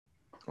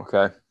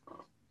Okay,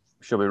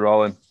 should be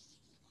rolling.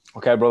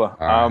 Okay, brother.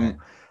 All right.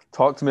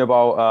 Talk to me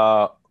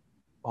about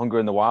Hunger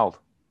in the Wild.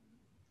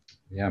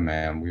 Yeah,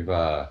 man.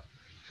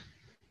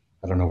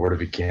 I don't know where to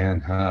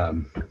begin.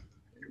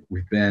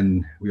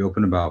 We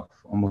opened about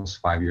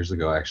almost 5 years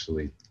ago,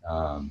 actually,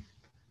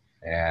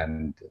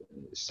 and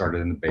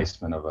started in the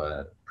basement of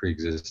a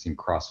pre-existing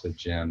CrossFit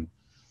gym,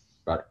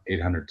 about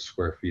 800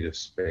 square feet of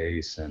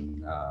space,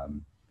 and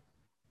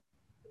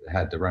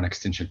had to run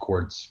extension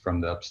cords from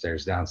the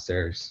upstairs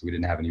downstairs. We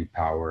didn't have any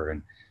power,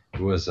 and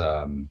it was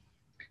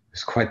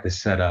quite the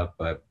setup,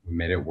 but we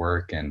made it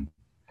work and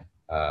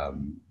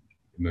um,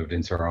 moved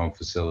into our own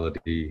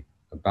facility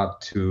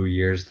about 2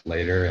 years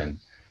later, and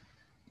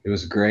it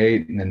was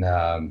great. And then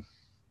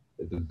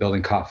the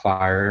building caught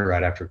fire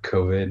right after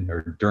COVID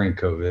or during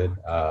COVID.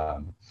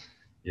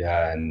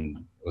 Yeah, and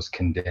it was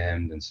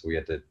condemned, and so we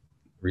had to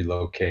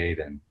relocate.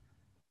 And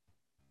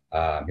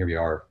here we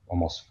are,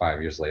 almost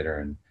 5 years later,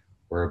 and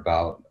we're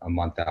about a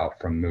month out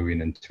from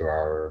moving into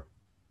our.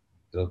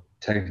 It'll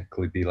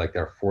technically be like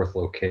our fourth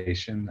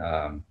location,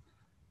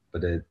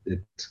 but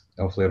it's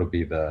hopefully it'll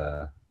be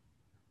the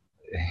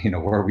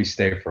where we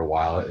stay for a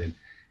while.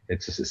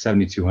 It's just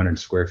 7,200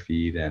 square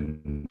feet,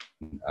 and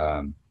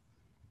um,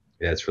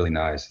 yeah, it's really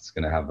nice. It's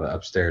going to have an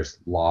upstairs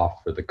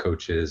loft for the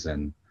coaches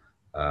and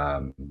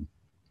a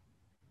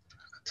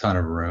ton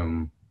of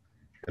room.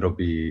 It'll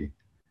be,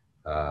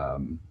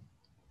 um,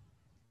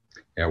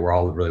 yeah, we're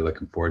all really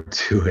looking forward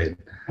to it.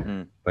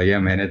 Mm. But yeah,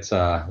 man, it's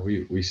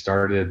we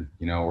started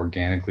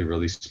organically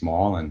really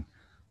small, and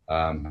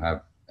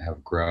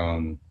have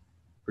grown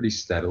pretty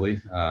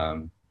steadily.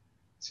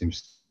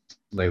 Seems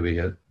lately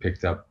it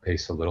picked up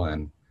pace a little,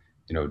 and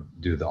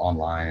do the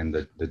online,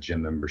 the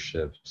gym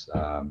memberships,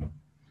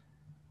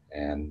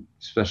 and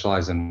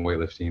specialize in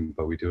weightlifting,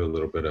 but we do a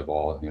little bit of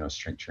all,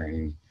 strength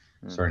training,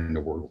 starting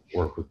to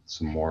work with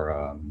some more,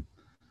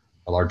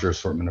 a larger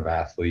assortment of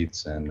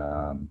athletes.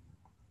 And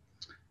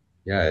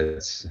yeah,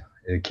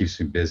 it keeps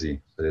me busy,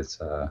 but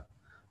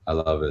I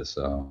love it.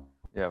 So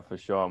Yeah, for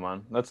sure,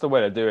 man. That's the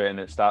way to do it. And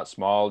it starts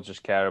small,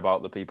 just care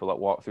about the people that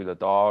walk through the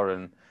door,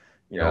 and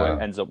it yeah,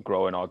 ends up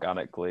growing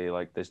organically.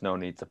 Like there's no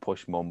need to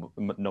push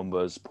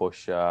numbers,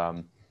 push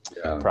yeah,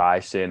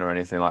 pricing or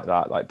anything like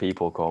that. Like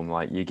people come,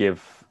 like you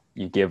give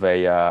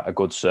a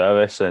good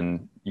service,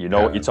 and you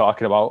know what you're yeah,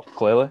 talking about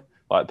clearly.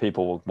 Like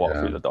people will walk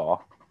through yeah, the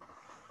door.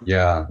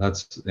 yeah.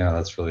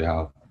 That's really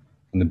how,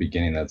 in the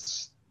beginning,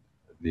 that's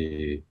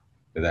the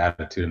the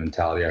attitude and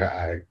mentality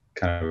I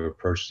kind of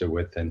approached it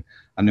with. And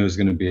I knew it was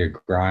going to be a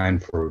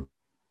grind for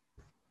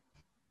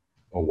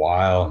a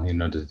while,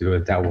 to do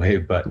it that way.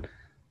 But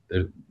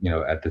there,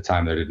 at the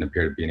time there didn't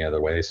appear to be any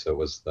other way. So it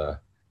was the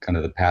kind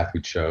of the path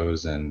we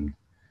chose, and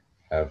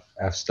have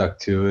stuck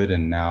to it.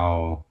 And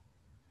now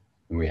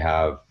we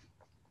have,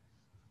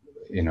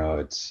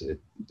 it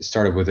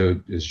started with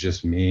it was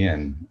just me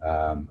and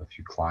a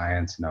few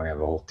clients. Now we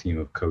have a whole team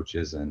of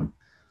coaches and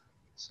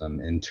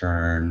some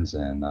interns,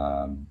 and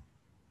I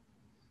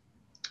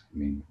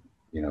mean,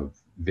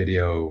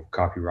 video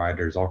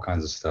copywriters, all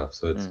kinds of stuff.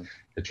 So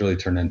it's really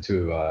turned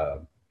into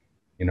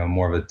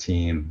more of a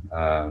team,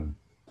 and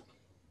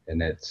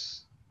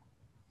it's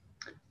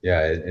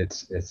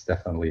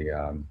definitely,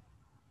 I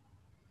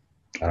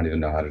don't even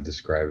know how to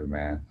describe it,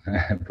 man.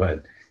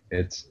 But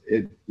it's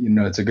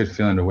a good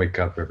feeling to wake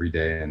up every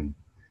day and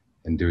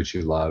do what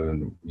you love,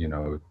 and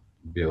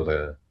be able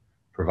to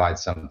provide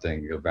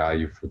something of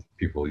value for the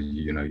people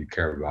you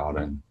care about.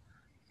 And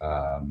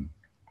um,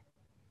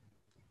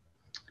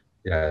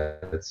 yeah,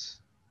 it's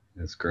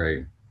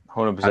great.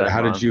 Hundred How, percent,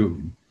 how did man.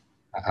 you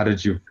how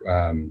did you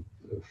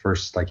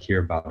first like hear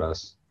about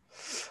us?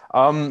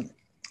 Um,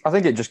 I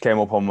think it just came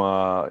up on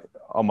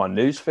my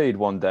news feed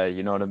one day.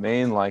 You know what I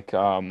mean? Like,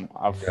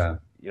 I've Yeah,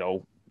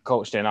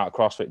 coached in and out of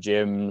CrossFit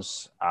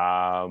gyms,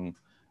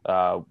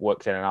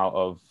 worked in and out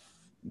of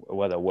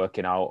whether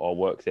working out or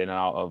worked in and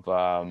out of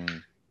a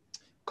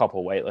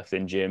couple of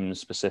weightlifting gyms,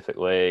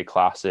 specifically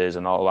classes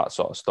and all that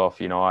sort of stuff.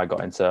 I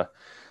got into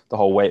the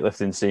whole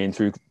weightlifting scene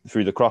through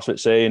the CrossFit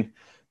scene.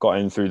 Got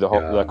in through the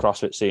yeah,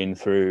 CrossFit scene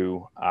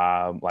through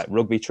like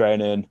rugby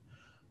training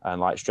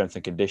and like strength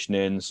and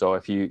conditioning. So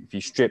if you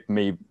strip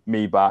me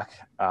back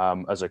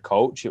as a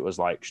coach, it was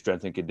like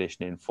strength and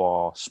conditioning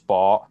for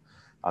sport,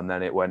 and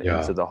then it went into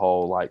yeah, the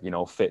whole like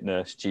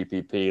fitness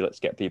GPP. Let's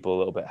get people a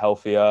little bit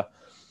healthier,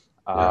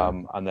 yeah,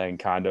 and then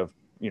kind of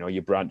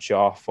you branch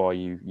off or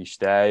you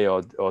stay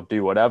or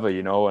do whatever,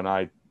 and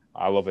I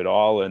love it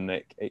all. And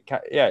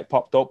it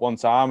popped up one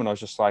time, and I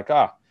was just like,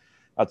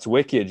 that's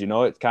wicked.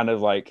 It's kind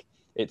of like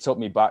it took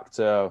me back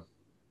to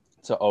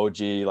OG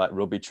like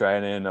rugby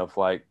training of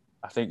like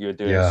I think you were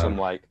doing some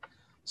yeah, like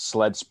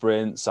sled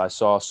sprints. I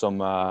saw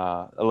some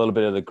a little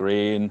bit of the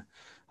green.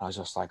 I was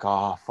just like,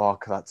 oh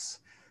fuck, that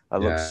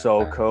looks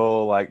so yeah,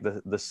 cool. Like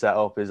the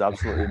setup is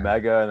absolutely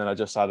mega. And then I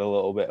just had a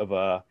little bit of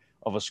a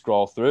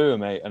scroll through,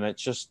 mate, and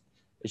it's just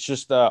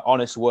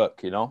honest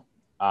work,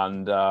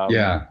 And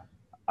yeah,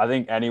 I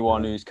think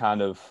anyone yeah, who's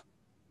kind of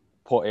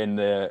put in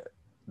the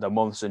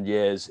months and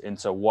years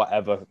into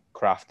whatever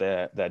craft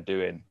they're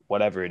doing,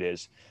 whatever it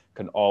is,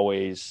 can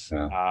always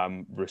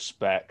Yeah.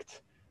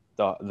 respect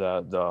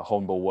the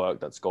humble work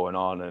that's going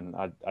on. And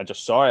I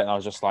just saw it and I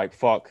was just like,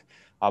 fuck,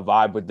 I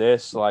vibe with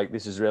this. Like,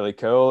 this is really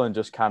cool, and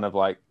just kind of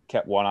like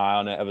kept one eye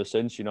on it ever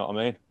since. You know what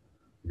I mean?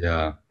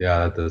 Yeah,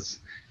 that's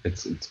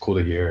it's cool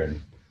to hear,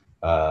 and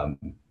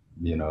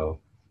you know,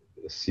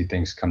 see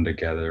things come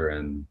together,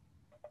 and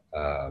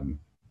um,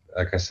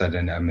 like I said,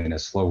 in I mean a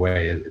slow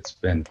way, it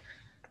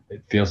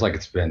feels like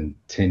it's been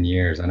 10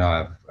 years. I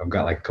know I've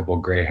got like a couple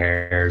of gray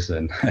hairs,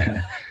 and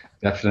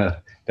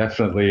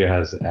definitely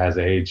has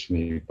aged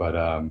me, but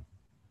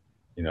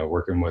you know,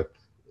 working with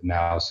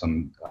now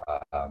some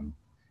um,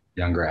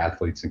 younger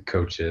athletes and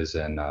coaches,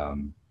 and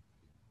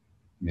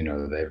you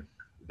know,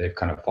 they've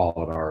kind of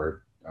followed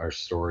our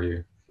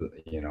story,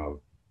 you know,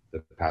 the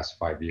past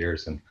 5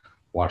 years, and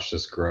watched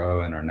us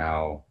grow, and are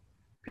now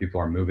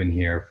people are moving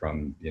here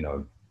from, you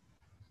know,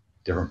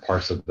 different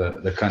parts of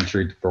the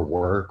country for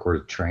work or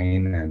to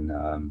train,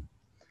 and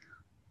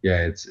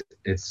yeah,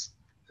 it's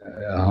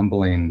a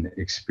humbling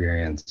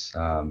experience,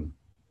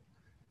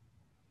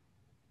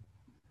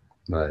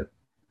 but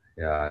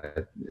yeah,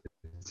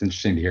 it's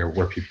interesting to hear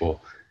where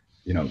people,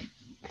 you know,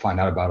 find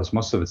out about us.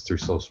 Most of it's through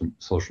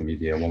social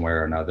media, one way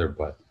or another.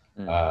 But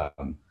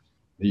um,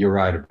 you're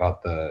right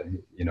about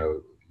you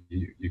know,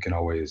 you can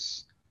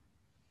always,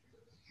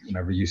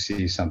 whenever you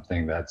see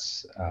something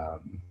that's,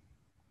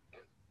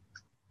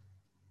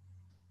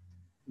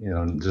 you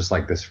know, just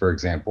like this, for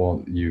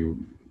example,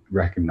 you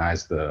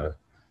recognize you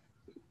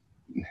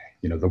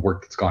know, the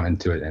work that's gone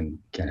into it, and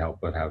can't help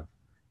but have,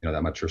 you know,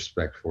 that much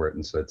respect for it.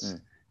 And so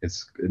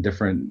it's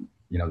different,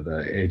 you know,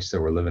 the age that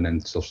we're living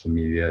in, social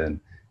media and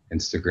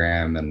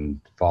Instagram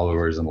and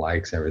followers and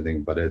likes and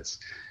everything, but it's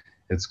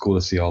cool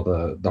to see all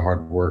the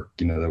hard work,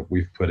 you know, that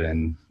we've put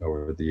in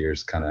over the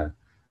years kind of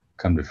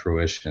come to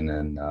fruition.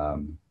 And I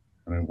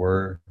mean,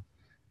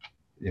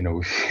 you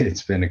know,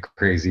 it's been a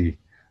crazy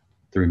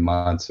 3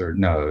 months, or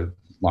no,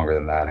 longer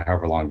than that,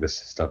 however long this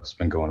stuff's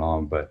been going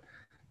on. But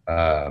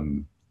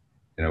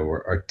you know,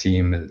 our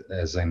team,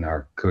 as in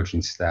our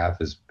coaching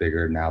staff, is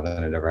bigger now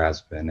than it ever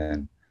has been,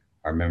 and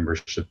our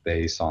membership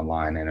base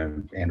online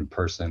and in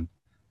person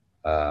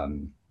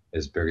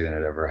is bigger than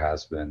it ever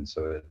has been.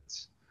 So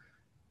it's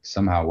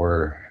somehow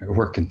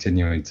we're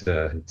continuing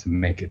to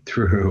make it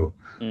through.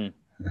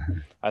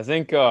 I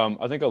think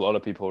a lot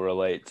of people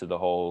relate to the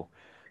whole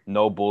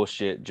no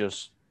bullshit,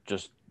 just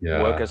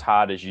work as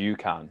hard as you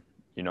can.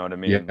 You know what I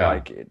mean? Yeah.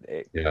 Like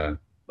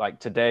like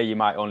today you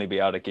might only be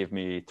able to give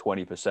me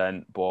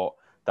 20%, but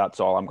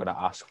that's all I'm going to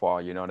ask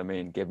for. You know what I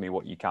mean? Give me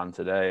what you can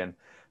today.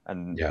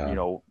 And you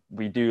know,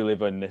 we do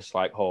live in this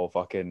like whole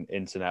fucking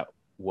internet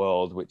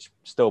world, which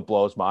still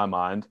blows my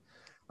mind.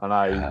 And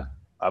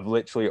I've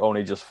literally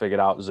only just figured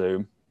out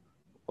Zoom.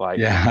 Like,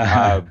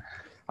 I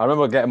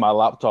remember getting my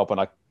laptop and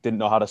I didn't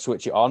know how to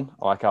switch it on.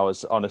 Like, I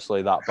was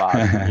honestly that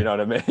bad. You know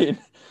what I mean?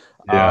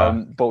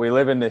 But we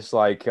live in this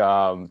like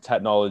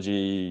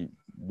technology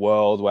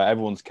world where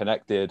everyone's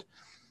connected,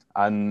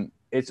 and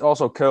it's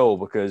also cool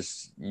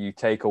because you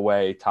take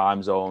away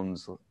time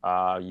zones,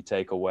 you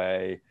take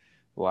away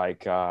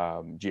like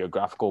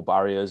geographical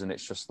barriers, and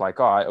it's just like,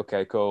 all right,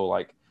 okay, cool.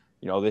 Like,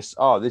 you know,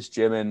 this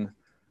gym in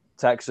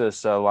Texas,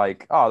 so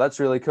like, oh, that's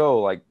really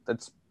cool. Like,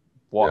 that's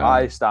what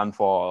I stand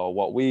for, or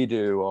what we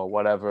do, or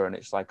whatever. And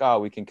it's like, oh,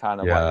 we can kind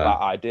of like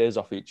bat ideas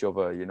off each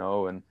other, you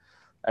know, and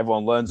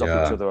everyone learns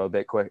off each other a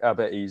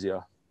bit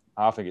easier.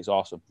 I think it's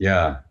awesome.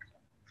 Yeah,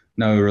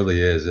 no, it really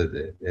is.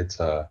 It's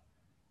a,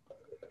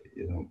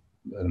 you know,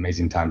 an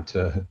amazing time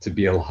to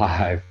be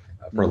alive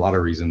for a lot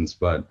of reasons.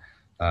 But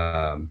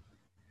yeah,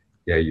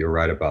 you're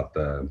right about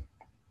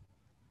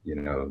you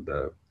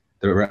know,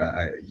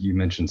 you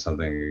mentioned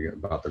something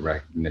about the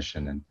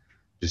recognition, and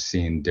just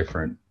seeing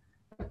different,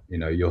 you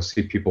know, you'll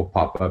see people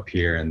pop up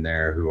here and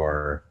there who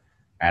are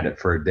at it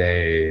for a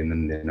day, and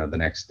then, you know, the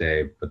next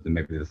day, but then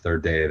maybe the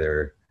third day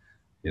they're,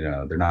 you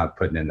know, they're not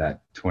putting in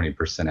that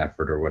 20%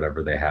 effort or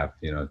whatever they have,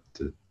 you know,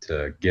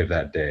 to give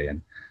that day.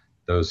 And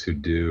those who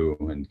do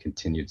and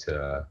continue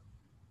to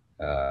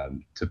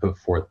put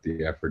forth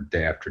the effort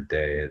day after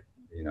day,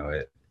 you know,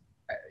 it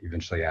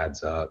eventually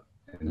adds up,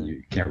 and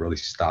you can't really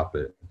stop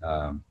it.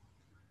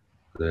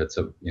 Whether it's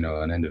you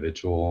know, an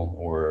individual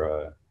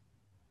or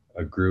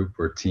a group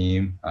or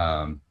team,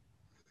 you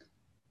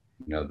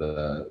know,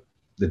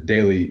 the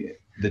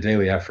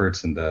daily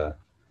efforts and the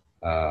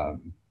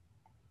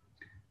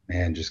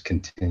man, just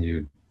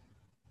continued,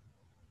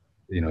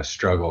 you know,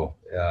 struggle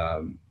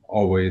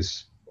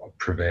always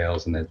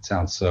prevails. And it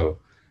sounds so,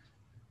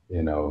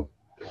 you know,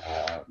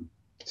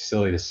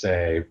 silly to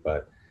say,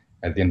 but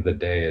at the end of the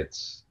day,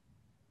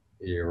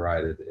 you're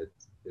right.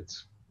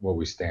 It's what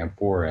we stand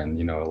for, and,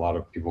 you know, a lot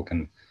of people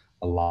can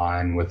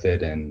align with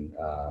it and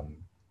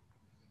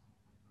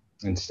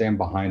stand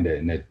behind it,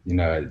 and you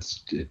know,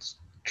 it's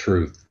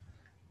truth.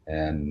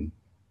 And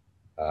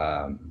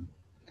the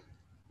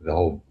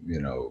whole, you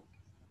know,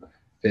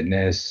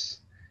 fitness,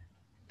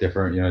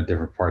 different, you know,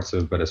 different parts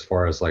of it. But as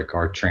far as like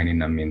our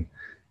training, I mean,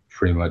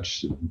 pretty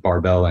much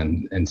barbell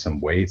and some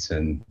weights,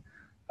 and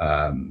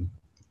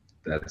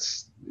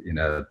that's, you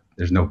know,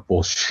 there's no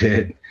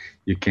bullshit.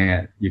 You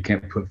can't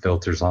put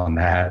filters on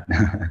that.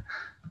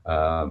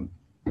 um,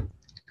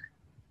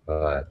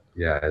 but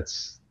yeah,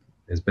 it's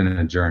been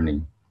a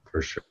journey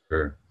for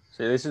sure.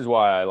 See, this is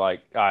why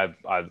I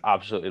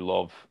absolutely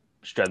love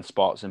strength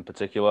sports in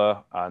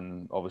particular,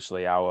 and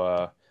obviously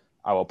our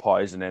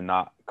poison in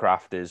that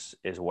craft is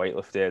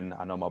weightlifting.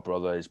 I know my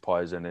brother, his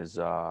poison is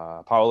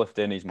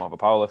powerlifting. He's more of a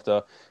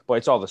powerlifter, but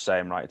it's all the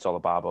same, right? It's all a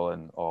barbell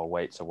and or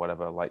weights or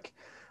whatever. Like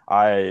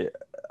I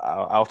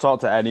I'll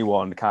talk to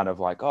anyone kind of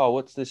like, oh,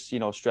 what's this,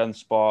 strength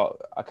sport?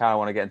 I kind of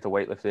want to get into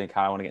weightlifting,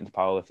 kind of want to get into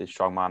powerlifting,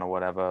 strongman or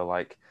whatever.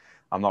 Like,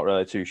 I'm not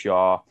really too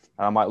sure.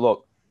 And I'm like,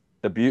 look,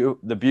 the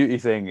beauty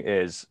thing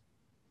is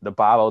the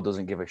barbell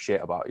doesn't give a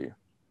shit about you.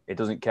 It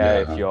doesn't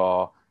care if Yeah,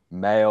 you're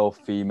male,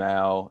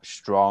 female,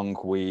 strong,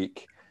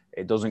 weak.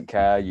 It doesn't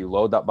care. You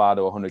load that bar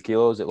to 100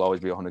 kilos, it'll always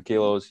be 100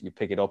 kilos. You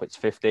pick it up, it's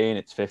 15,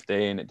 it's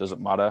 15. It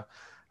doesn't matter.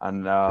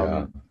 And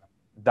yeah,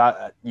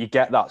 that you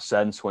get that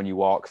sense when you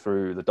walk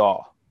through the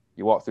door.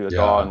 You walk through the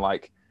door and yeah,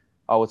 like,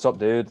 oh, what's up,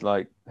 dude?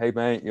 Like, hey,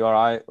 mate, you all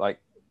right? Like,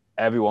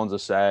 everyone's the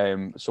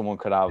same. Someone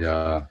could have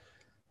yeah.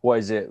 what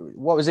is it?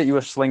 What was it you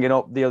were slinging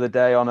up the other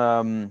day on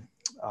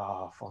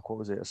oh fuck, what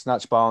was it? A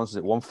snatch balance? Is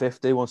it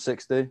 150,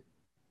 160?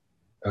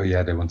 Oh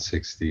yeah, the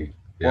 160.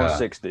 Yeah,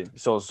 160.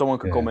 So someone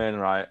could yeah, come in,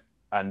 right,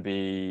 and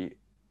be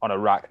on a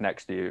rack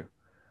next to you,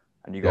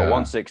 and you go yeah,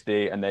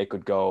 160, and they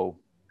could go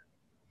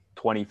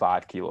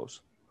 25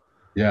 kilos.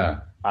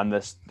 yeah, And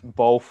this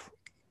both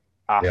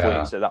yeah,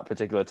 athletes at that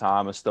particular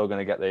time are still going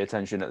to get the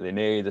attention that they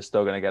need. They're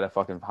still going to get a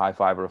fucking high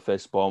five or a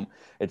fist bump.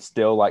 It's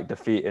still like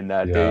defeating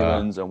their yeah,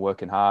 demons and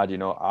working hard.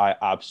 I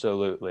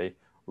absolutely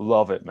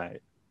love it,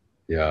 mate.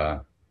 yeah,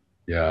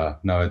 yeah.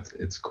 No,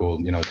 it's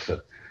cool,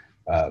 to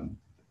um,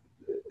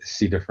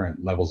 see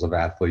different levels of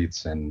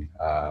athletes and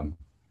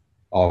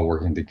all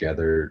working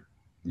together,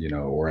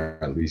 or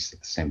at least at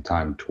the same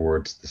time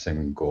towards the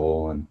same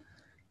goal. And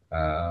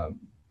uh,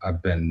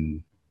 I've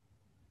been,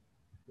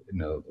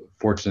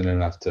 fortunate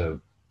enough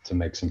to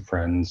make some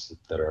friends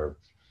that are,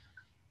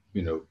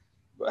 you know,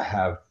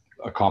 have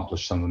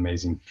accomplished some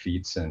amazing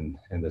feats in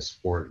the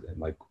sport. And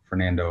like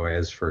Fernando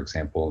is, for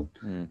example,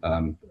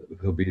 Mm.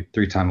 he'll be a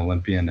three-time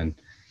Olympian, and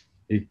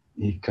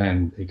he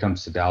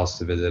comes to Dallas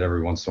to visit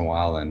every once in a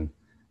while. And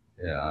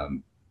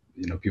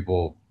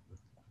people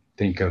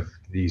think of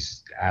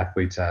these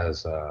athletes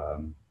as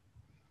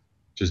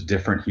just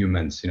different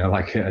humans,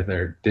 like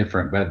they're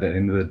different, but at the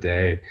end of the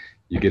day,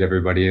 you get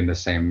everybody in the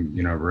same,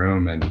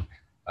 room, and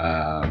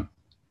um,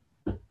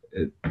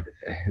 it,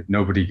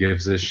 nobody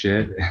gives a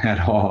shit at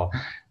all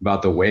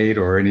about the weight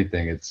or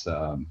anything.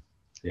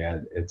 Yeah,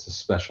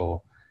 it's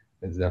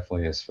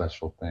definitely a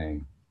special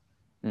thing.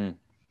 Mm.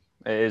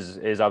 It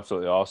is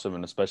absolutely awesome,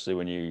 and especially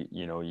when you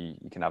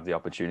can have the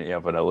opportunity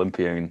of an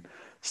Olympian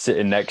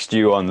sitting next to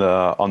you on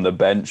the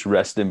bench,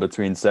 resting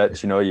between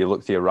sets. You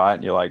look to your right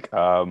and you're like,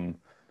 am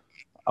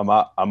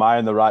I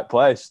in the right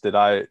place? Did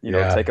I take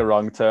Yeah, a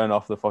wrong turn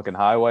off the fucking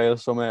highway or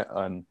something?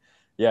 And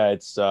yeah,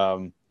 it's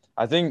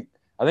I think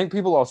I think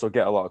people also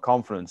get a lot of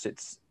confidence.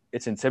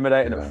 It's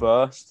intimidating at yeah,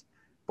 first,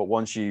 but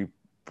once you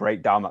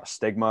break down that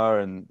stigma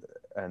and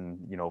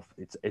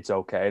it's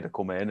okay to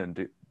come in and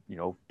do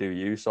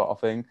you sort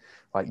of thing.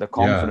 Like the yeah,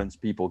 confidence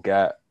people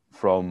get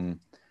from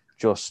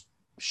just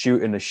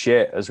shooting the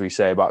shit, as we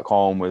say back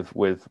home,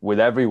 with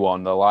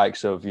everyone, the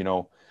likes of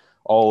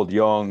old,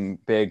 young,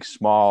 big,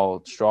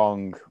 small,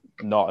 strong,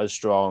 not as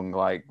strong,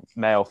 like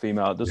male,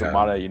 female, it doesn't yeah,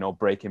 matter,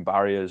 breaking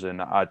barriers.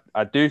 And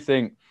I do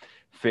think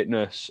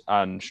fitness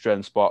and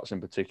strength sports, in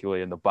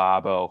particular in the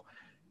barbell,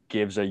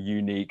 gives a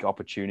unique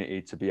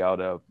opportunity to be able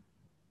to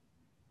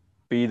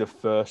be the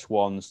first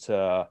ones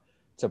to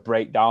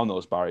break down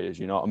those barriers.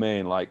 You know what I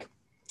mean? Like,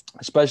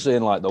 especially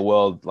in like the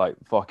world, like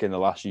fucking the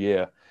last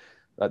year,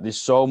 like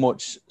there's so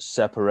much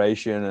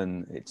separation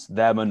and it's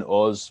them and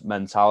us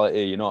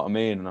mentality. You know what I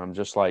mean? And I'm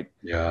just like,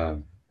 yeah,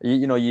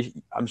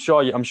 I'm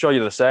sure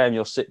you're the same.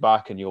 You'll sit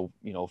back and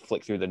you'll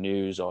flick through the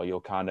news, or you'll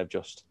kind of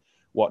just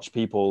watch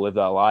people live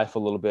their life a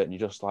little bit, and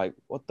you're just like,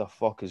 what the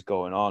fuck is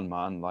going on,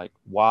 man? Like,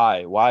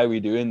 why are we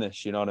doing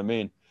this? You know what I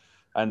mean?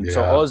 And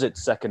so yeah, us,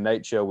 it's second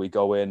nature. We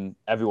go in,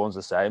 everyone's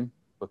the same,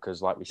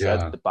 because like we said,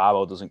 yeah, the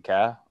barbell doesn't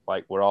care.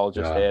 Like, we're all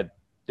just yeah, here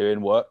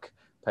doing work,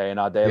 paying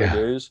our daily yeah,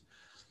 dues.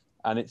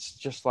 And it's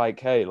just like,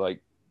 hey,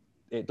 like,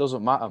 it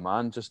doesn't matter,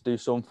 man. Just do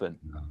something.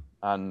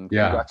 And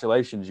yeah,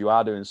 congratulations, you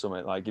are doing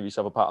something. Like, give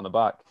yourself a pat on the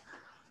back.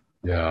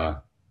 yeah,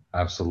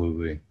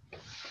 absolutely.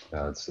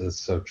 Yeah, it's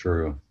so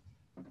true,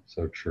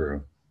 so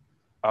true.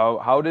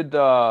 How did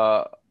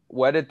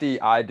where did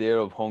the idea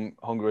of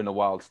Hunger in the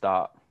Wild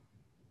start?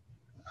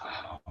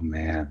 Oh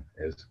man,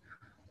 it's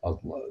a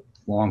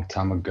long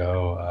time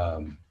ago.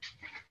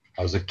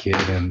 I was a kid,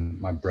 and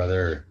my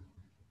brother.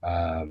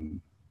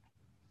 Um,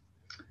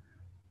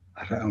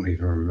 I don't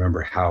even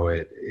remember how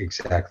it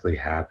exactly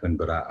happened,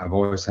 but I've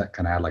always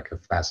kind of had like a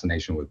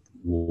fascination with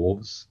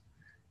wolves,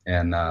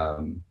 and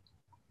not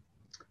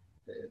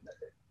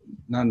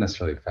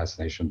necessarily a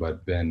fascination,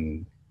 but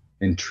been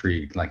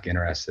intrigued, like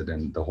interested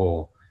in the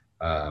whole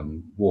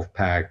wolf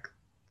pack,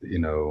 you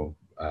know,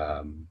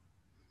 um,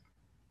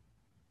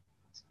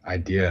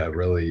 idea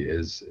really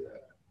is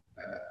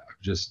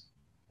I've just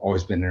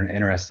always been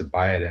interested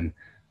by it. And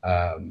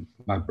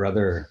my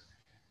brother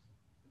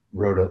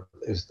wrote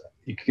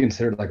you could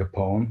consider it like a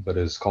poem, but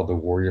it's called The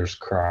Warrior's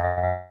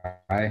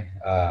Cry.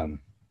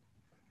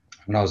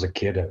 When I was a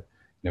kid, it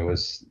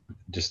was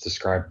just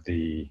described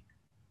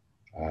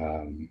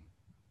um,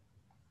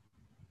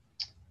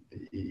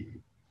 the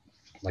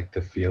like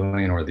the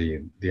feeling or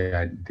the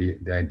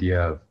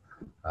idea of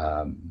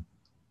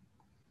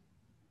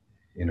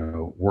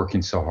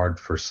working so hard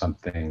for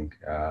something.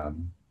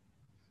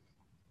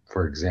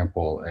 For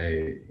example,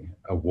 a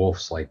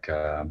wolf's like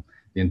the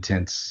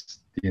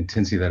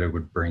intensity that it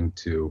would bring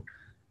to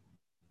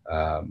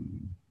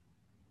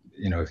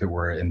if it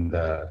were in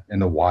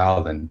the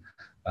wild. And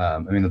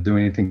they'll do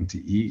anything to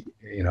eat,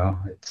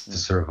 it's to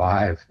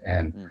survive.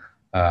 And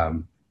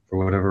for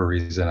whatever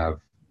reason,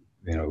 I've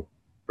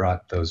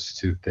brought those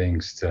two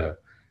things to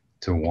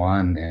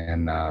one,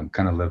 and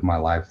kind of lived my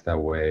life that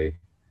way,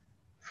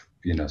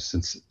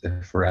 since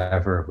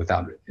forever,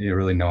 without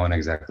really knowing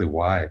exactly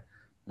why.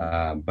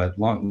 But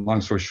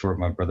long story short,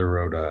 my brother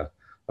wrote a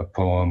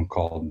poem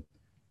called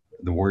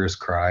The Warrior's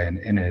Cry, and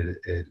in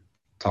it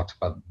talked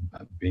about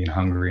being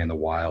hungry in the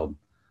wild.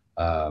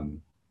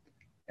 And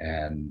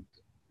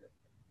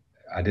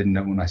I didn't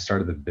know, when I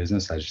started the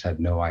business, I just had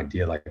no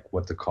idea like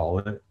what to call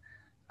it.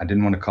 I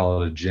didn't want to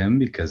call it a gym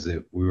because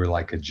we were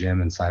like a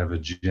gym inside of a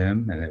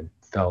gym, and it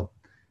felt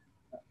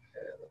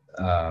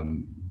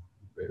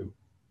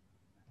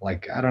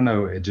like, I don't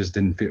know, it just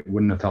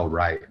wouldn't have felt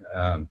right.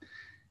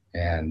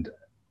 And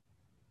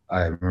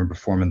I remember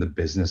forming the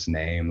business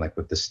name like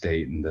with the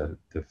state and the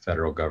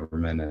federal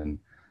government, and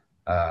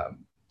a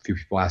few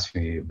people asked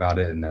me about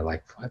it, and they're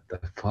like, "What the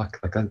fuck?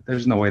 Like,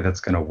 there's no way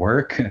that's gonna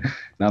work." And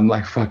I'm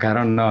like, "Fuck, I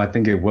don't know. I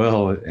think it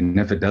will. And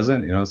if it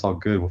doesn't, it's all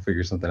good. We'll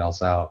figure something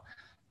else out."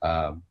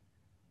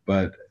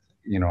 But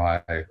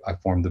I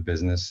formed the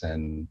business,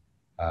 and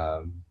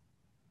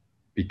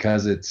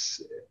because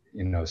it's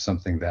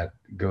something that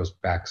goes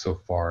back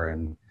so far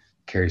and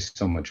carries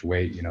so much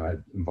weight,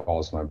 it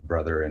involves my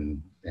brother,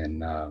 and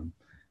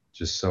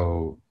just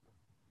so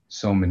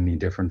many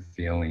different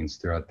feelings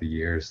throughout the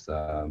years.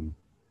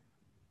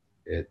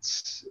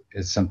 It's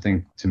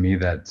something to me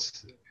that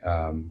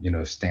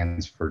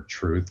stands for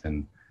truth,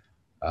 and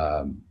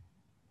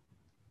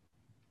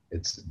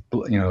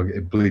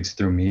it bleeds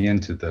through me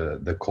into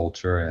the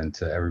culture and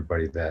to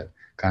everybody that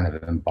kind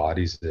of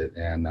embodies it.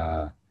 And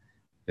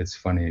it's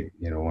funny,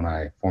 when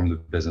I formed the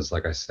business,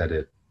 like I said,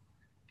 it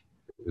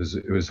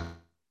was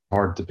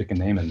hard to pick a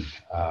name, and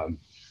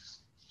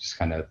just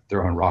kind of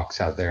throwing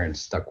rocks out there and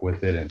stuck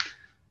with it. And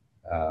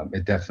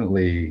it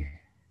definitely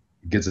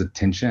gets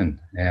attention,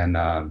 and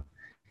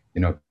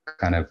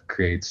kind of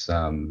creates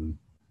I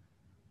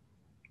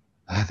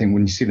think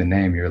when you see the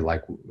name, you're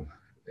like, you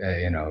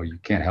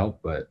can't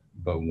help but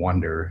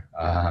wonder.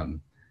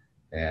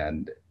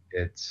 And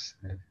it's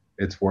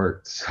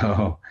worked,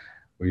 so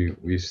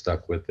we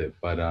stuck with it.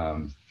 But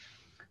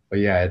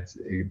yeah,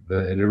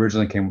 it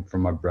originally came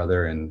from my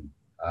brother, and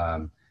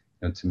to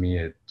me,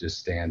 it just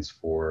stands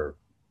for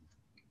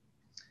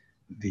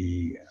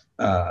the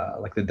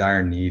like the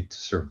dire need to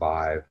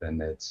survive.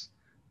 And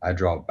I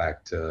draw it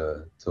back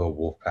to a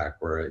wolf pack,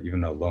 where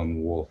even a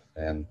lone wolf,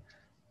 and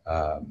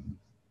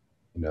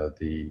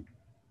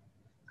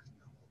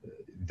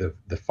the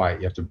fight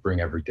you have to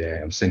bring every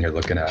day. I'm sitting here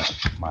looking at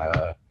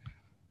my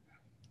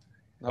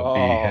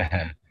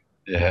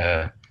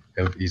yeah,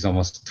 he's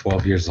almost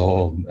 12 years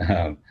old.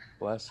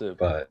 Bless him.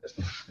 But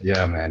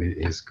yeah, man,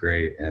 he's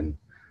great. And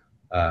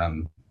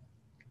so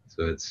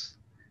it's,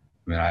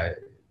 my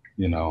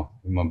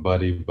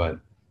buddy,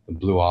 but the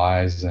blue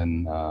eyes,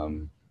 and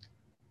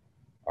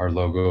our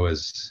logo it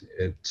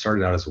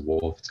started out as a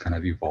wolf. It's kind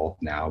of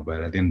evolved now,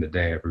 but at the end of the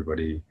day,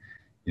 everybody,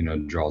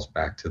 draws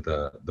back to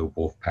the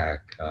wolf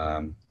pack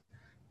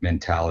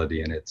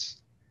mentality. And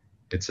it's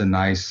a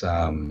nice,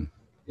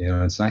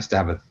 it's nice to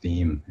have a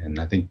theme. And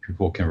I think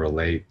people can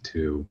relate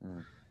to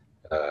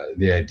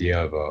the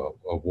idea of a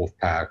wolf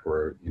pack,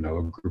 or,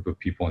 a group of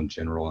people in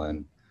general.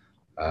 And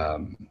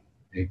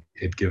it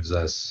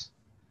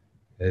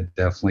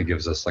definitely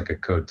gives us like a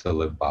code to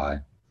live by,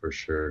 for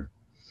sure.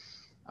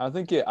 I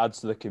think it adds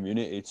to the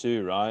community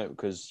too, right?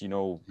 Because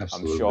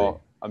Absolutely.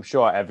 I'm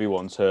sure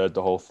everyone's heard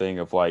the whole thing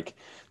of like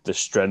the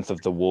strength of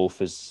the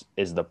wolf is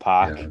the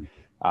pack, Yeah.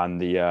 and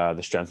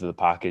the strength of the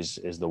pack is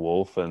the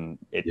wolf, and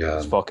it's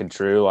Yeah. fucking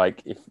true.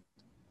 Like, if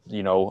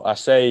I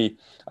say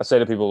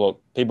to people,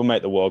 look, people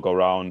make the world go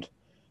round,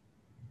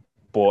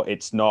 but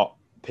it's not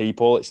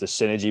people; it's the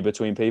synergy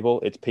between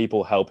people. It's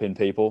people helping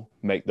people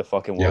make the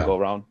fucking world go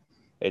round.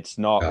 It's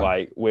not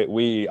like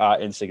we are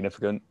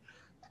insignificant,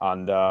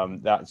 and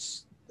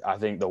I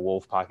think the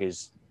wolf pack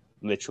is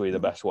literally the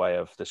best way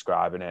of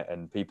describing it,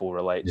 and people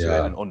relate to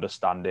it and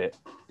understand it,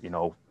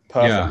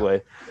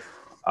 perfectly.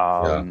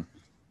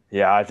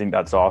 Yeah, I think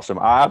that's awesome.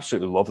 I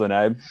absolutely love the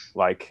name.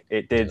 Like,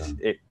 it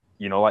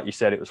like you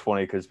said, it was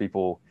funny because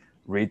people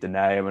read the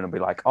name and it'll be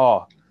like,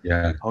 "Oh,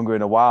 Yeah. Hungry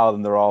in the Wild,"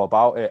 and they're all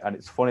about it. And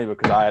it's funny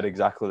because I had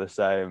exactly the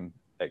same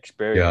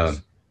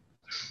experience.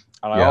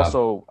 And Yeah.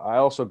 I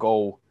also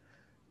go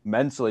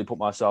mentally put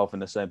myself in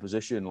the same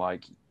position.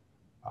 Like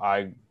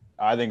I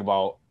think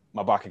about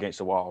my back against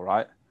the wall,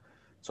 right?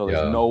 So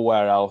there's Yeah.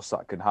 nowhere else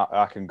I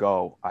can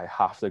go. I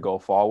have to go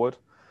forward.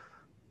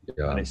 And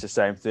Yeah. it's the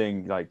same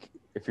thing. Like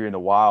if you're in the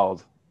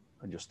wild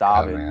and you're Yeah,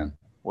 starving, man.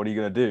 what are you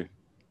gonna do?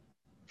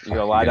 You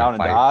gonna Fuck, you lie gotta down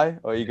and fight. die,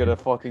 or are you gonna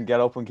fucking get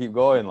up and keep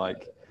going?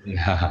 Like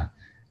Yeah.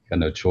 Got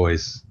no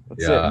choice.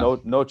 that's it. Yeah.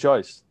 No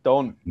choice.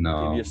 Don't give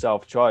No.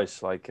 yourself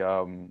choice. Like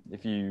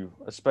if you,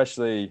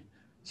 especially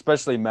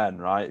men,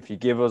 right? If you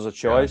give us a Yeah.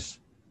 choice,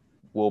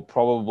 we'll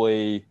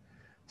probably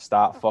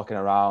start fucking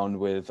around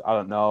with, I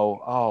don't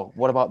know. Oh,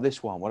 what about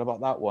this one? What about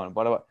that one?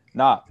 What about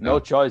no Yeah.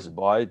 choices,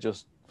 boy.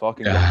 Just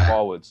fucking go Yeah.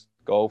 forwards.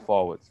 Go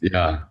forwards.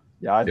 Yeah.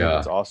 Yeah, I think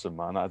it's Yeah. awesome,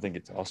 man. I think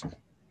it's awesome.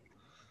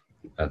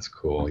 That's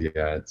cool.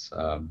 Yeah.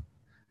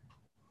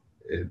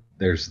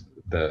 There's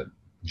the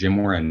gym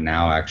we're in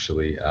now,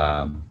 actually.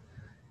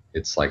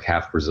 It's like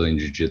half Brazilian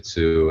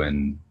Jiu-Jitsu,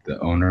 and the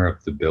owner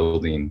of the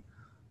building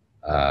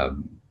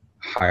um,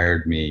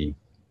 hired me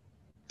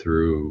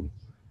through.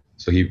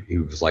 So he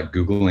was like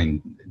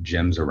Googling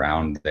gyms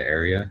around the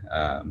area,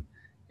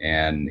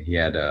 and he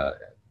had the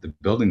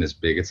building this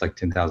big. It's like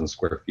 10,000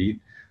 square feet,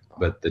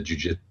 but the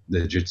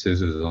jiu-jitsu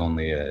is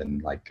only in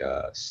like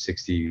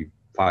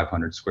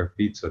 6,500 square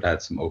feet, so it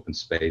had some open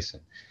space.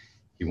 And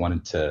he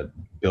wanted to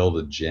build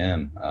a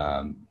gym.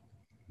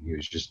 He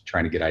was just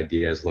trying to get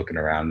ideas, looking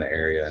around the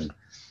area, and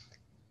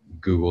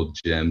Googled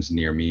gyms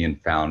near me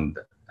and found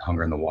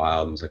Hunger in the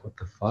Wild. And was like, what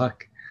the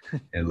fuck?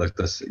 And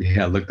looked us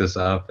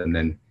up, and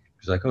then he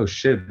was like, oh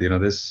shit,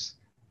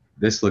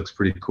 this looks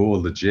pretty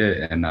cool,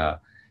 legit. And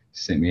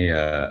sent me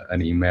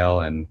an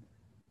email and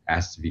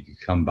asked if he could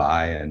come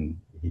by, and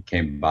he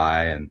came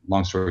by. And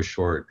long story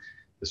short,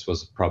 this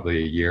was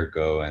probably a year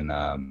ago, and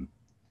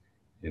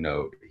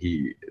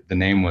the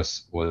name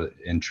was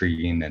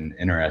intriguing and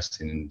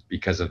interesting, and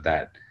because of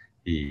that,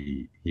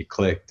 he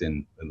clicked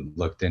and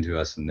looked into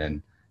us, and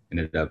then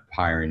ended up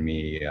hiring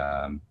me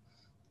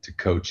to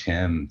coach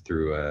him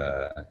through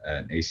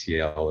an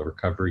ACL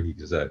recovery.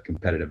 He's a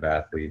competitive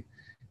athlete,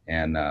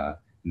 and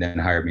then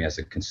hired me as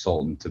a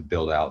consultant to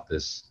build out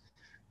this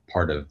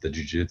part of the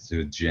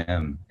jiu-jitsu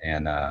gym.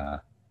 And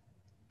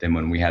then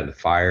when we had the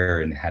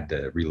fire and had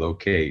to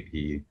relocate,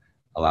 he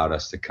allowed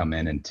us to come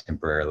in and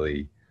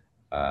temporarily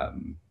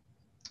um,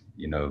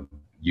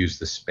 use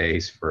the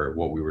space for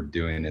what we were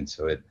doing. And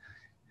so it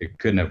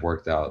couldn't have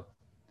worked out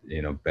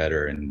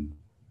better. And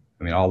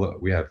I mean,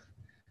 we have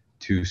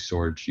 2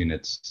 storage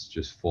units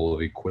just full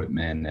of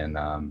equipment, and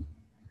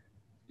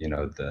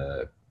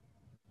the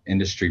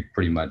industry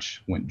pretty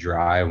much went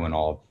dry when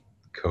all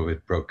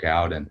COVID broke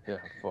out. And Yeah,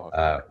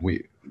 fuck.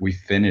 We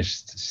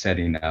finished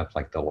setting up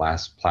like the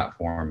last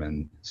platform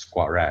and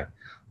squat rack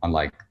on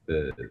like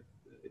the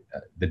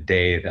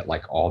day that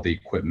like all the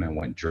equipment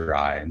went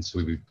dry. And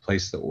so we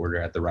placed the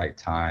order at the right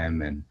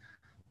time, and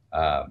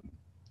um,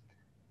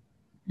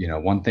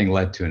 one thing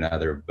led to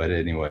another. But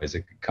anyways,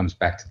 it comes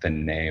back to the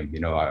name.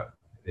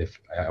 If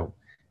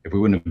we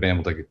wouldn't have been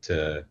able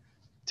to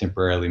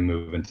temporarily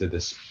move into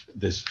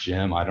this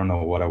gym, I don't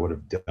know what I would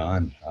have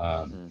done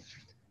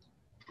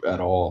at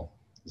all.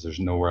 Because there's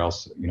nowhere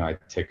else. I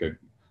take a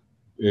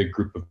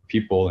group of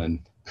people and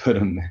put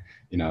them.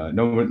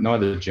 No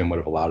other gym would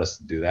have allowed us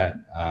to do that.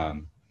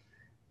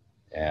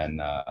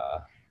 And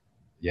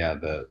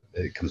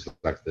it comes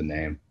back to the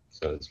name.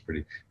 So it's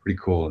pretty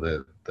cool,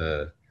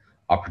 the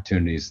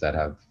opportunities that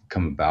have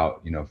come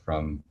about,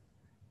 from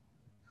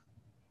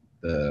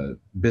the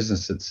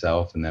business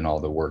itself, and then all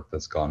the work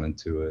that's gone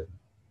into it.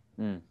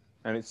 And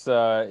it's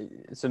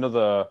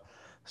another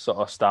sort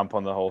of stamp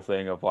on the whole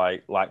thing of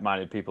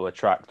like-minded people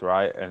attract,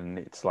 right? And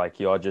it's like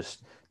you're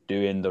just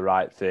doing the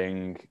right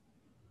thing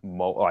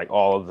like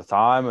all of the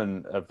time,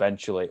 and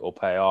eventually it will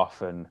pay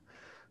off. And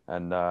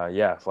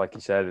yeah, like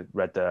you said,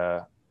 read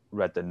the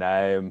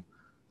name,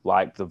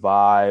 liked the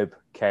vibe,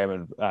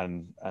 came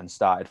and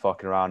started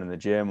fucking around in the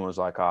gym, and was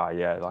like,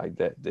 yeah, like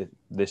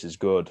this is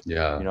good.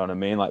 Yeah. You know what I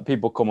mean? Like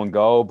people come and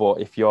go, but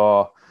if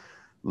you're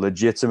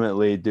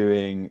legitimately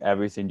doing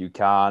everything you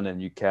can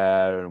and you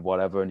care and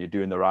whatever, and you're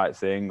doing the right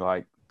thing,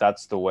 like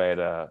that's the way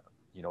to,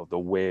 the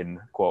win,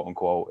 quote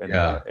unquote,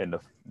 in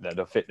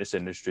the fitness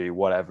industry,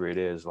 whatever it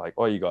is. Like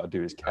all you got to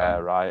do is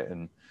care, right?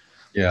 And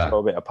throw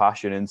a bit of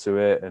passion into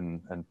it,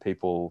 and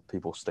people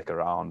stick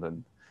around.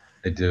 And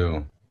they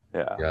do.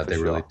 Yeah, they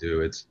really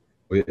do. It's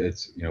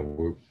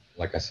we're,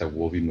 like I said,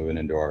 we'll be moving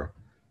into our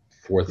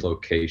 4th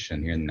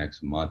location here in the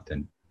next month,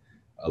 and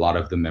a lot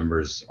of the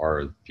members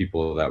are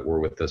people that were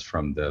with us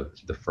from the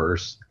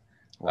first.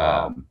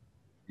 Wow.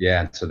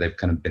 So they've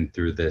kind of been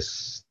through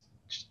this,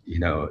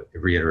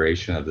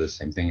 reiteration of the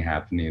same thing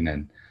happening.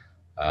 And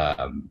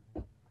I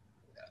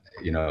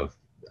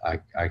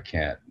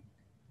can't,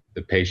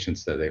 the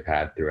patience that they've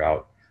had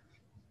throughout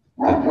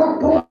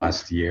the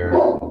last year,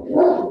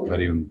 but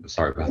even,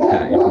 sorry about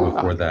that, even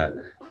before that,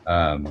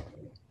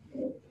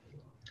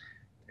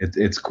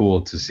 it's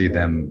cool to see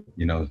them,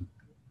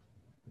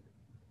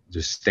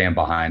 just stand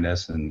behind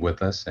us and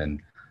with us, and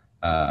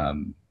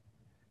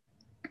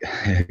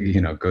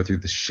go through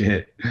the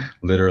shit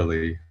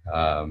literally.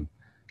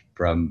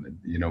 From,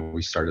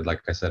 we started,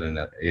 like I said, in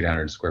an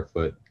 800 square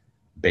foot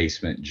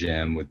basement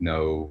gym with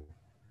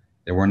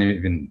there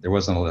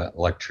wasn't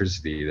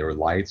electricity. There were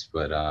lights,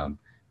 but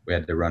we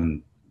had to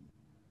run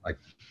like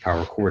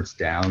power cords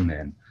down,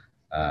 and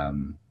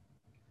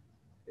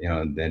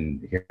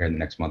then here in the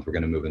next month we're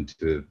going to move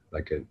into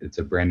it's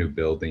a brand new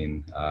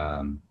building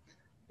that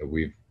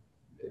we've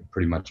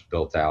pretty much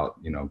built out,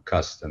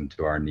 custom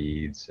to our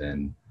needs,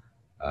 and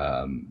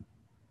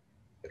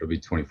it'll be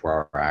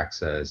 24-hour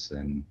access,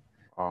 and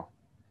Oh,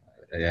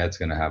 yeah, it's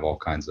going to have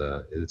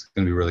it's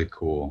going to be really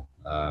cool.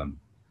 And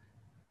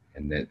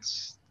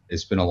it's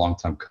been a long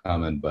time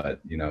coming,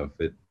 but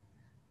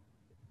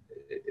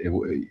if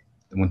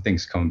when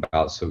things come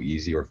about so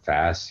easy or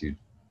fast, you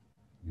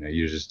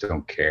just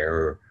don't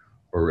care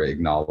or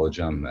acknowledge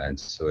them, and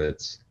so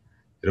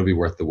it'll be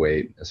worth the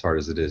wait, as hard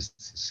as it is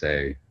to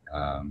say.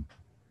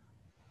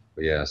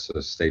 But yeah, so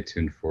stay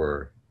tuned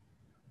for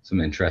some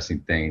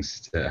interesting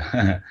things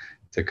to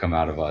to come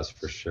out of us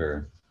for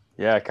sure.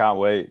 yeah, can't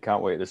wait.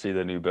 Can't wait to see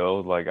the new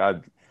build. Like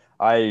I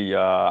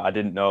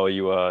didn't know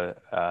you were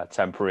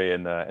temporary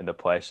in the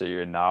place that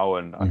you're in now,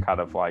 and I kind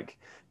of like,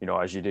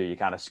 as you do, you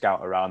kind of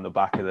scout around the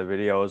back of the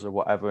videos or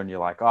whatever, and you're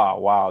like, oh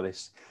wow,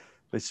 this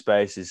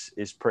space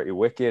is pretty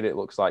wicked. It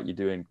looks like you're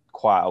doing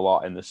quite a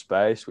lot in the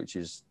space, which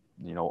is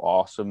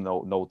awesome.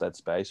 No dead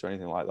space or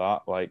anything like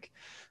that. Like,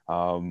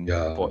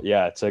 Yeah. but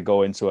yeah, to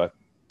go into a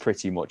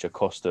pretty much a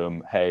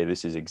custom, hey,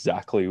 this is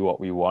exactly what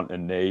we want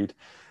and need.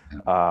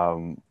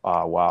 Oh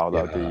wow,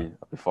 that'd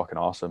be fucking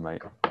awesome,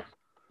 mate.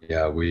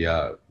 Yeah, we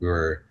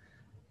were,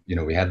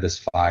 we had this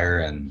fire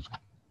and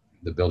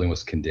the building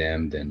was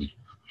condemned, and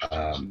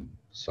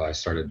so I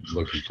started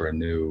looking for a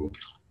new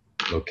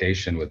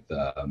location with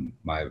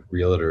my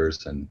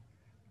realtors, and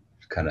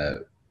kind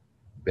of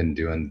been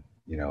doing,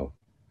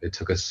 it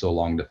took us so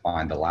long to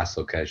find the last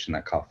location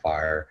that caught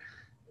fire.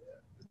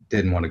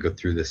 Didn't want to go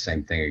through the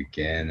same thing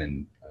again,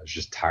 and I was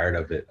just tired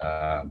of it,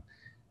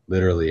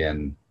 literally,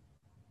 and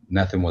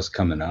nothing was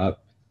coming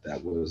up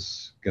that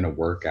was going to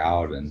work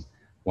out. And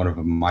one of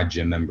my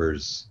gym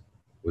members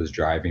was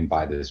driving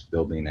by this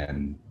building,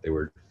 and they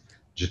were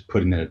just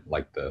putting it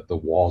like the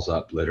walls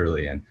up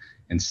literally, and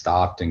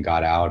stopped and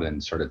got out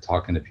and started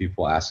talking to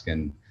people,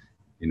 asking,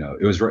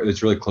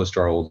 it's really close to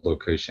our old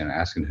location,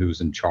 asking who's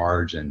in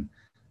charge and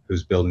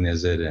whose building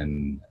is it,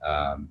 and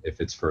if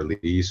it's for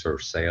lease or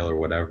sale or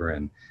whatever.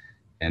 And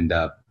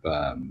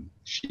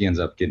she ends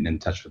up getting in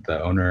touch with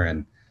the owner,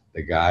 and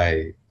the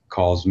guy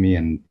calls me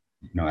and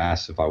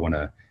asks if I want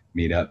to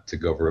meet up to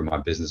go over my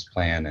business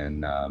plan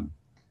and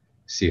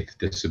see if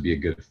this would be a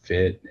good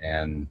fit.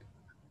 And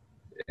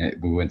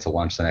we went to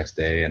lunch the next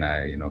day, and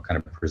I kind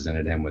of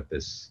presented him with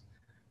this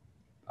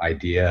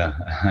idea,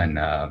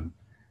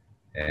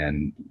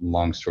 and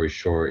long story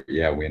short,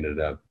 yeah, we ended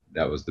up,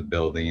 that was the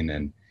building,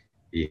 and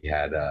he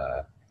had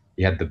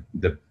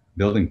the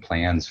building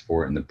plans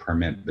for it and the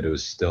permit, but it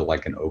was still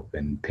like an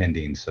open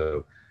pending.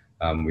 So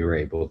we were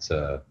able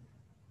to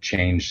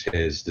change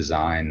his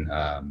design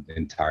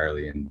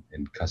entirely, and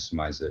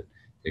customize it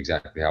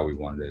exactly how we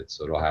wanted it.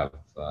 So it'll have,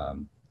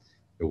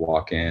 you'll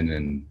walk in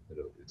and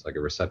it's like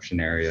a reception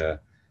area.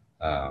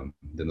 Then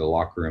the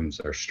locker rooms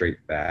are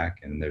straight back,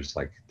 and there's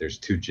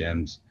two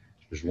gyms.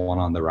 There's one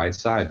on the right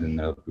side, and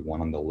there'll be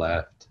one on the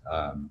left.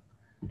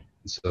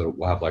 So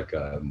we'll have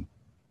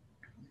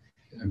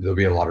there'll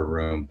be a lot of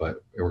room,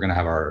 but we're gonna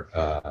have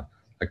our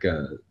like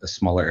a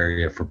smaller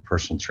area for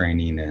personal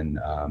training, and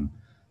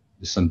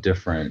some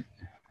different,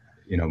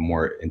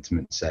 more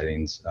intimate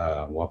settings.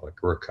 We'll have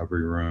like a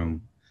recovery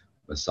room,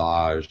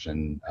 massage,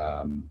 and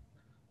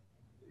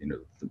the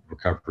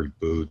recovery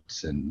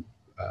boots, and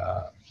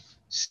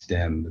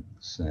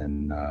stems,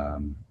 and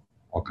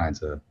all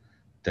kinds of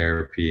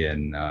therapy,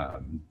 and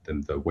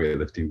the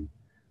weightlifting.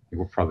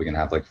 We're probably gonna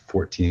have like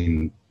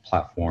 14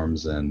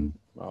 platforms, and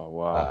Oh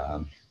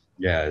wow.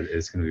 yeah,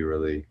 it's gonna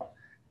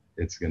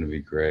be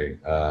great.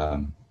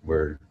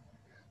 We're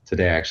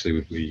today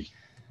actually we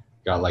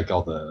got like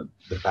all the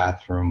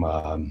bathroom,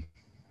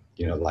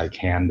 like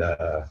hand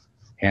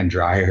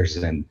dryers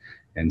and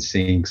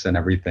sinks and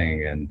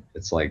everything, and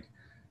it's like,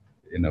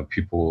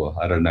 people,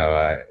 I don't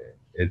know,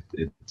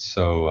 it's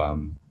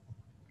so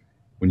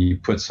when you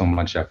put so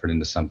much effort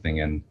into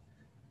something, and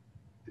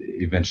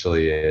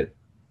eventually it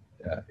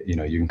you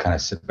can kind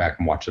of sit back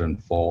and watch it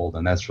unfold,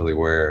 and that's really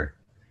where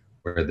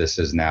this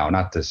is now.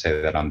 Not to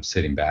say that I'm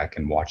sitting back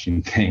and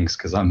watching things,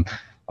 because I'm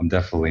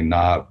definitely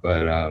not,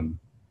 but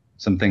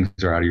some things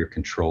are out of your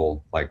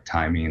control, like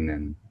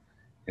timing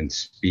and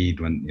speed,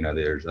 when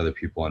there's other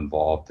people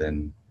involved.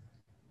 And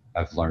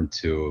I've learned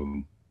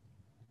to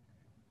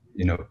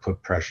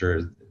put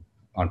pressure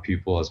on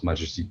people as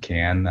much as you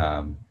can,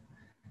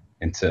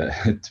 and to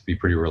to be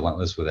pretty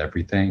relentless with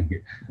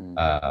everything.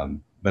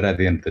 But at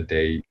the end of the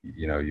day,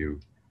 you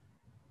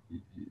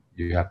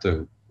have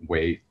to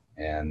wait,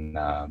 and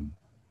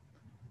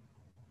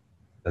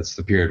that's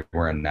the period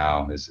we're in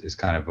now, is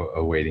kind of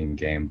a waiting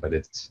game. But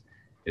it's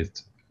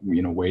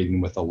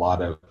waiting with a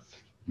lot of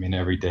mean,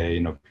 every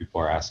day,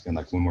 people are asking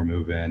like when we're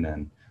moving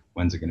and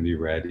when's it going to be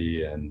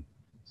ready. And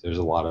so there's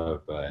a lot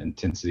of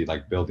intensity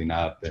like building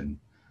up. And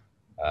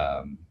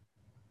um,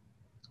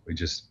 we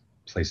just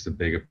placed a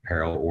big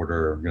apparel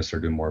order. We're going to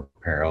start doing more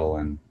apparel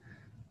and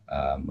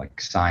like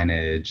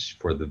signage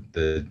for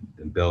the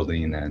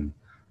building. And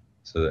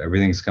so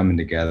everything's coming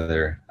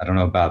together. I don't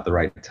know about the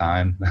right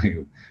time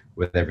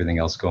with everything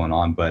else going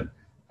on, but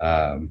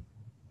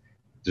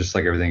just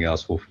like everything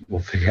else, we'll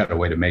figure out a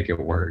way to make it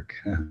work.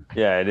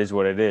 Yeah, it is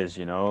what it is,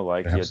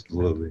 like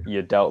Absolutely.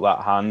 you dealt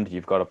that hand,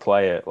 you've got to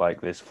play it.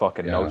 Like there's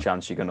fucking no Yeah.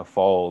 chance you're gonna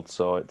fold.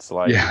 So it's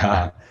like,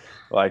 Yeah.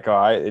 like all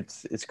right,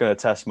 it's gonna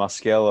test my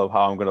skill of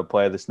how I'm gonna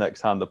play this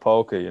next hand of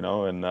poker,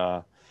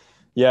 and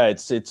yeah,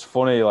 it's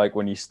funny like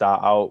when you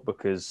start out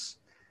because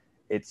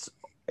it's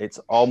it's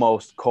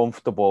almost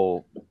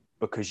comfortable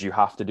because you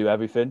have to do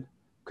everything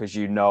because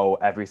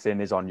everything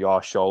is on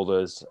your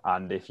shoulders,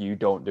 and if you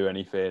don't do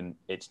anything,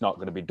 it's not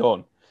going to be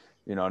done.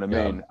 You know what I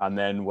mean? Yeah. And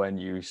then when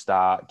you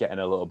start getting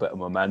a little bit of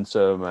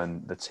momentum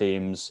and the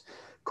team's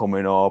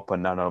coming up,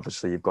 and then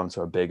obviously you've gone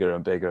to a bigger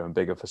and bigger and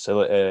bigger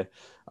facility,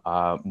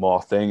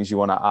 more things you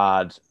want to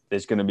add,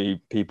 there's going to be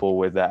people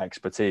with their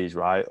expertise,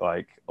 right?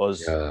 Like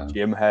us Yeah.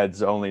 gym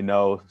heads only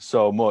know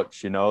so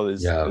much, Yeah.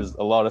 there's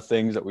a lot of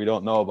things that we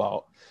don't know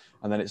about.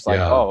 And then it's like,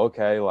 Yeah. oh,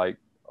 okay, like,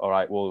 all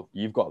right, well,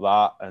 you've got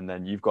that, and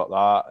then you've got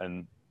that,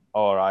 and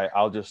all right,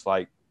 I'll just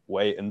like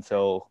wait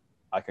until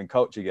I can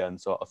coach again,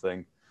 sort of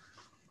thing.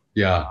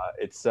 Yeah.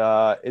 It's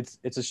a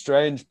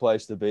strange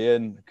place to be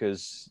in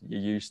because you're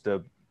used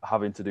to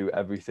having to do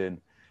everything,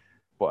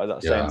 but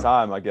at the same Yeah.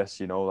 time, I guess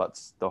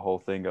that's the whole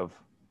thing of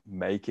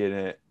making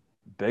it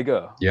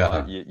bigger.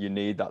 Yeah. Right? You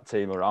need that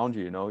team around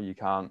you. You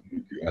can't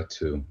got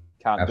to. build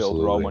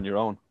Absolutely. Rome on your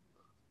own.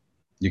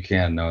 You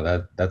can.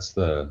 No, that's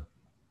the,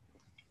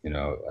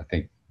 I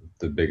think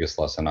the biggest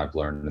lesson I've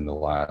learned in the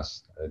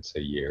last, I'd say,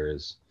 year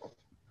is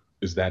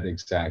that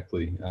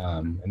exactly.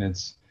 And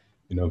it's,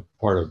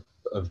 part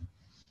of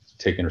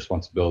taking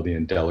responsibility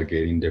and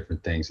delegating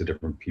different things to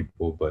different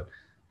people, but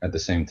at the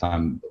same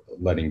time,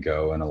 letting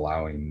go and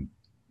allowing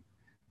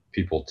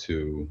people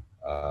to,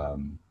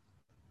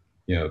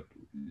 you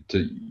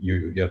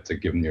have to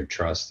give them your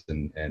trust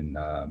and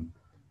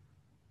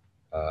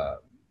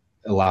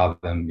allow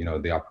them,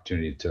 the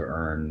opportunity to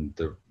earn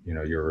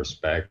your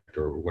respect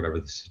or whatever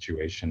the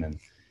situation,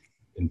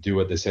 and do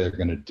what they say they're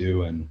going to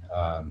do. And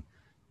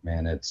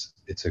man, it's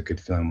a good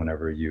feeling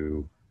whenever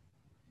you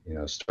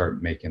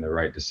start making the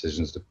right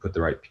decisions to put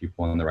the right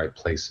people in the right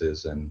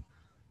places. And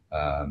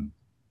um,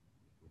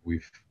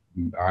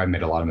 I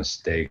made a lot of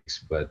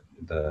mistakes, but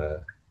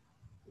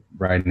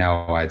right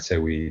now I'd say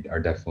we are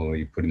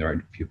definitely putting the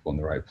right people in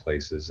the right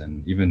places.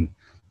 And even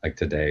like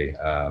today,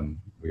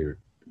 we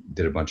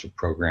did a bunch of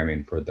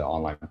programming for the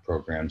online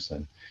programs.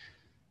 And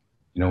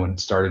when it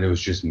started, it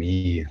was just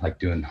me like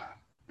doing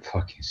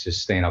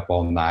just staying up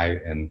all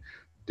night and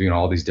doing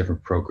all these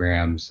different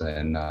programs.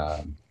 And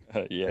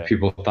Yeah.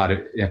 people thought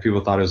it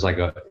was like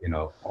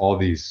all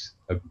these,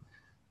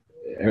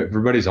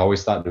 everybody's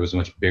always thought it was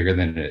much bigger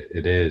than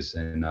it is.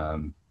 And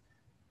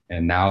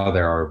now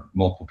there are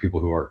multiple people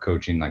who are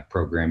coaching like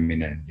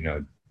programming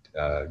and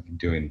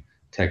doing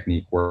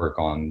technique work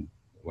on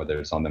whether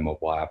it's on the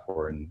mobile app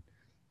or in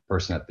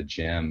person at the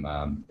gym.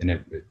 And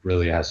it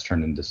really has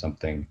turned into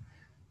something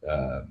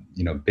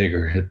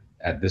bigger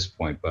at this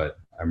point. But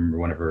I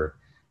remember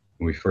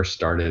when we first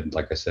started,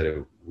 like I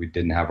said, we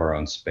didn't have our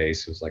own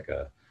space. It was like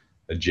a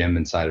gym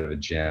inside of a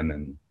gym,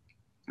 and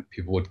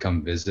people would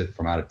come visit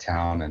from out of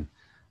town,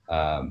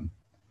 and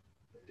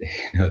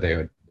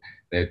they'd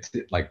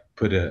like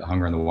put a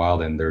Hunger in the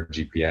Wild in their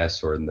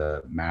GPS or in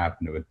the map,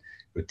 and it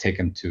would take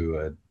them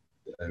to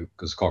it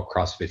was called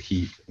CrossFit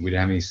Heat. We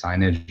didn't have any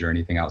signage or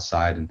anything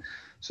outside, and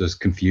so it's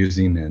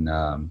confusing.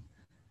 And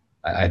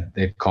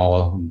they'd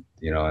call,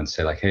 and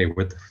say like, hey,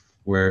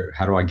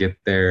 how do I get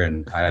there?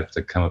 And I have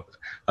to come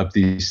up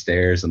these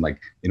stairs and like,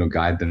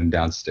 guide them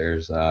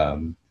downstairs.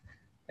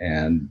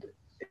 And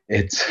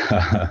it's,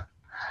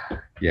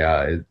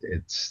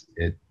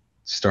 it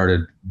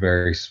started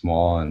very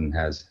small and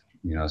has,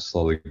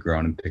 slowly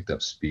grown and picked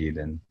up speed.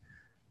 And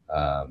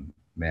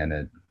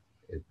man,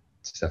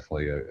 it's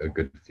definitely a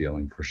good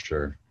feeling for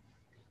sure.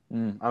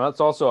 And that's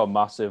also a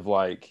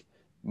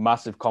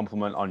massive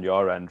compliment on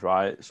your end,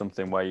 right?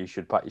 Something where you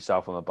should pat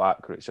yourself on the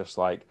back, where it's just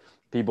like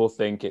people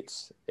think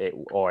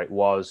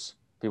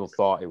people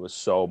thought it was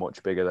so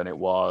much bigger than it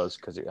was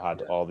because it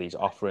had all these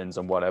offerings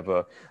and whatever.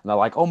 And they're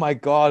like, oh my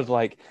God,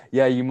 like,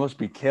 yeah, you must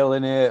be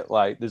killing it.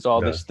 Like there's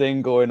all this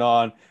thing going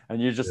on. And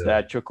you're just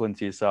there chuckling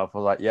to yourself. I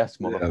was like, yes,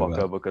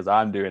 motherfucker, because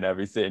I'm doing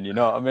everything. You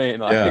know what I mean?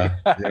 Like,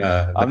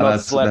 I've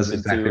not slept in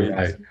exactly 2 weeks.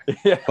 Right.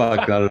 Yeah.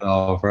 Fuck, not at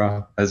all,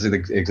 bro. That's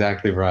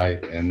exactly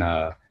right. And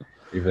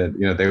even,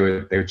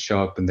 they would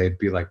show up and they'd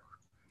be like,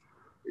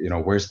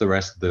 where's the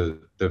rest of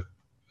the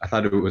I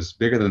thought it was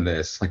bigger than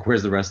this. Like,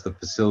 where's the rest of the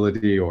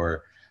facility?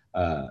 Or,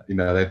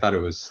 they thought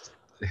it was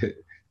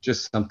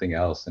just something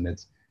else. And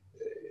it's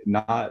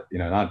not,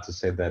 not to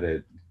say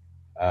that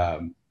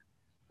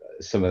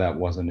some of that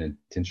wasn't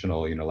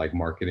intentional, you know, like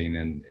marketing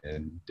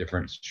and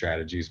different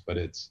strategies, but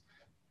it's,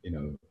 you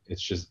know,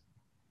 it's just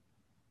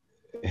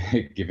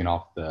giving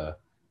off the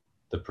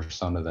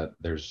persona that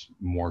there's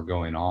more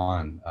going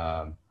on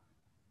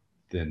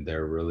than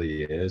there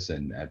really is.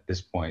 And at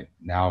this point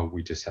now,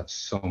 we just have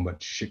so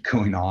much shit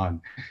going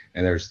on,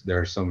 and there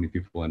are so many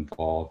people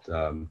involved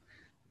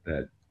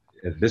that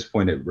at this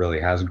point it really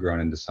has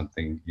grown into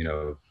something, you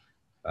know,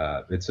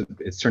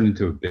 it's turned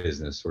into a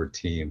business or a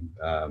team.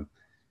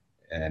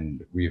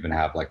 And we even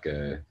have like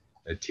a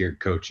tiered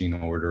coaching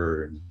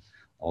order and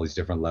all these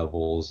different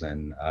levels.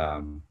 And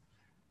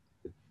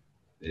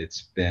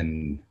it's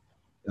been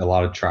a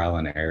lot of trial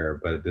and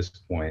error, but at this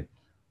point,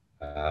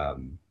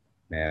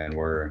 man,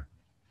 we're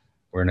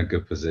in a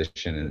good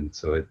position. And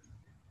so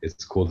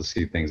it's cool to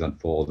see things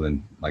unfold.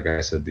 And like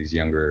I said, these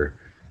younger,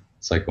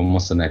 it's like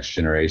almost the next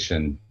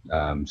generation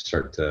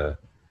start to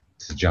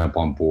jump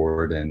on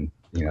board, and,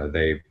 you know,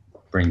 they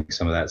bring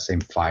some of that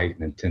same fight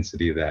and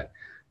intensity that,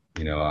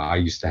 you know, I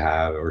used to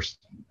have, or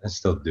I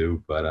still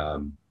do, but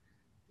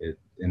it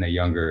in a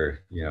younger,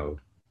 you know,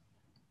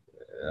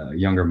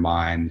 younger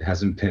mind,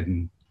 hasn't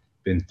been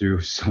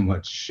through so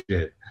much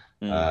shit.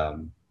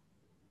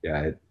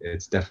 Yeah,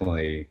 it's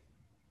definitely,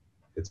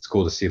 it's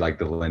cool to see like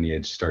the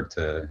lineage start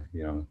to,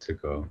 you know, to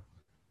go.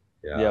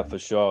 Yeah, for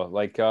sure.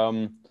 Like,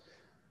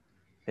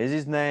 is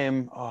his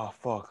name? Oh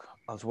fuck!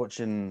 I was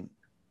watching.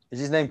 Is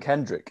his name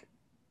Kendrick?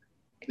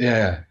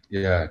 Yeah,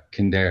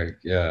 Kendrick.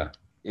 Yeah,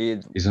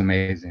 he's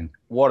amazing.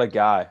 What a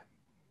guy!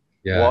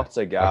 Yeah, what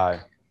a guy!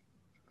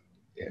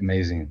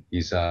 Amazing.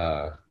 He's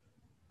gonna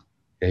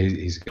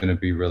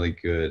be really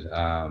good.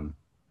 I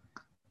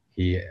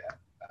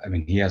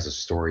mean, he has a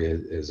story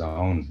of his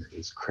own.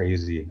 It's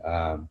crazy.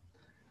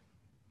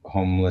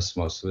 Homeless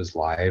most of his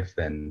life,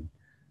 and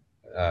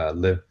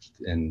lived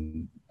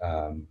in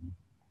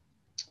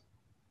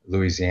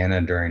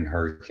Louisiana during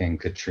Hurricane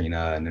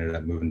Katrina, and ended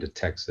up moving to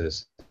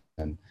Texas.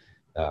 And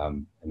I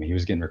mean, he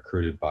was getting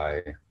recruited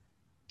by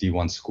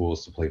D1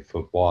 schools to play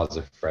football as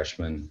a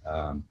freshman,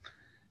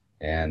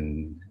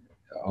 and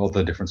all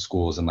the different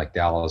schools in like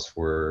Dallas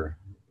were,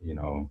 you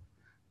know,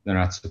 they're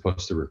not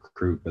supposed to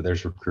recruit, but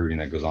there's recruiting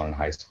that goes on in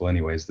high school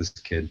anyways. This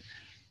kid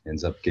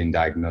ends up getting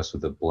diagnosed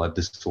with a blood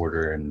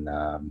disorder, and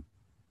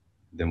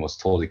then was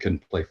told he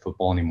couldn't play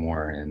football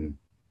anymore, and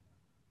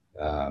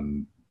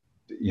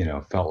you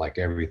know, felt like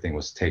everything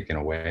was taken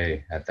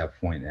away at that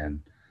point. And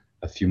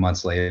a few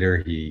months later,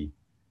 he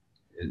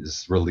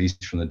is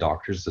released from the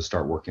doctors to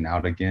start working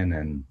out again,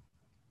 and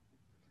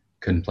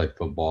couldn't play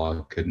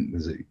football.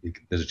 There's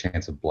a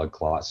chance of blood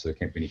clots, so there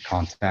can't be any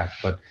contact.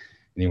 But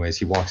anyways,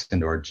 he walks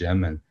into our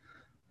gym and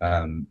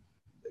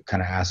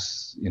kind of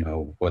asks, you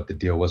know, what the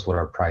deal was, what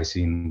our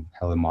pricing,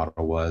 how the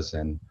model was.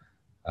 And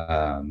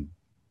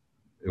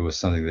it was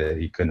something that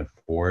he couldn't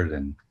afford.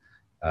 And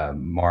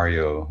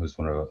Mario, who's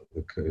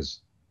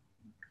who's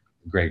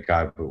a great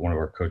guy, but one of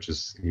our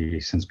coaches, he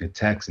sends me a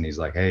text and he's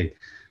like, hey,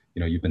 you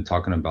know, you've been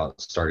talking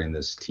about starting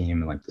this team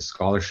and like the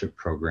scholarship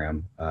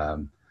program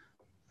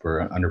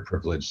for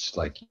underprivileged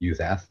like youth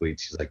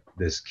athletes. He's like,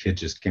 this kid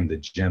just came to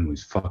the gym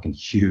who's fucking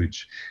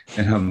huge.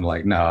 And I'm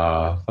like,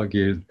 nah, fuck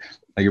you.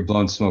 Like, you're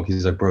blowing smoke.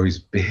 He's like, bro, he's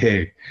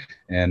big,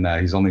 and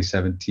he's only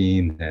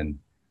 17, and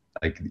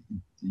like,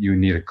 you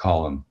need to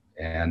call him.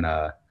 And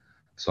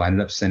so I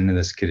ended up sending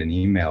this kid an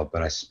email,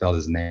 but I spelled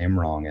his name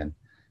wrong,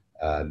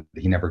 and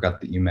he never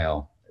got the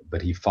email.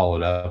 But he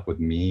followed up with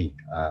me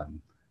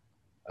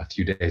a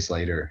few days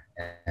later,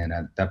 and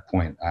at that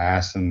point, I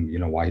asked him, you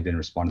know, why he didn't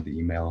respond to the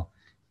email.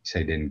 He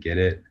said he didn't get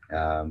it.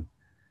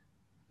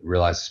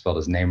 Realized I spelled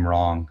his name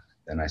wrong.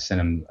 Then I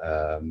sent him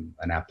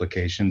an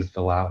application to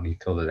fill out, and he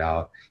filled it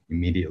out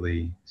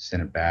immediately,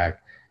 sent it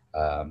back.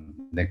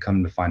 Then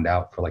come to find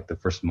out, for like the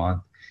first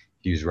month,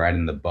 he was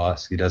riding the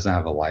bus. He doesn't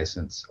have a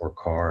license or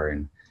car,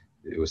 and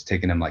it was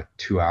taking him like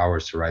 2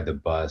 hours to ride the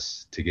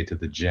bus to get to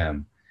the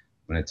gym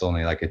when it's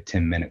only like a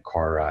 10-minute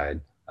car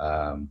ride.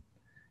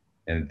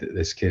 And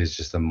this kid is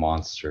just a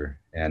monster,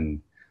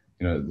 and,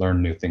 you know,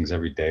 learn new things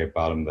every day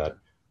about him that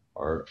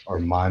are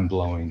mind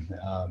blowing.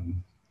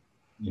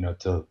 You know,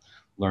 to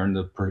learn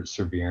the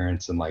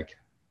perseverance and like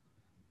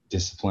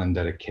discipline,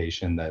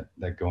 dedication that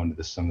go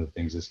into some of the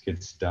things this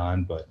kid's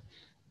done. But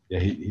yeah,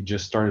 he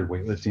just started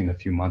weightlifting a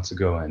few months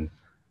ago, and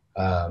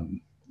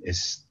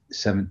is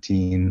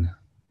 17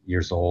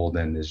 years old,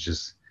 and is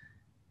just,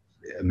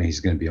 I mean, he's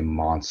going to be a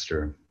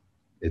monster.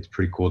 It's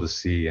pretty cool to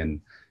see,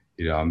 and,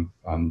 you know,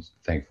 I'm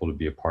thankful to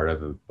be a part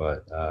of it.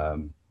 But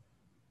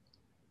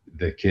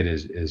the kid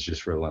is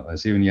just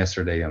relentless. Even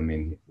yesterday, I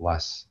mean,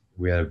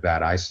 we had a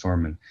bad ice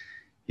storm, and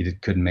he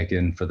couldn't make it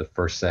in for the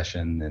first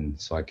session, and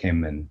so I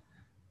came and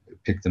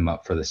picked him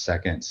up for the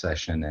second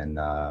session,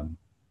 and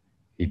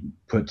he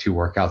put 2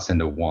 workouts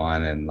into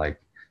one, and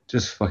like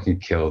just fucking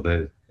killed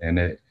it. And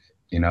it,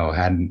 you know,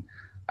 I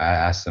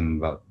asked him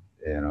about,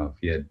 you know,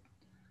 if he had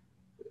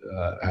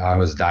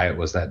how his diet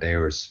was that day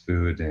or his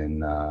food,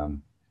 and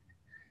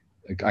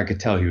I could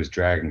tell he was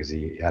dragging because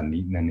he hadn't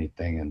eaten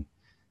anything. And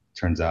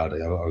turns out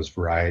I was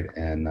right,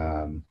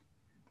 and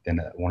then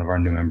one of our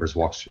new members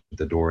walks through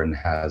the door and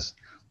has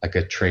like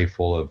a tray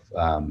full of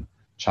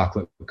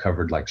chocolate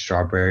covered like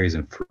strawberries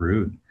and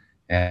fruit,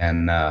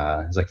 and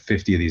there's like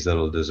 50 of these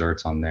little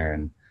desserts on there.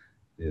 And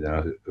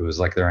it was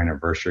like their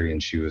anniversary,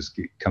 and she was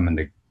coming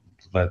to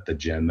let the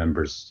gym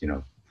members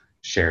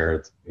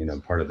share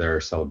part of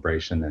their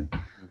celebration. And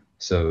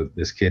so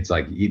this kid's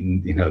like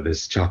eating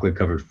this chocolate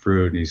covered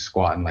fruit, and he's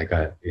squatting like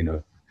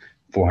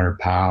 400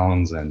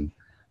 pounds. And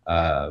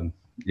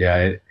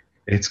yeah,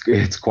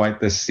 it's quite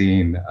the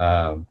scene.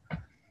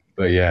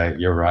 But yeah,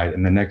 you're right.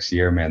 In the next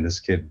year, man, this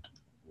kid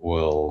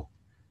will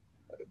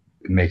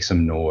make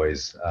some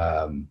noise,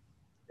 and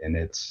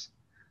it's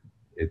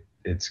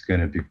going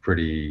to be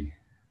pretty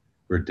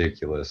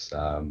ridiculous.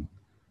 I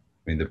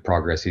mean, the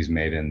progress he's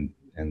made in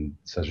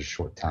such a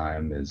short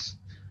time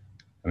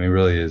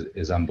really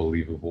is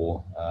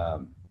unbelievable.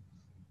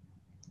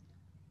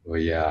 Well,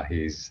 yeah,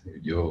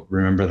 you'll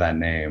remember that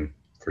name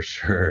for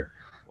sure.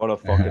 What a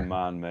fucking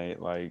man,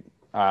 mate. Like,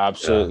 I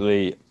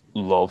absolutely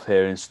love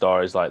hearing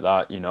stories like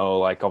that.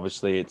 Like,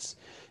 obviously it's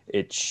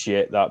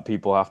shit that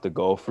people have to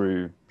go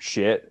through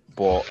shit,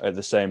 but at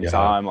the same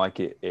time, like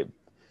it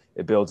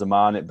builds a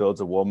man, it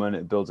builds a woman,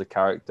 it builds a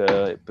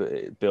character,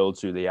 it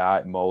builds who they are,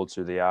 it molds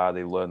who they are,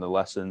 they learn the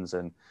lessons.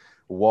 And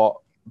what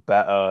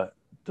better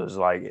does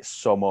like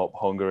sum up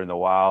Hunger in the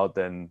Wild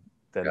than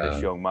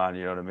this young man,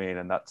 you know what I mean?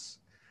 And that's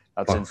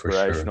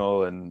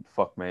inspirational. Sure. And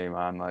fuck me,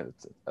 man, like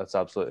that's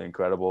absolutely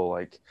incredible.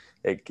 Like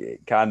it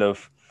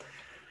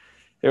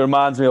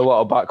reminds me a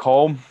lot of back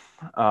home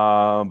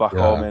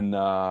home in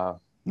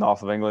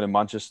north of England, in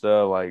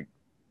Manchester. Like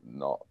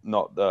not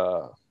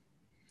the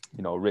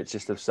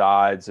richest of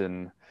sides,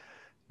 and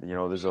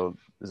there's a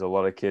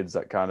lot of kids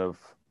that kind of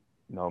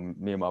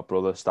me and my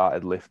brother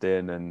started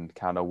lifting and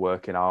kind of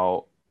working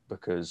out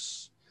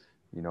because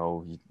you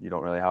don't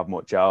really have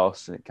much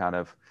else, and it kind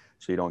of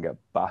so you don't get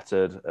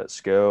battered at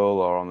school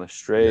or on the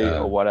street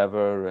or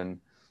whatever. And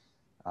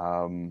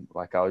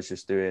like I was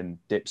just doing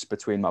dips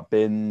between my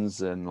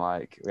bins, and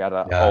like we had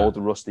an old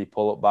rusty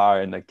pull-up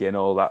bar in the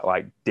ginnel that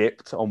like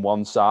dipped on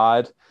one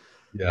side.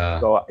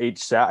 So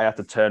each set I had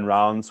to turn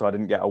around so I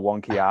didn't get a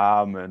wonky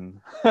arm,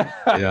 and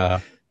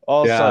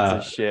all sorts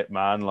of shit,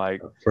 man.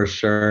 Like for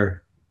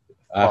sure.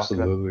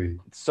 Absolutely.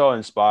 It's so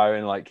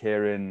inspiring, like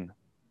hearing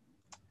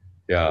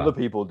other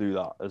people do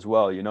that as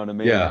well. You know what I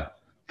mean? Yeah.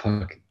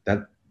 Fuck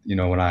that.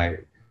 When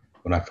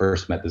I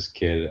first met this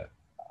kid,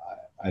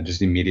 I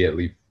just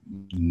immediately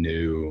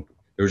knew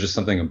there was just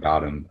something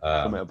about him.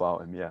 Something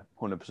about him, yeah,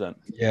 100%.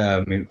 Yeah,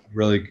 I mean,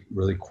 really,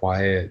 really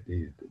quiet.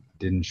 He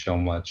didn't show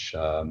much,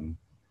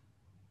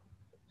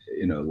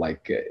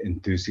 like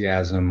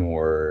enthusiasm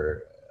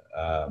or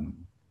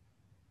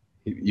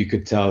you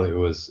could tell it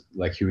was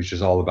like he was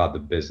just all about the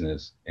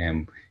business,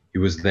 and he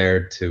was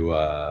there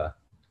to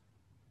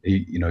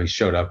he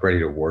showed up ready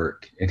to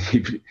work, and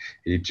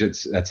he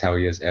just that's how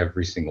he is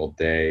every single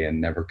day,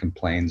 and never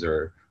complains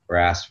or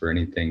asks for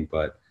anything.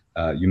 But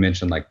you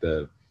mentioned like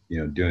the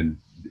doing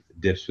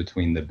dips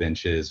between the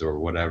benches or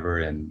whatever,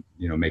 and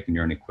making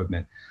your own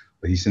equipment.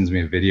 But he sends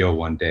me a video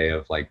one day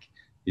of like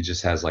he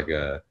just has like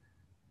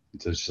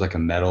it's just like a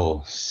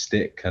metal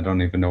stick. I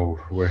don't even know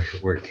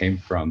where it came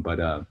from,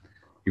 but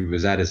he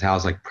was at his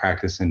house like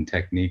practicing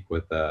technique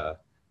with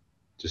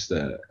just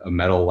a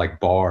metal like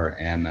bar.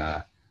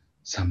 And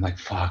so I'm like,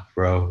 fuck,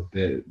 bro,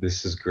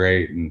 this is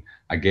great. And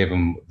I gave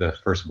him the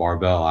first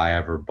barbell I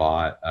ever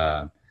bought.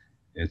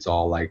 It's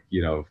all like,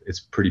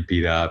 it's pretty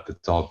beat up.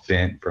 It's all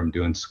bent from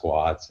doing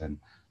squats. And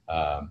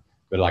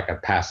but like I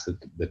passed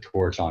the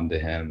torch on to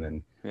him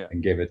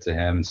and gave it to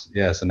him.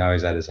 Yeah, so now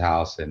he's at his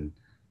house, and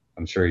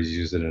I'm sure he's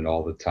using it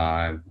all the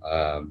time.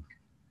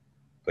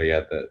 But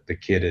yeah, the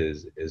kid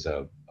is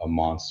a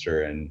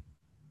monster, and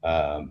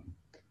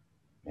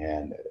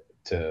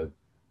to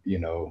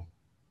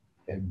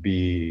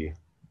be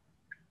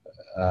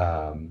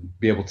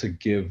able to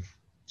give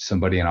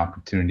somebody an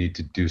opportunity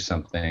to do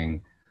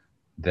something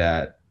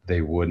that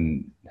they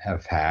wouldn't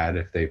have had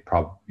if they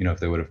if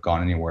they would have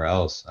gone anywhere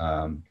else,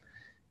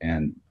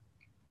 and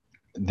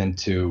then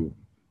to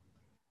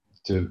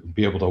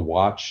be able to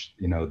watch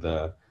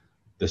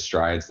the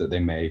strides that they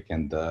make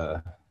and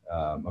the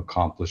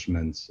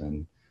accomplishments,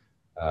 and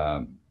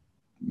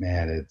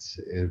man,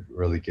 it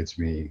really gets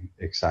me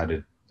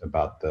excited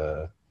about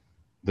the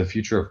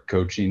future of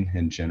coaching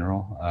in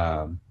general.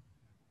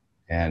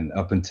 And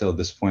up until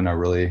this point,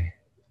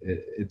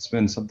 it's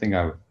been something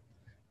I've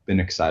been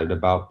excited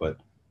about. But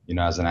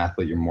as an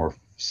athlete, you're more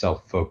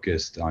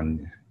self-focused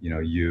on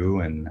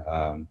you and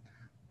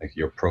like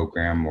your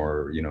program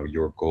or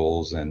your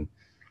goals, and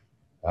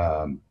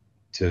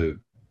to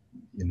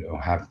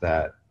have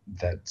that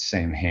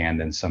same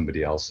hand in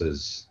somebody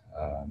else's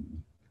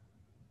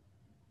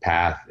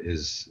path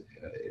is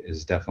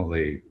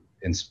definitely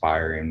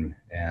inspiring.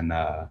 And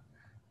I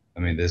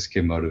mean, this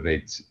kid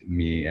motivates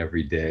me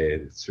every day.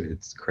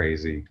 It's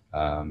crazy.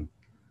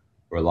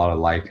 We're a lot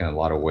alike in a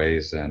lot of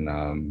ways,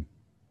 and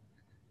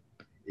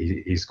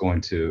he's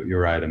going to.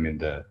 You're right. I mean,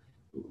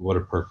 what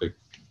a perfect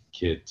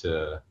kid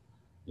to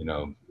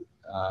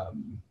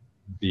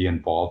be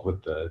involved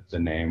with the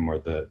name or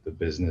the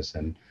business.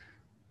 And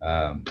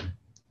um,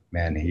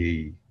 man,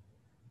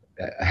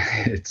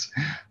 it's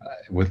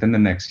within the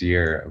next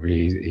year,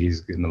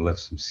 he's going to lift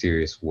some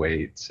serious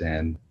weights.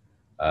 And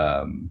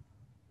um,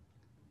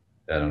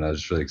 I don't know, I'm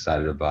just really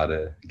excited about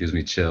it. It gives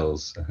me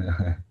chills.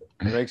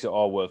 It makes it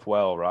all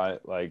worthwhile, right?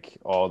 Like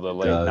all the It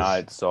late does.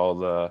 nights, all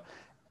the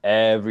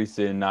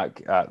everything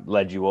that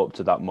led you up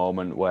to that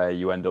moment where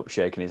you end up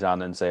shaking his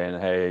hand and saying,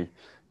 "Hey,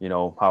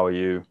 how are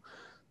you?"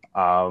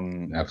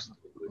 Um,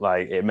 Absolutely.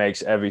 like it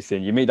makes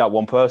everything. You meet that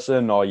one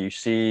person, or you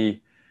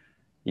see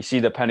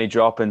the penny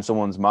drop in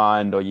someone's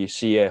mind, or you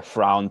see a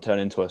frown turn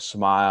into a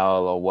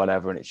smile, or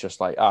whatever, and it's just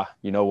like,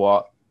 you know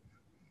what?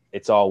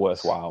 It's all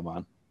worthwhile,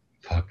 man.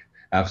 Fuck.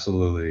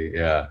 Absolutely.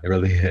 Yeah, it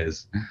really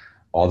is.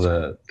 All It's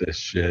the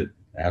shit.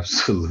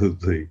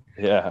 Absolutely.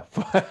 yeah.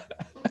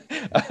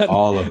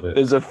 All of it.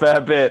 There's a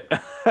fair bit.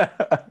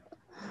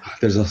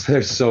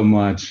 There's so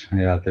much.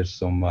 Yeah, there's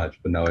so much.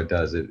 But no, it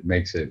does. It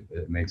makes it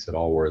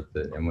all worth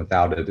it. And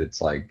without it,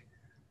 it's like,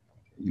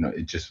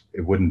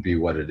 it wouldn't be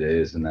what it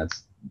is. And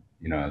that's,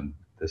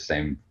 the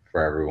same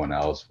for everyone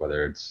else,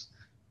 whether it's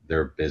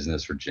their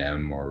business or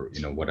gym or,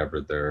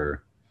 whatever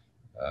they're,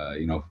 uh,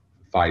 you know,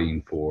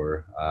 fighting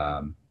for.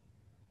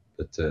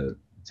 But to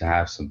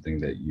have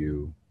something that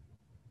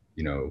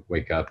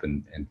wake up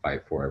and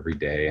fight for every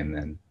day, and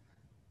then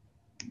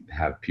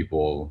have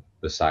people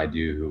beside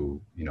you who,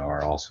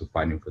 are also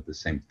fighting for the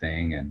same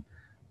thing, and,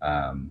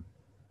 um,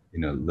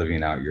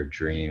 living out your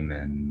dream.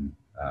 And,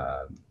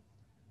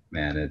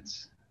 man,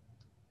 it's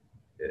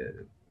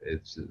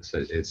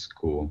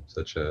cool.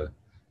 Such a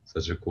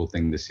cool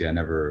thing to see.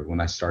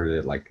 When I started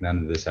it, like none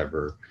of this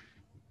ever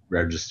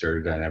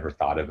registered. I never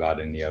thought about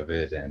any of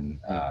it. And,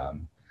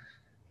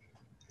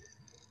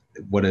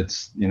 what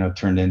it's,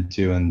 turned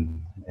into,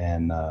 and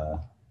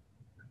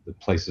the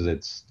places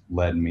it's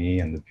led me,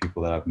 and the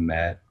people that I've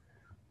met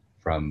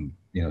from,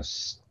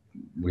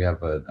 we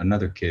have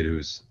another kid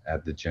who's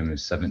at the gym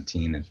who's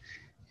 17, and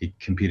he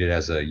competed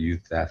as a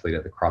youth athlete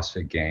at the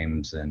CrossFit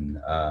Games,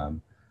 and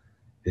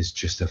is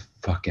just a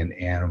fucking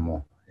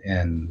animal.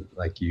 And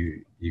like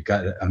you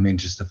got, I mean,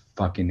 just a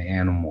fucking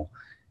animal.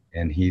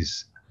 And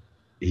he's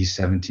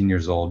 17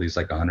 years old. He's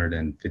like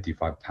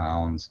 155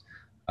 pounds.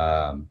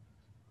 Um,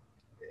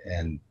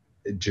 and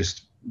it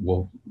just,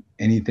 well,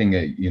 anything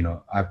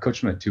that, I've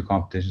coached him at 2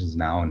 competitions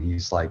now, and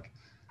he's like,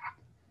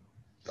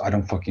 I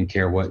don't fucking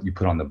care what you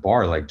put on the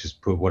bar. Like,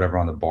 just put whatever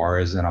on the bar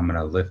is, and I'm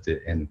gonna lift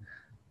it. And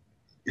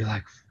you're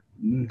like,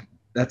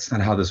 that's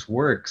not how this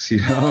works,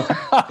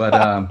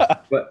 But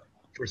but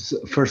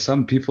for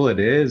some people it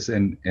is.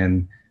 And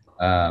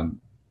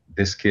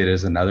this kid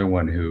is another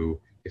one who,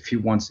 if he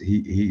wants,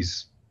 he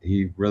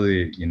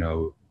really,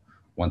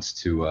 wants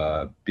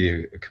to be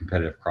a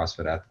competitive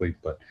CrossFit athlete,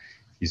 but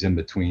he's in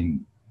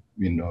between,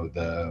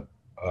 the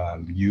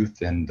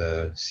youth and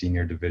the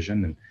senior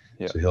division. And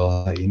Yeah.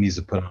 so he needs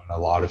to put on a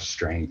lot of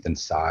strength and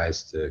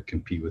size to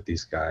compete with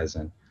these guys.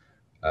 And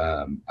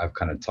I've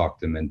kind of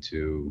talked him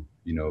into,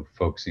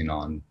 focusing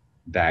on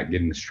that,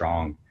 getting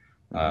strong,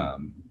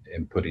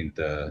 and putting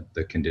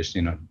the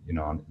conditioning on,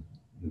 on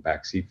the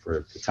back seat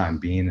for the time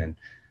being.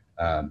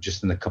 And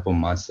just in the couple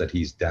months that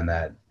he's done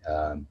that,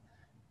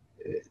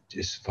 it's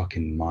just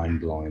fucking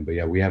mind blowing. But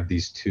yeah, we have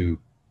these two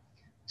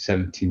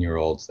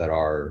 17-year-olds that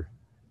are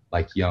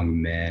like young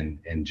men,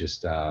 and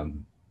just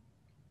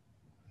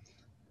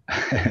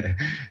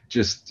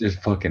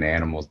just fucking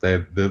animals. They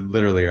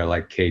literally are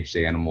like caged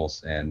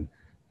animals. And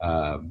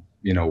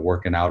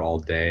working out all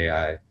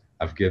day.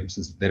 I've given,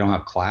 since they don't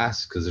have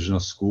class because there's no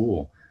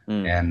school.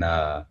 And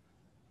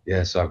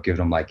yeah, so I've given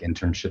them like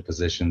internship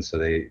positions, so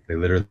they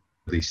literally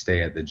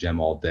stay at the gym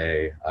all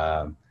day,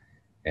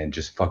 and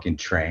just fucking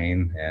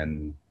train,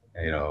 and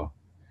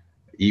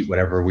eat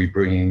whatever we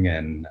bring.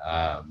 And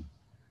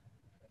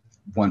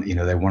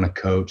they want to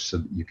coach,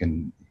 so you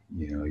can,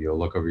 you'll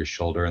look over your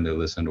shoulder and they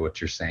listen to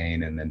what you're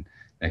saying, and then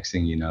next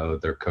thing you know,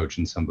 they're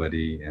coaching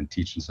somebody and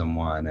teaching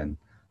someone. And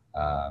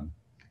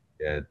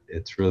yeah,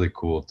 it's really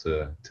cool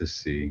to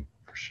see,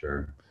 for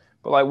sure.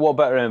 But like, what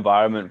better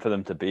environment for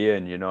them to be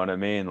in? You know what I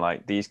mean?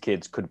 Like, these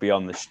kids could be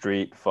on the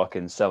street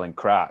fucking selling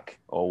crack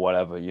or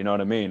whatever. You know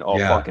what I mean? Or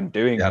Yeah, fucking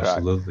doing crack.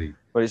 absolutely.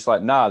 But it's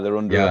like, nah, they're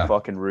under a Yeah,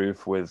 fucking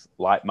roof with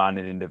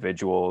like-minded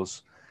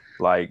individuals,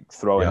 like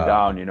throwing yeah.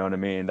 down. You know what I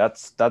mean?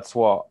 That's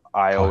what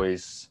I Fuck.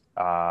 always.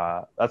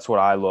 That's what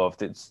I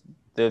loved. It's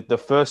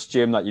the first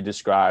gym that you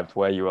described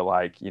where you were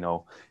like,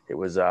 it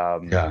was you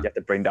Yeah, have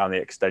to bring down the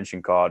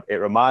extension cord. It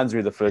reminds me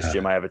of the first yeah,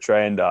 gym I ever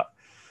trained at.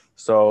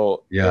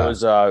 So yeah, it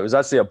was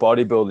actually a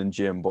bodybuilding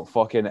gym, but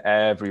fucking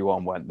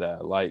everyone went there.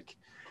 Like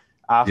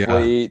yeah,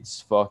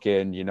 athletes,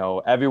 fucking,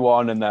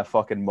 everyone and their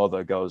fucking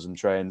mother goes and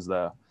trains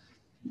there.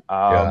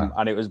 yeah.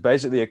 And it was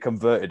basically a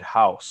converted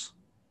house.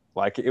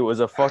 Like it was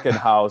a fucking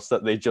house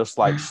that they just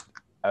like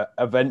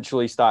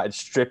eventually started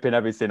stripping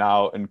everything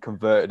out and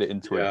converted it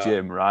into a Yeah,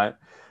 gym, right?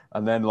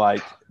 And then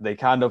like they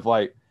kind of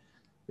like,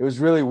 it was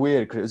really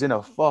weird because it was in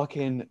a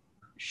fucking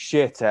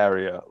shit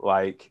area.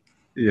 Like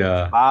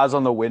Yeah. bars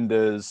on the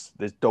windows,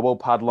 there's double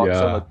padlocks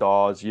on the Yeah.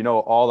 doors,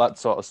 all that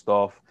sort of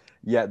stuff.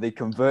 Yet they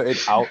converted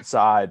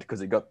outside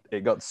because it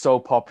got so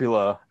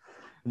popular.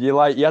 You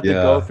had to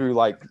go Yeah. through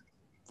like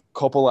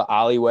couple of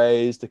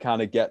alleyways to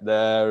kind of get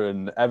there,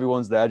 and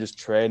everyone's there just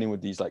training with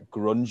these like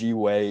grungy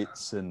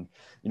weights, and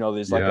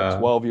there's like a Yeah.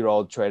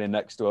 12-year-old training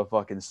next to a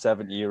fucking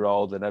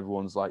 70-year-old, and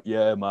everyone's like,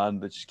 yeah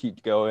man, they just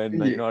keep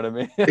going, you know what I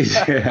mean?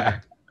 Yeah.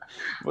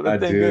 But the I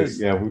thing do.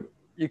 is, Yeah.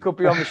 you could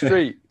be on the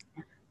street.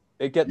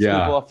 It gets people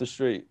Yeah. off the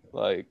street.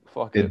 Like,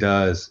 fuck It it.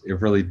 does. It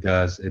really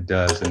does. It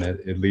does. And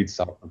it leads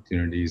to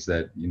opportunities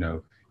that,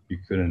 you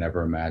couldn't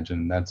ever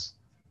imagine. That's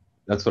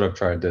what I've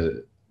tried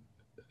to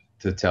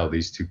tell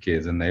these two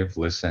kids, and they've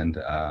listened.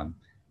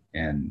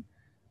 And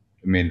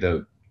I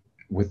mean,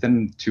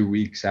 within 2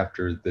 weeks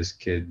after this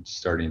kid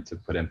starting to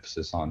put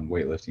emphasis on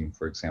weightlifting,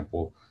 for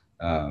example,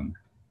 um,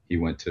 he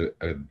went to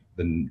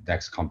the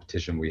next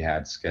competition we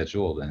had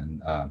scheduled,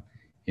 and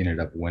he ended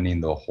up winning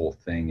the whole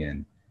thing.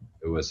 And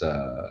it was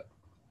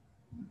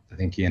I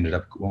think he ended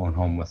up going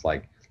home with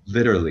like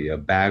literally a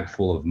bag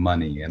full of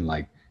money and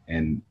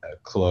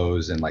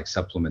clothes and like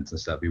supplements and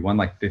stuff. He won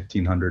like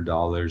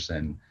 $1,500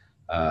 and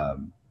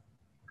um,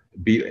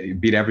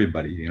 beat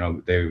everybody.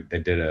 They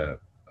did it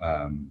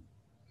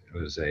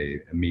was a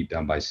meet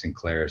done by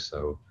Sinclair,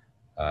 so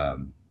it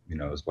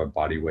was by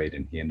body weight,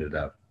 and he ended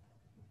up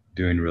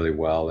doing really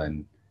well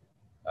and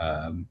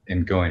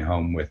going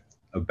home with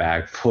a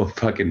bag full of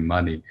fucking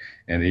money.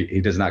 And he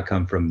does not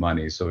come from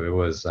money, so it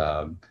was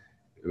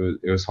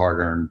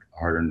hard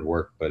earned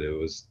work, but it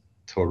was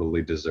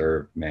totally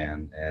deserved,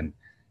 man. And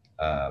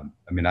I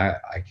mean,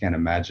 I can't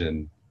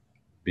imagine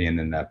being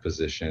in that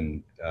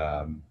position,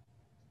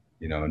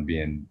 and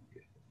being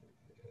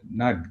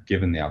not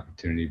given the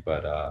opportunity,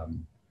 but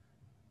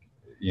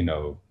you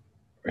know,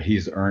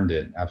 he's earned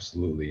it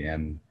absolutely,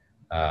 and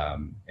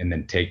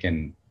then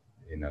taken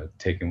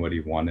what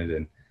he wanted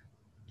and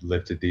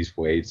lifted these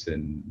weights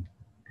and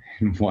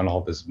won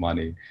all this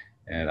money.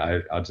 And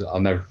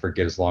I'll never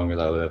forget as long as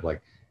I live,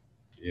 like,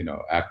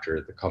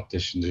 after the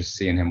competition, just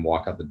seeing him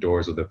walk out the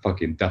doors with a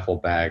fucking duffel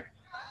bag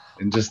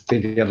and just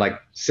thinking like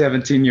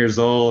 17 years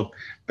old,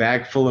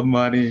 bag full of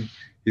money.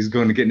 He's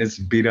going to get in his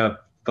beat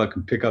up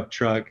fucking pickup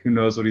truck. Who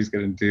knows what he's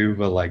going to do?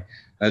 But like,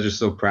 I was just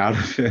so proud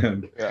of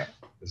him. Yeah.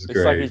 It's It's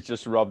like he's great.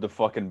 just robbed a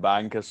fucking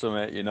bank or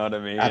something, you know what I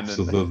mean? And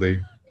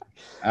Absolutely.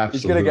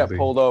 he's gonna get Absolutely.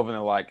 pulled over and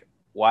they're like,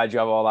 why'd you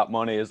have all that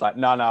money? It's like,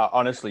 no,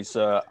 honestly,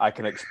 sir, I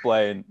can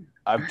explain.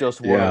 I've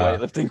just won a Yeah.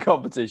 weightlifting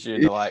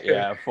competition. They're like,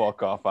 yeah,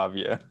 fuck off, have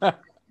you?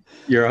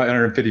 You're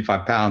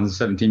 155 pounds,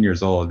 17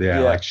 years old. Yeah.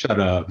 Yeah. Like, shut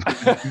up.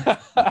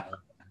 Yeah.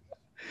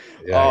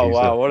 Oh He's a,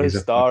 wow, what a he's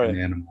a fucking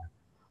story. animal.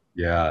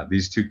 Yeah.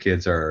 These two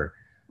kids are,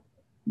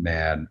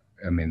 man.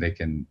 I mean, they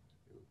can,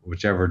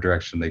 whichever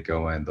direction they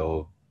go in,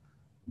 they'll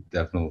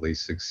definitely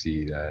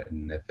succeed.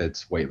 And if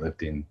it's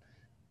weightlifting,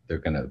 they're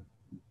going to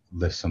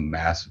lift some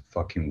massive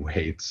fucking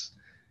weights.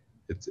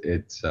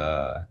 There's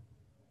a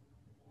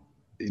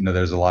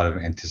lot of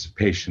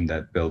anticipation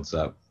that builds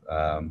up,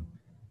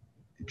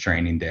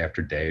 training day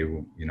after day,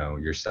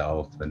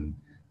 yourself. And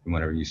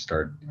whenever you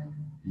start,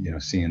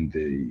 seeing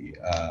the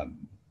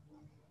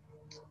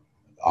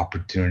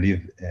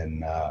opportunity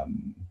and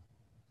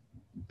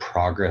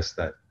progress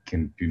that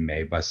can be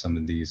made by some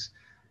of these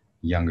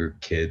younger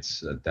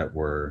kids that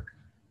were,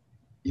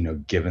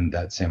 given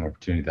that same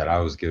opportunity that I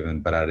was given,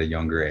 but at a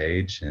younger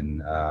age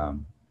and a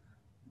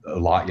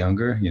lot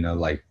younger,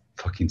 like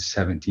fucking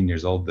 17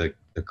 years old.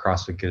 The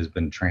CrossFit kid has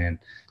been training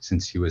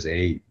since he was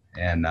 8.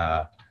 And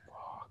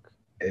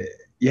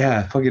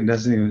yeah, fucking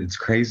doesn't even, it's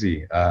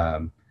crazy.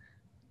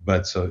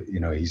 But so,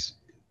 he's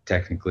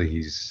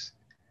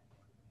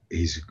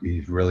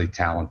really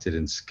talented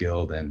and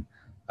skilled, and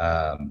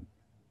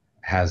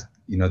has,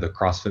 the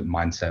CrossFit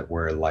mindset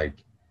where like,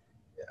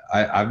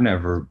 I've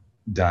never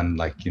done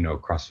like,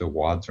 CrossFit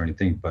WODs or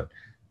anything, but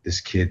this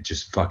kid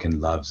just fucking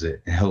loves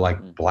it. And he'll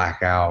like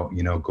black out,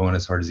 going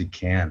as hard as he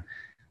can.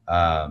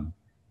 And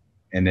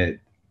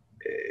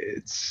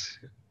it's,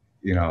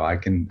 I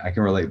can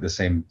relate the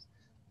same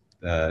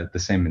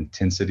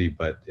intensity,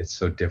 but it's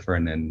so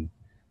different in,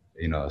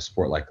 a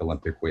sport like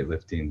Olympic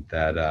weightlifting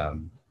that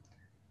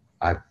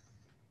I've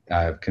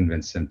I've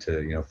convinced him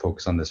to,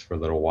 focus on this for a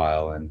little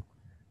while. And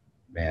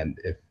man,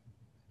 if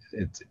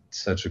it's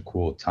such a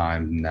cool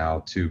time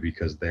now too,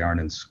 because they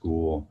aren't in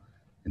school,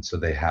 and so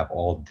they have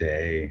all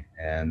day.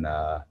 And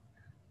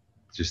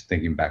just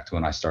thinking back to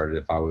when I started,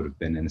 if I would have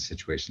been in a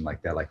situation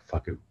like that, like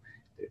fuck it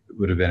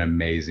would have been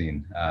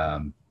amazing.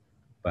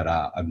 But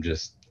I'm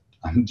just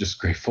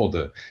grateful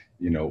to,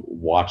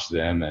 watch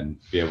them and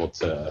be able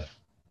to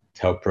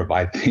help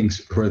provide things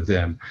for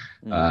them,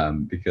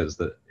 because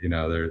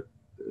they're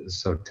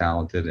so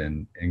talented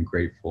and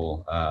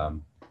grateful.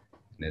 And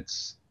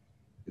it's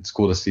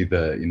cool to see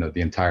the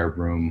entire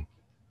room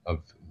of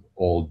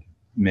old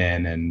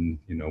men and,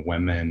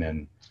 women,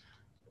 and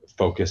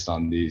focused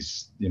on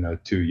these,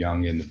 two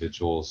young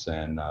individuals.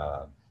 And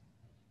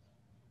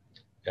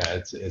yeah,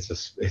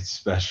 it's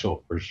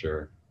special for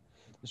sure.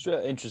 It's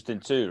really interesting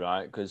too,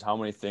 right? Because how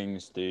many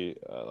things do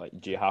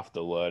you have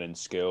to learn in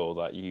skill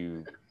that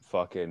you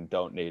fucking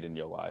don't need in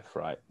your life,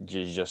 right?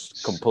 You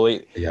just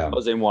complete Yeah,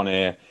 goes in one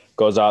ear,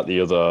 goes out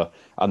the other,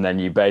 and then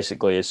you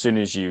basically, as soon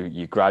as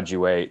you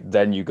graduate,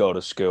 then you go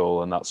to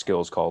school, and that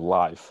skill's called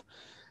life.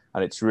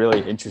 And it's really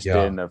yeah,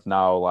 interesting of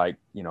now, like,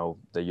 you know,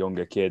 the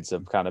younger kids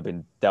have kind of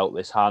been dealt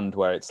this hand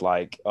where it's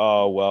like,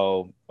 oh,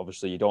 well,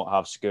 obviously you don't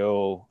have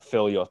skill,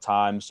 fill your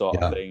time sort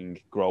of yeah, thing,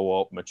 grow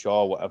up,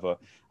 mature, whatever.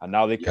 And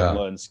now they can yeah,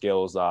 learn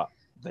skills that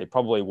they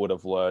probably would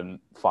have learned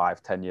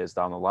 5, 10 years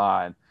down the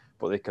line,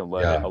 but they can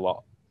learn it yeah, a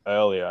lot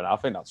earlier. And I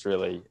think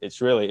it's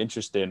really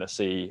interesting to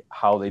see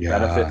how they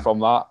benefit yeah, from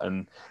that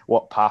and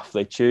what path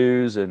they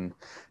choose. And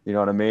you know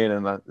what I mean?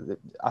 And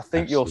I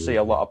think you'll see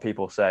a lot absolutely. of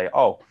people say,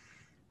 oh,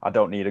 I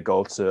don't need to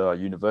go to a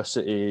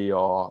university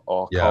or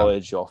Yeah,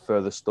 college or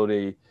further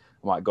study.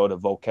 I might go to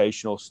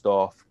vocational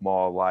stuff,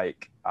 more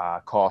like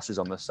courses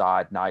on the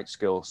side, night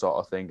skill sort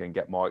of thing, and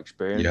get more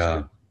experience.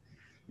 yeah,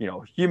 You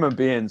know, human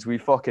beings, we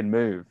fucking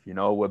move. You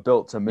know, we're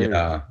built to move.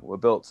 yeah, We're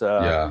built to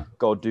yeah.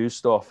 go do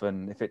stuff.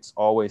 And if it's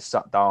always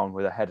sat down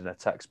with a head in a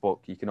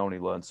textbook, you can only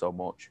learn so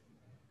much.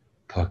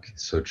 Puck,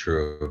 so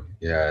true.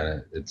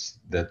 Yeah, it's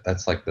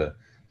that's like the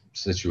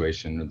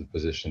situation or the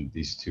position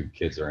these two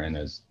kids are in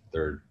is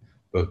they're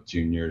both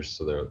juniors,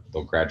 so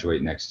they'll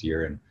graduate next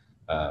year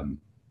um,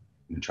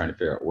 and trying to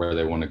figure out where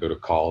they want to go to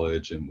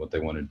college and what they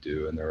want to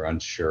do, and they're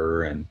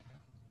unsure. And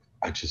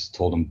I just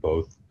told them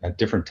both at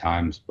different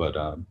times, but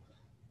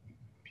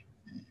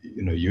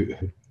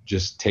you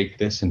just take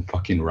this and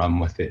fucking run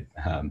with it,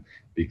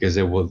 because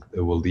it will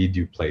lead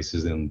you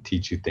places and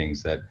teach you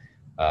things that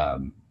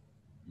um,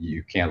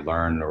 you can't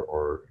learn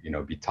or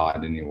be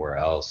taught anywhere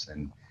else.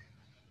 And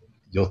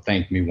you'll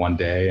thank me one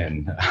day.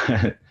 And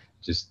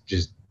just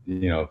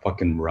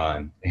fucking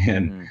run.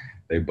 And Mm.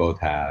 they both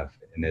have.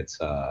 And it's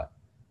I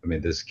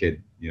mean, this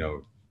kid,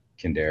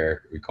 Kendarick,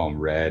 we call him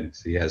Red,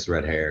 so he has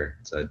red hair.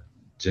 It's a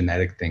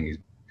genetic thing. He's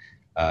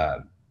uh,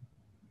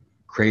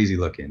 crazy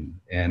looking.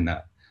 And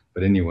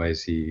but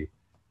anyways, I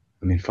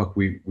mean, fuck,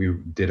 we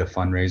did a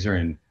fundraiser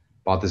and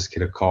bought this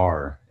kid a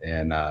car.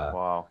 And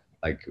Wow.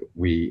 like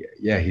he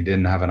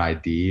didn't have an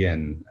ID.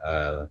 And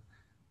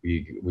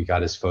we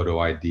got his photo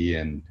ID.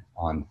 And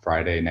on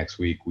Friday next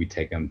week we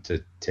take him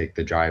to take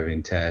the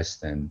driving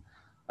test. And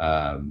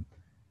um,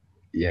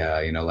 yeah,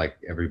 like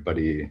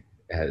everybody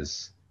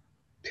has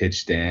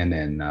pitched in.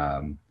 And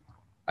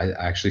I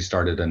actually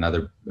started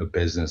a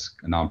business,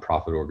 a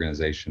nonprofit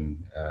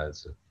organization.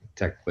 It's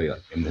technically,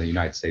 in the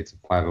United States,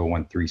 a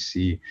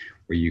 501(c),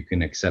 where you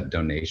can accept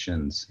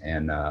donations.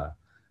 And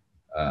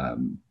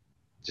um,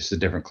 just a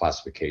different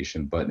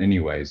classification. But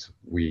anyways,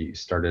 we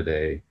started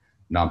a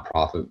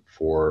nonprofit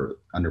for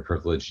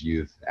underprivileged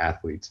youth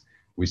athletes.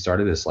 We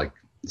started this like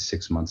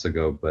 6 months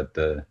ago, but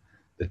the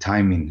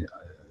timing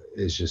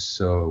is just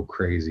so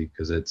crazy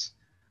because it's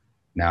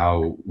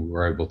now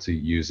we're able to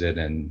use it.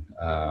 And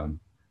I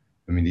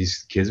mean,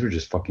 these kids were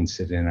just fucking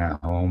sitting at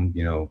home,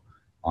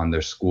 on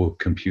their school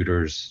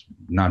computers,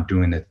 not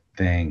doing a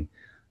thing.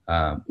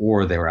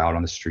 Or they were out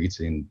on the streets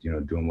and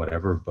doing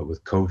whatever. But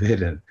with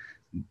COVID, and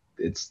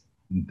it's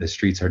the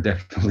streets are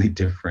definitely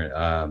different.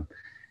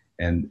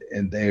 And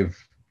they've,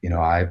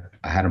 I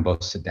had them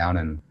both sit down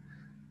and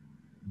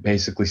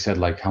basically said,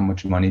 like, how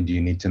much money do you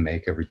need to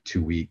make every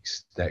 2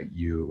 weeks that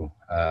you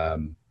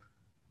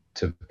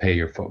to pay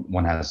your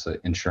one has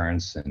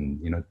insurance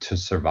and to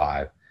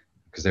survive,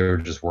 because they were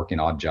just working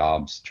odd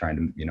jobs trying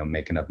to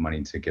make enough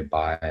money to get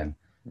by. And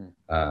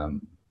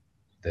Mm.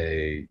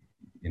 they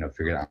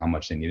figured out how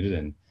much they needed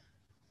and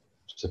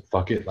said,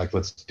 fuck it, like,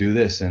 let's do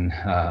this. And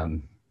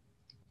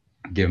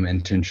give them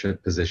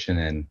internship position.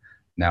 And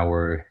now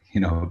we're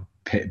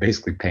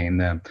basically paying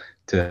them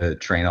to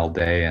train all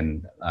day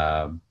and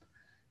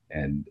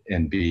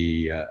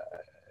be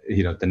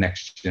the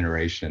next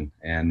generation.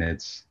 And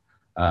it's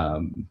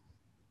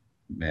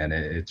man,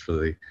 it's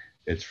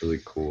really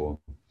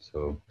cool.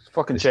 So It's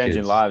fucking this changing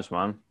kid's lives,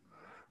 man.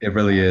 it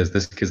really is.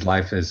 This kid's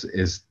life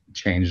is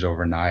changed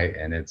overnight.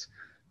 And it's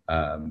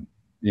I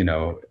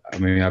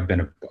mean, I've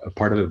been a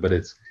part of it, but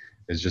it's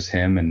just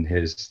him and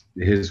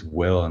his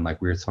will. And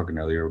like we were talking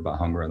earlier about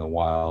Hunger in the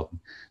Wild,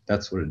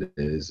 that's what it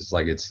is. It's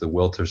like it's the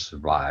will to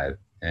survive.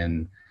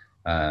 And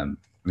I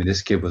mean,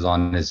 this kid was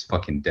on his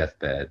fucking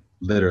deathbed,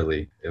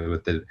 literally,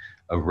 with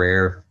a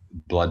rare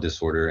blood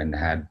disorder and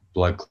had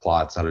blood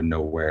clots out of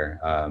nowhere.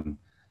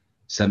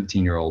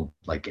 17-year-old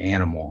like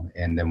animal,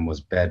 and then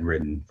was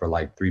bedridden for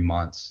like 3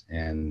 months.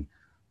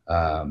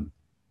 Um,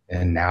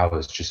 and now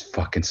is just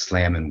fucking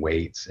slamming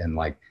weights and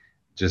like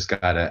just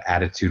got an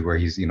attitude where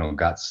he's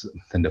got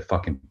something to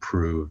fucking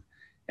prove.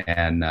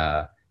 And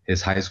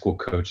his high school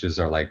coaches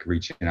are like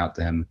reaching out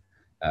to him,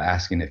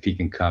 asking if he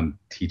can come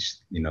teach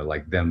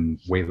like them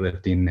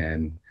weightlifting.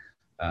 And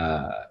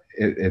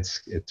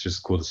it's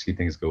just cool to see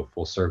things go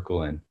full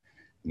circle. And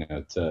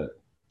to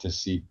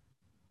see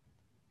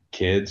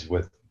kids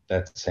with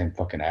that same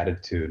fucking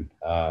attitude,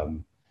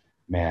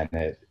 man,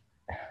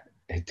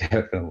 it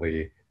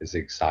definitely is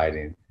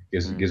exciting.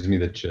 Gives Mm. me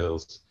the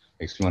chills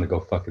Makes me want to go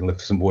fucking lift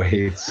some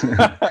weights.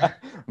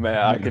 Man,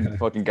 I can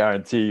fucking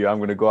guarantee you I'm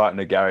gonna go out in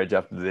the garage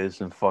after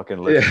this and fucking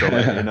lift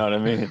something, you know what I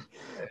mean?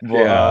 But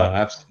Yeah,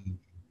 absolutely.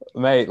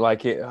 mate,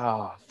 like it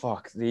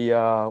fuck.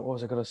 What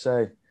was I gonna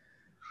say?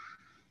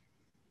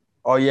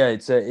 Oh yeah,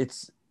 it's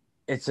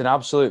an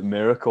absolute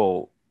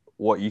miracle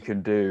what you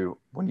can do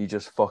when you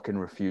just fucking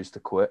refuse to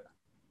quit.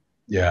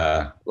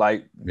 Yeah,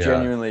 Like yeah,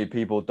 genuinely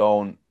people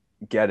don't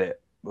get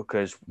it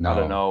because I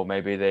don't no, know,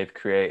 maybe they've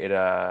created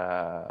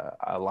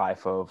a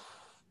life of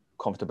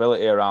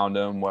comfortability around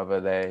them,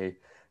 whether they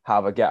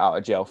have a get out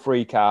of jail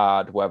free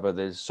card, whether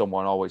there's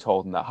someone always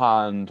holding their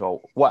hand or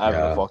whatever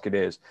the yeah, fuck it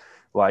is.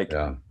 Like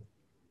yeah,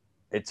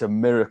 it's a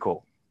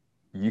miracle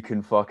you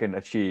can fucking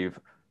achieve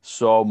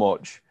so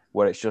much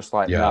where it's just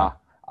like, yeah, nah,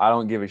 I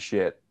don't give a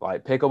shit.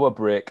 Like pick up a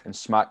brick and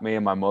smack me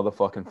in my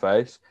motherfucking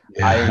face.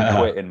 I ain't yeah,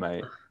 quitting,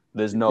 mate.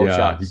 There's no yeah.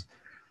 chance.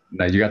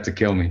 No, you got to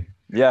kill me.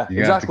 Yeah, You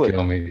have to exactly.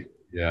 kill me.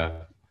 Yeah,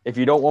 If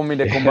you don't want me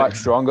to come back yeah,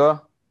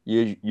 stronger,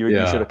 you should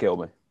yeah, have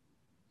killed me.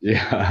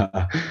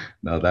 yeah.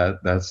 No,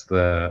 that's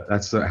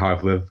how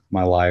I've lived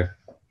my life.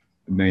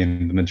 I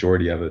mean, the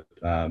majority of it.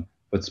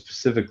 But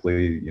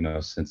specifically,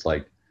 since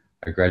like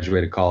I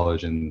graduated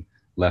college and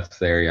left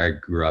the area I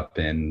grew up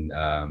in,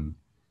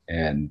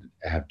 and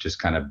have just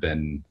kind of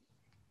been,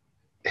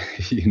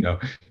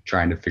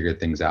 trying to figure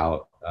things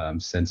out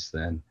since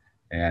then,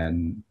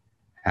 and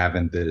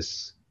having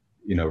this,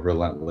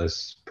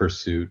 relentless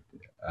pursuit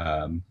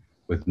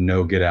with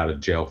no get out of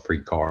jail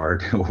free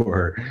card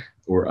or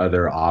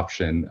other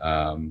option,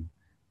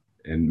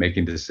 and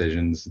making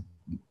decisions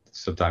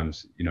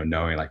sometimes,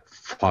 knowing like,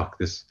 fuck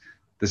this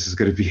is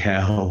going to be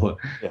hell,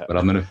 Yeah. but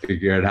I'm going to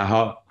figure it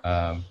out.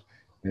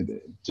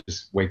 And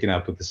just waking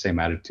up with the same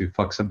attitude.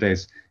 Fuck, some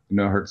days, it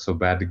hurts so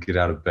bad to get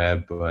out of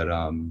bed, but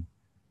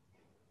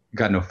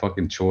got no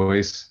fucking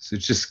choice. So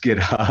just get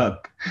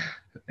up.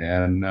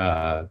 And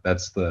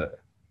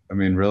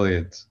really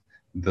it's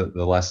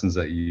the lessons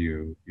that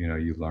you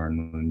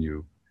learn when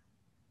you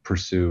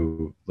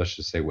pursue, let's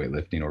just say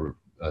weightlifting or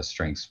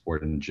strength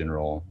sport in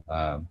general,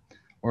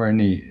 or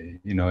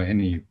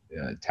any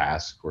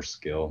task or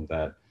skill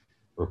that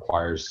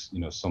requires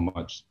so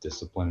much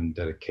discipline and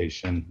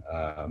dedication,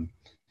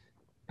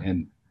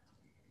 and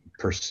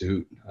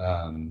pursuit.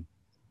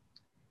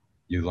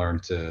 You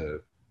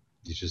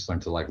just learn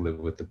to like live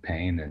with the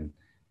pain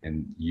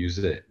and use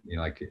it,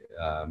 like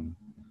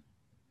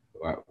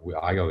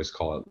I always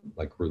call it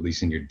like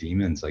releasing your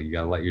demons. Like you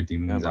gotta let your Yeah,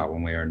 demons man. out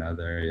one way or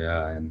another.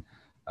 Yeah. And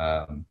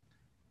um,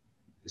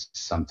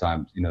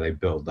 sometimes they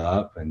build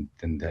up, and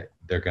then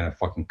they're gonna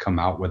fucking come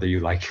out whether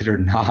you like it or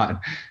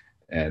not.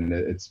 And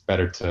it's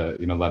better to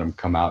let them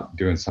come out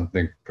doing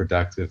something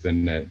productive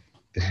than it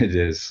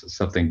is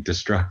something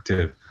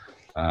destructive.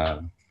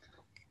 um,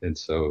 and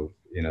so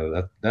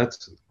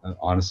that's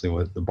honestly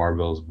what the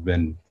barbell's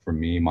been for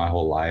me my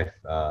whole life.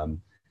 And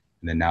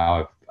then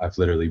now I've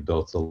literally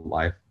built a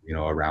life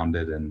around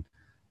it, and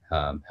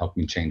helped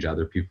me change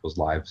other people's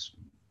lives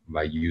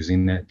by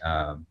using it.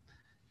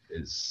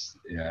 It's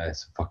a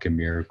fucking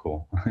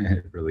miracle.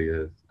 It really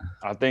is.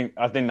 I think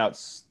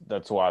that's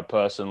why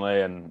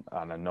personally, and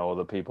I know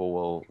other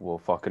people will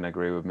fucking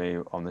agree with me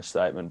on this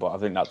statement, but I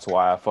think that's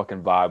why I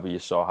fucking vibe with you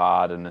so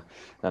hard, and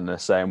the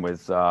same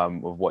with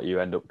what you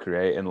end up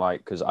creating. Like,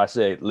 because I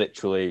say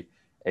literally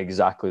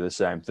exactly the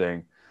same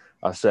thing.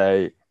 I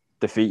say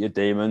defeat your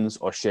demons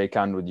or shake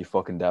hand with your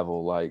fucking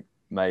devil. Like,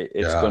 mate,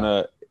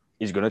 Yeah,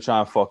 he's gonna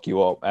try and fuck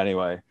you up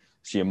anyway.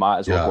 So you might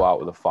as well go yeah, out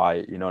with a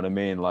fight. You know what I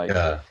mean? Like,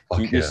 yeah, fuck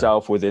keep yeah,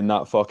 yourself within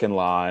that fucking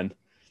line.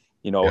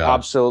 yeah,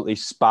 Absolutely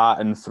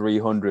Spartan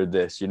 300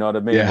 this, you know what I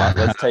mean? Like,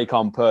 yeah, let's take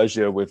on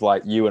Persia with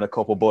like you and a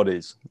couple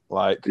buddies.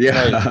 Like, mate,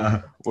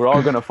 yeah, we're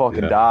all going to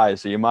fucking yeah, die.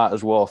 So you might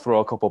as well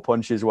throw a couple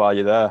punches while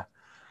you're there.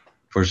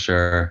 for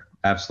sure,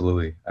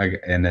 absolutely.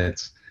 And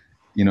it's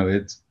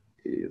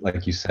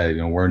like you said,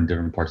 we're in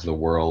different parts of the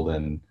world,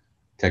 and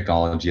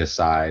technology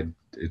aside,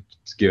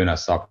 it's given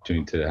us the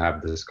opportunity to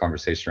have this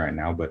conversation right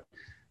now. But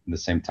at the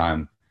same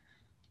time,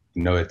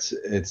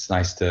 it's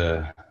nice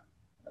to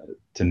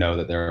know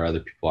that there are other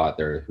people out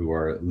there who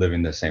are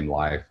living the same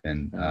life.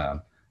 And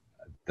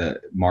the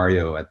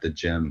Mario at the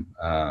gym,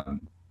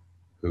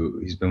 who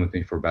he's been with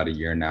me for about a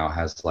year now,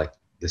 has like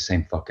the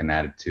same fucking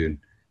attitude,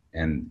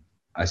 and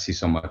I see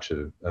so much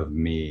of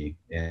me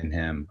in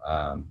him.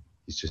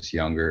 He's just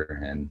younger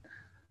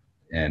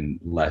and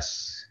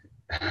less,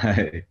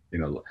 you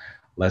know,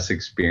 less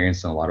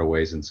experienced in a lot of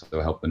ways, and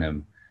so helping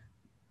him,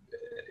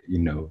 you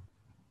know,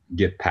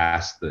 get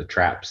past the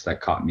traps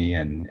that caught me,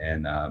 and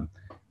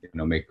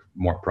make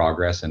more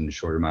progress in a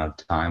short amount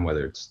of time,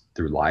 whether it's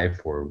through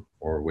life or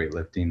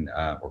weightlifting,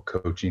 or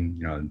coaching,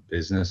 in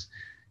business.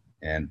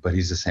 But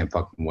he's the same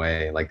fucking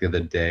way. Like the other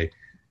day,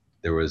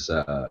 there was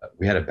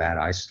we had a bad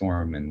ice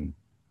storm, and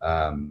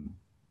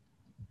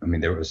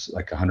there was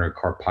like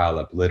 100-car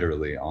pileup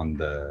literally on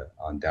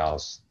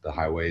Dallas the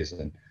highways,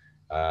 and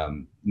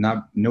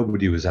not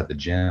nobody was at the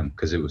gym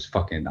because it was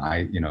fucking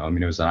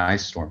it was an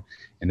ice storm,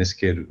 and this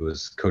kid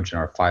was coaching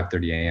our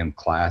 5:30 a.m.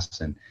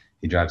 class, and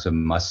he drives a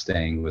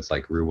Mustang with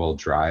like rear wheel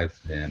drive,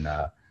 and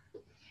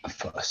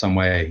some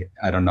way,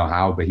 I don't know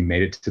how, but he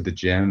made it to the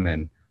gym,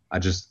 and I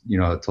just,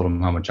 told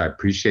him how much I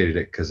appreciated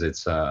it, because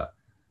it's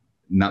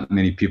not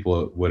many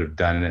people would have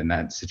done it in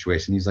that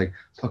situation. He's like,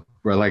 "Fuck,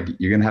 bro, like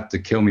you're gonna have to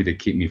kill me to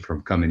keep me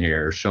from coming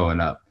here or showing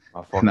up." My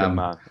And fucking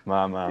man,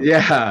 my man.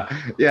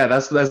 yeah,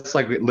 that's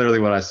like literally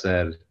what I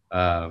said.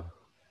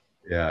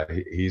 Yeah,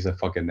 he's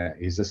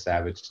a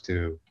savage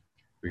too.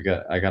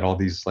 I got all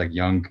these like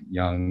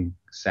young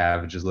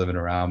savages living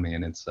around me,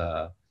 and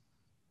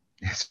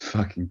it's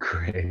fucking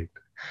great.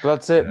 But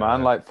that's it, man.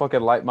 Yeah. Like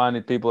fucking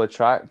like-minded people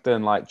attract,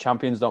 and like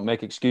champions don't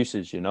make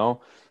excuses, you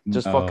know?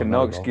 Just No, fucking no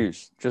not at all.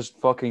 excuse. Just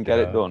fucking get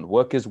it Yeah, done.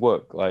 Work is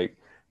work. Like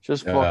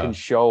just fucking yeah,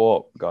 show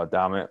up, god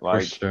damn it. for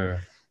Like, sure.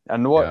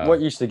 and Yeah, what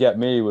used to get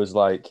me was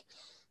like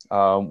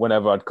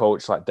whenever I'd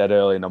coach like dead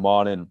early in the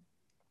morning,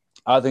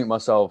 I think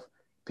myself,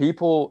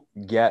 people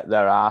get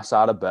their ass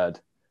out of bed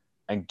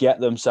and get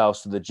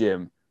themselves to the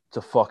gym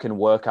to fucking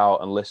work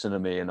out and listen to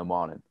me in the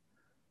morning.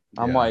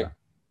 I'm yeah, like,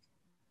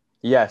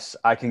 yes,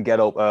 I can get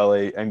up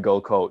early and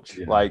go coach.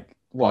 yeah. Like,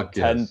 what, Fuck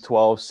 10, yes.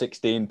 12,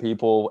 16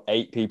 people,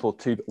 8 people,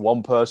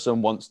 one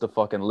person wants to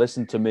fucking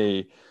listen to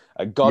me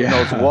at God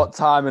knows Yeah, what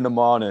time in the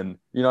morning.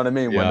 You know what I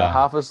mean? When they're yeah,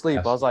 half asleep,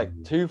 I was like,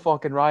 absolutely. too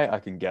fucking right, I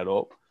can get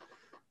up.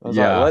 I was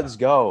like, Yeah, let's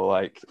go.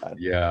 Like,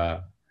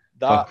 yeah.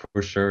 that Fuck,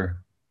 for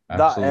sure.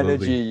 that energy,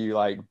 Absolutely. you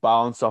like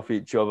bounce off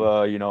each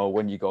other, you know,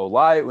 when you go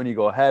light, when you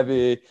go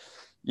heavy.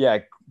 Yeah,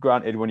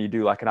 granted, when you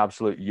do like an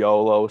absolute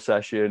YOLO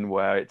session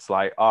where it's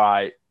like, all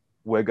right,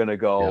 we're gonna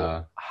go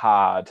Yeah,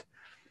 hard.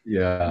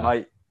 yeah,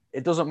 Like,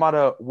 it doesn't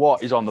matter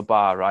what is on the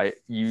bar, right?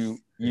 You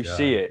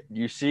see yeah, it,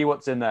 you see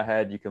what's in their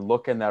head, you can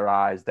look in their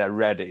eyes, they're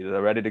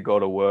ready to go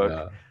to work.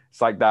 yeah. It's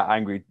like that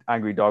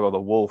angry dog or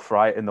the wolf,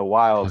 right, in the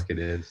wild. Fuck, it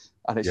is.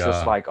 And it's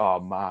just Yeah, like, oh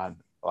man,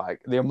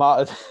 like the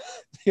amount of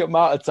the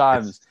amount of it's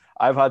times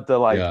I've had to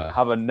like yeah,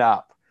 have a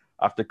nap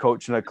after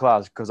coaching a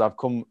class because I've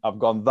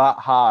gone that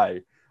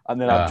high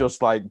and then I've yeah,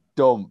 just like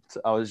dumped.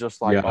 I was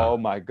just like, yeah, oh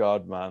my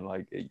god, man,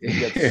 like you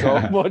get so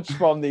yeah. much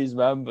from these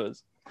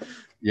members.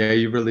 Yeah,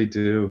 you really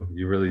do.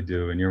 You really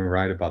do. And you're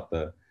right about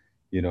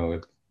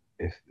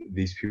if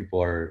these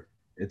people are,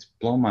 it's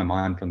blown my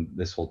mind from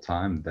this whole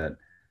time that,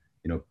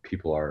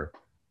 people are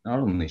not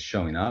only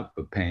showing up,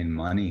 but paying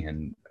money,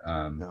 and,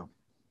 Yeah.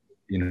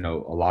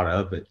 a lot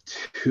of it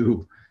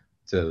to,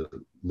 to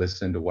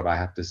listen to what I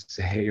have to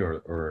say,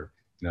 or,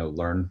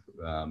 learn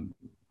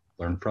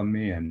from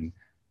me. And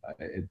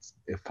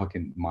it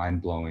fucking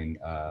mind blowing.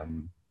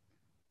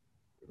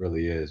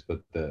 Really is.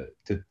 But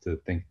to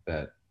think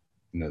that,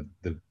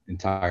 the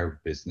entire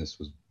business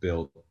was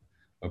built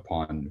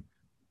upon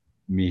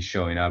me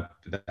showing up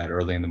that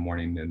early in the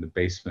morning in the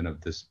basement of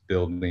this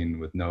building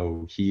with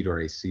no heat or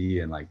AC,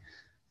 and like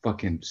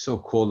fucking so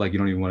cold, like you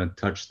don't even want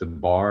to touch the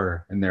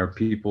bar, and there are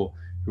people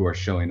who are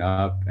showing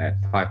up at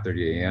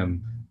 5:30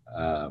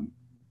 a.m.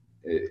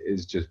 It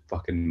is just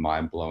fucking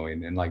mind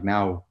blowing. And like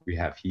now we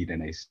have heat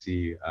and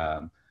AC,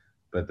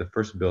 but the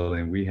first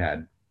building we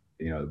had,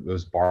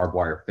 those barbed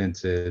wire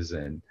fences,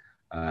 and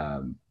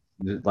um,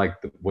 like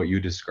what you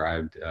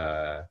described.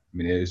 I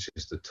mean, it was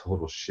just a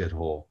total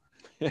shithole,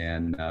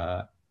 and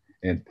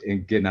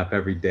and getting up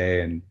every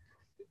day and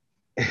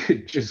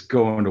just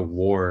going to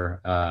war.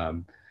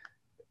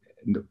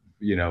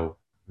 You know,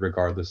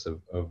 Regardless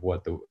of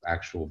what the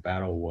actual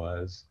battle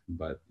was,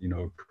 but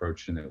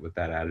approaching it with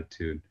that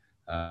attitude.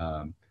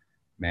 Um,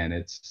 Man,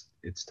 it's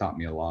taught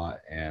me a lot,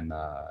 and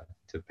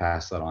to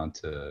pass that on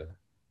to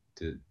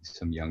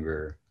some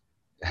younger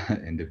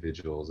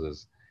individuals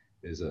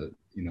is a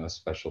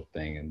special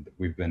thing. And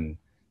we've been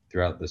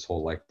throughout this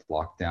whole like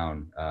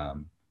lockdown. I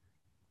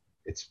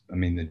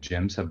mean, the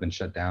gyms have been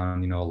shut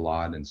down, a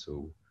lot, and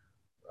so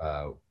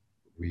uh,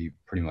 we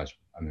pretty much,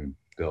 I mean,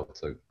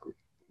 built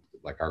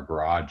like our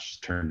garage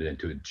turned it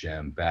into a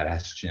gym,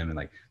 badass gym, and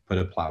like put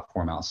a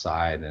platform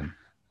outside. And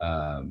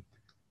um,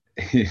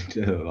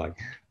 like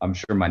I'm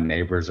sure my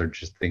neighbors are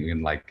just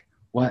thinking like,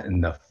 what in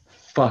the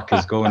fuck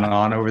is going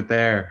on over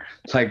there?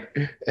 It's like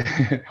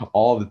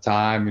all the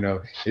time,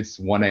 it's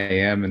 1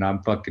 a.m. and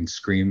I'm fucking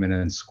screaming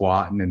and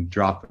squatting and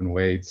dropping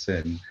weights.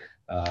 And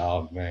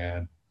oh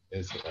man,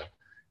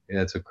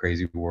 it's a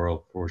crazy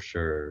world for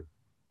sure.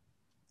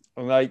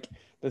 And like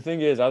the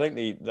thing is, I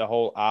think the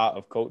whole art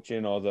of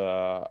coaching,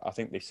 or I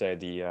think they say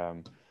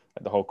the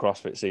whole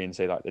CrossFit scene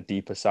say like the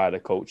deeper side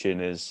of coaching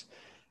is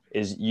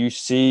you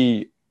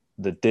see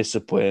the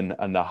discipline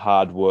and the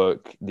hard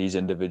work these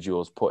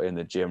individuals put in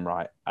the gym,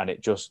 right? And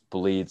it just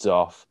bleeds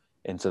off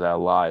into their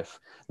life.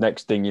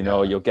 Next thing you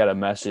know, Yeah, you'll get a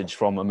message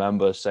from a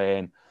member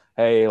saying,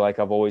 hey, like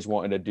I've always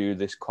wanted to do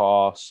this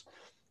course,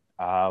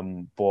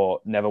 but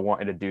never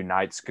wanted to do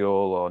night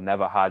school, or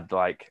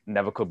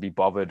never could be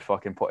bothered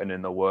fucking putting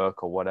in the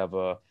work or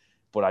whatever.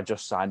 But I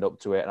just signed up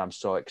to it and I'm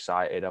so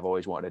excited. I've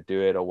always wanted to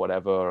do it or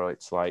whatever. Or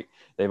it's like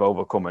they've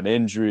overcome an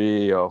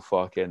injury, or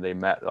fucking they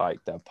met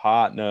like their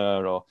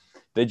partner, or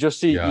they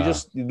just you yeah,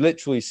 just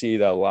literally see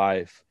their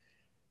life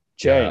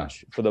yeah,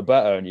 change for the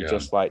better. And you're yeah,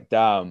 just like,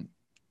 damn,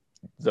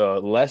 the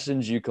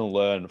lessons you can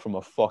learn from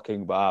a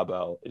fucking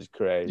barbell is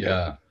crazy.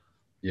 yeah,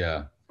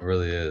 yeah. It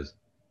really is.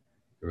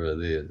 It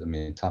really is. I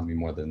mean, it taught me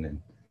more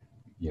than,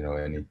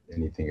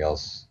 anything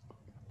else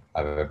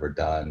I've ever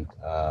done.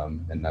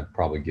 And I've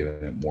probably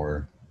given it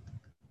more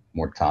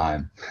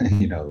time.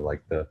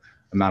 Like the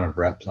amount of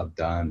reps I've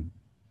done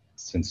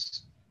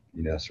since,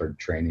 I started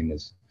training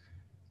is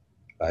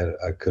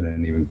I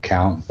couldn't even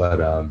count. But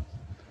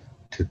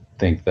to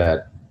think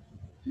that,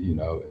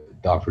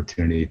 the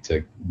opportunity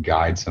to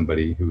guide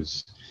somebody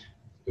who's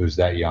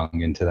that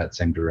young into that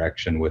same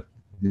direction with,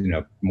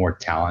 more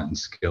talent and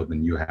skill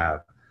than you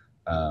have.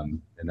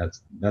 And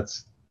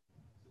that's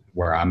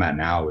where I'm at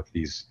now with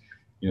these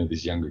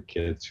younger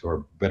kids who are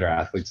better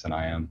athletes than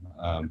I am.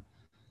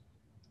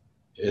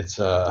 It's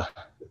the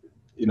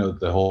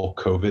whole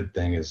COVID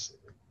thing has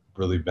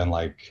really been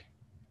like,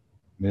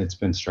 I mean, it's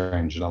been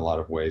strange in a lot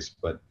of ways,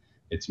 but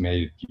it's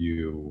made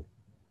you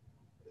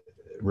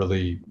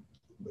really,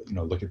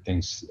 look at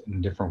things in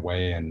a different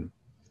way and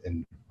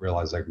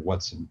realize like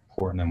what's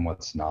important and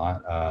what's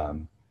not.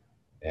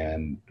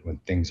 And when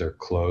things are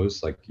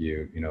closed, like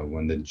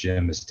when the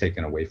gym is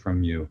taken away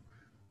from you,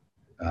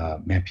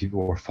 man, people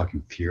were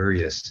fucking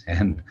furious.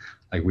 And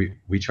like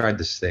we tried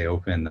to stay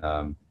open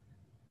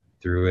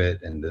through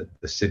it, and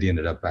the city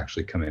ended up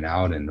actually coming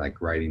out and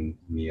like writing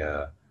me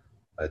a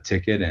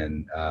ticket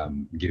and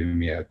giving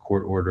me a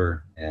court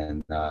order,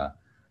 and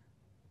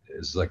it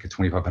was like a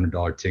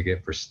 $2,500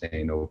 ticket for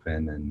staying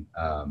open.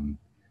 And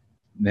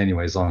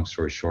anyways, long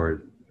story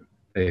short,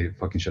 they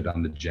fucking shut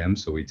down the gym,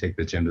 so we take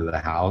the gym to the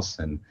house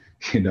and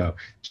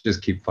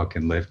just keep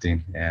fucking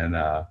lifting and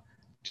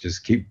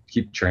just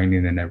keep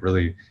training. And it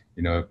really,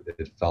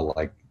 it felt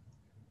like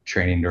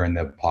training during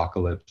the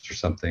apocalypse or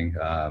something.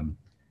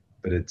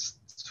 But it's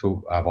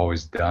so I've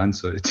always done,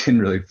 so it didn't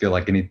really feel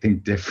like anything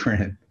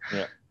different.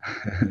 Yeah.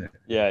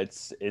 Yeah,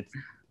 it's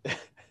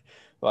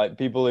like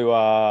people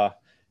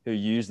who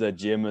use their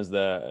gym as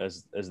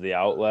the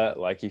outlet.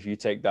 Like if you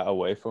take that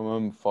away from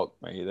them, fuck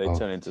me, they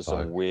turn into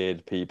some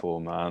weird people,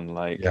 man.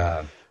 Like,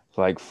 yeah,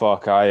 like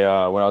fuck.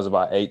 I when I was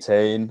about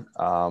 18,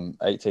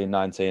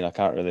 19, I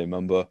can't really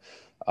remember.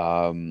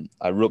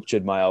 I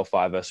ruptured my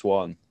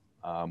L5S1.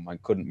 I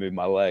couldn't move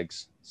my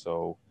legs,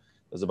 so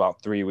there's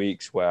about 3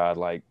 weeks where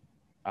I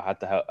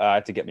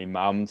had to get my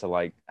mum to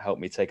like help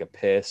me take a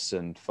piss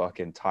and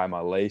fucking tie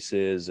my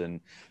laces, and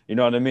you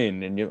know what I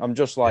mean. And I'm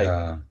just like,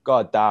 yeah,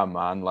 God damn,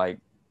 man. Like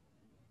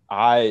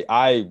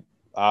I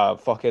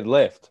fucking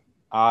lift.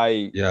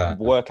 I yeah,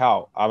 work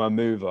out. I'm a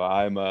mover.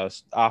 I'm a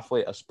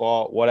athlete, a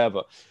sport,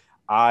 whatever.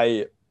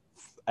 I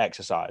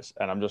exercise,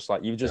 and I'm just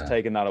like, you've just yeah,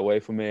 taken that away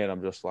from me, and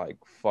I'm just like,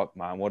 fuck,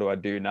 man. What do I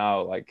do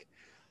now? Like,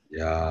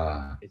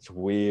 yeah, it's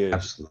weird.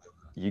 absolutely,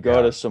 You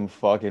go to yeah, some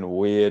fucking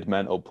weird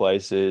mental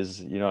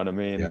places, you know what I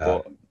mean? yeah,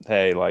 But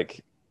hey,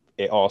 like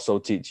it also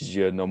teaches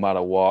you no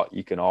matter what,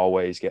 you can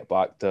always get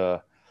back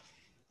to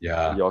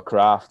yeah, your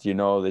craft,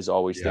 there's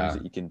always things yeah,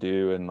 that you can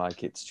do, and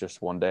like it's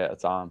just one day at a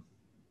time.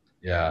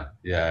 yeah,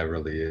 yeah. It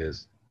really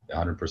is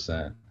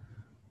 100%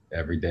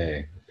 every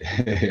day.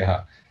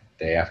 Yeah,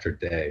 day after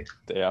day.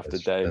 Day after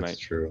That's day, that's mate.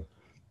 true.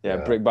 Yeah,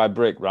 Yeah, brick by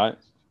brick, right?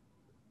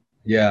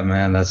 yeah,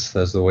 man. That's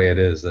the way it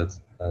is.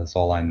 That's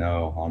all I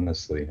know,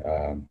 honestly.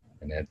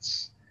 And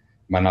it's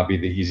might not be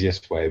the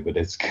easiest way, but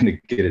it's gonna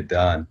get it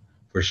done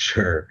for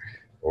sure.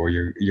 Or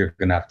you're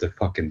gonna have to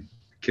fucking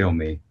kill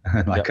me,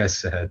 Yep. like I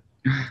said.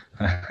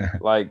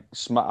 Like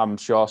I'm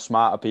sure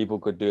smarter people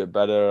could do it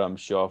better. I'm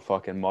sure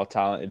fucking more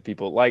talented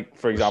people, like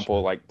for For example,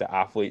 sure. like the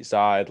athlete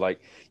side,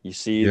 like you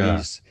see Yeah,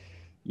 these,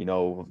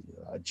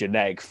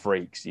 genetic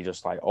freaks. You're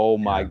just like, oh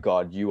my yeah,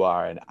 god, you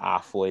are an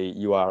athlete.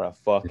 You are a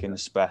fucking yeah,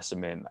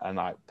 specimen. And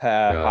like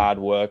pair yeah, hard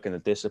work and the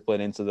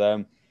discipline into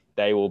them,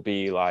 they will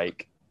be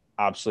like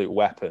absolute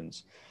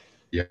weapons.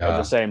 At the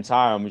yeah, same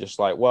time, I'm just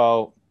like,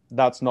 well,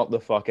 that's not the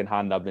fucking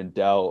hand I've been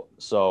dealt.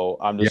 So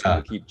I'm just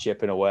gonna yeah, keep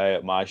chipping away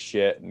at my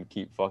shit and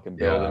keep fucking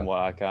building yeah, what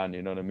I can.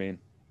 You know what I mean?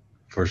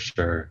 for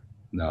sure.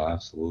 No,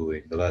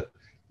 absolutely. But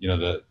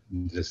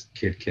this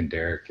kid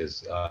Kendrick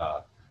has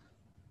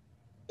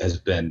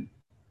been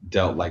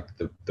dealt like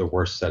the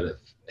worst set of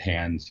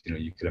hands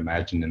you could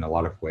imagine in a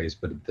lot of ways,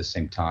 but at the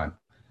same time,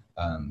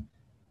 um,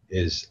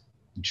 is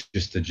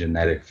just a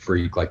genetic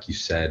freak, like you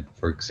said.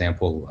 For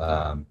example,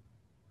 I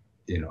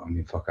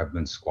mean, fuck, I've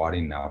been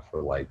squatting now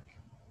for like,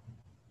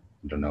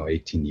 I don't know,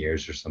 18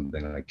 years or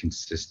something, like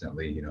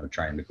consistently,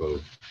 trying to go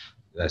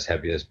as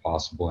heavy as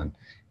possible. And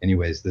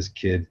anyways, this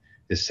kid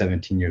is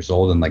 17 years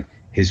old, and like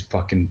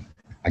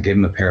I gave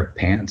him a pair of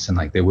pants and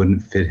like they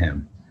wouldn't fit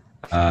him.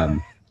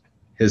 Um,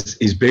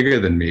 he's bigger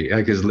than me.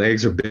 Like his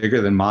legs are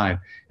bigger than mine,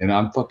 and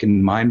I'm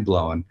fucking mind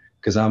blown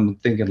because I'm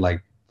thinking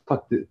like,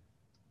 fuck,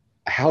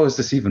 how is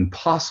this even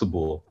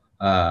possible?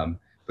 But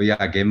yeah,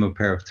 I gave him a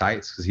pair of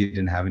tights because he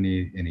didn't have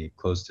any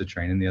clothes to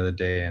train in the other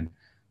day, and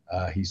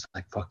he's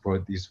like, fuck,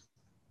 bro, these,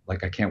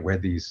 like I can't wear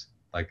these,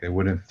 like they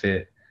wouldn't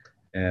fit.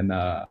 And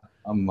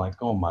I'm like,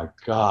 oh my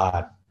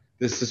god,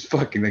 this is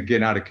fucking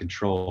getting out of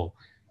control.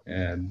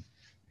 And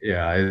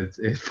yeah,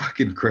 it's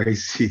fucking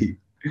crazy.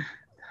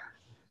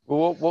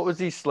 Well, what was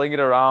he slinging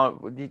around?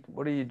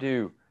 What do you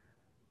do?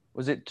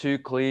 Was it two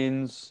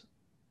cleans,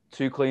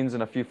 2 cleans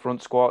and a few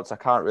front squats. I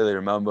can't really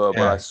remember,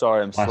 but I saw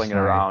him slinging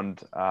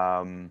around.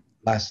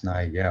 Last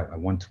night, yeah, at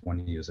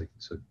 120, he was like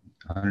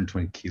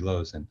 120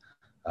 kilos, and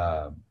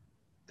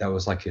that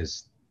was like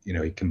his.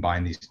 He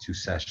combined these 2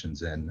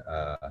 sessions, and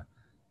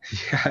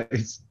yeah,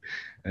 it's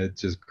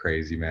just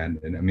crazy, man.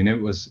 And I mean, it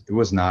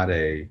was not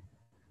a,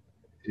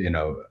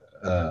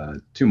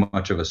 too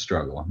much of a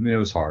struggle. I mean, it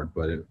was hard,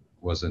 but it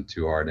wasn't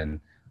too hard, and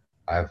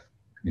I've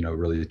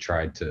really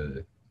tried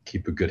to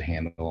keep a good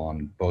handle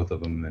on both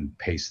of them and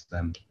pace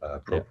them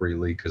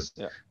appropriately, because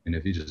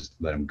if you just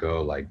let them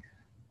go, like,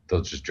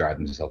 they'll just drive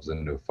themselves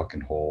into a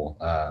fucking hole.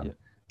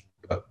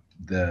 But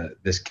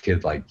this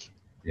kid, like,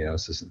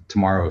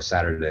 tomorrow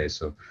Saturday,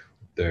 so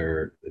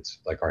it's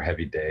like our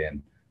heavy day,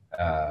 and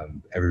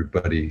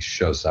everybody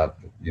shows up,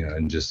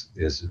 and just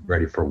is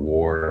ready for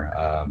war,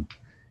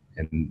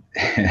 and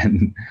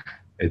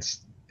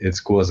it's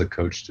cool as a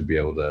coach to be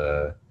able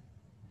to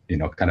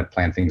kind of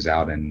plan things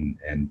out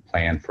and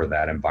plan for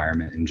that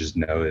environment, and just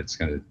know it's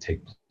going to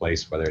take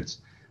place, whether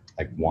it's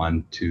like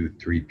 1, 2,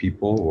 3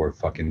 people or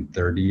fucking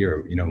 30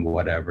 or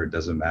whatever. It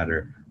doesn't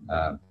matter.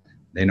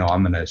 They know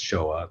I'm going to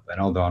show up,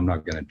 and although I'm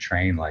not going to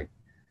train, like,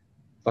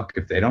 fuck,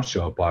 if they don't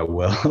show up, I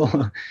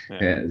will.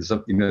 And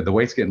so, the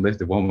weight's getting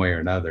lifted one way or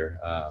another,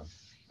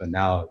 but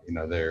now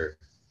they're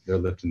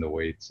lifting the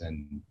weights,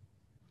 and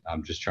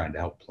I'm just trying to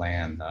help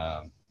plan.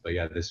 But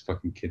yeah, this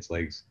fucking kid's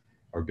legs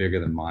are bigger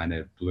than mine.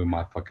 It blew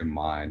my fucking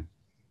mind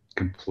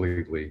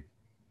completely.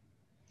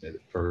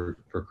 For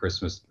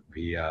Christmas,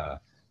 we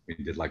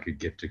did like a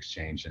gift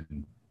exchange,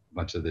 and a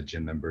bunch of the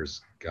gym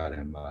members got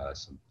him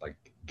some like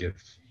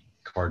gift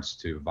cards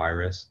to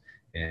Virus,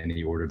 and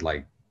he ordered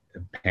like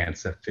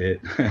pants that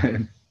fit.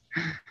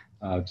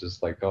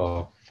 Just like,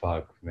 oh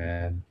fuck,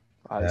 man.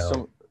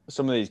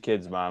 Some of these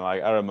kids, man,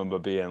 like, I remember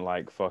being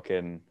like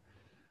fucking,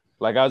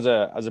 like, as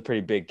a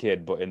pretty big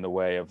kid, but in the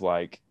way of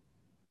like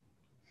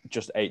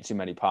just ate too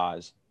many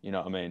pies, you know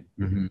what I mean?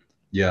 Mm-hmm.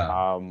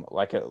 Yeah.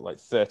 Like at like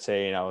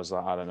 13, I was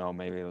like, I don't know,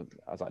 maybe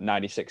I was like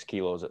 96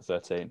 kilos at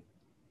 13.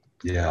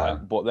 Yeah.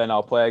 Right? But then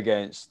I'll play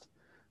against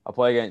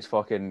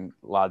fucking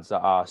lads that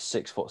are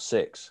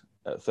 6'6"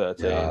 at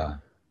 13. Yeah.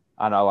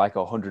 And are like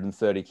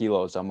 130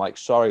 kilos. I'm like,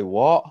 sorry,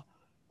 what?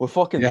 We're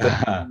fucking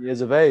 13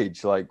 years of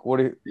age. Like, what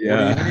do you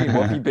mean?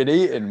 What have you been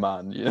eating,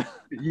 man?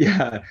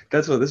 Yeah,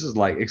 that's what this is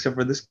like. Except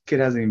for this kid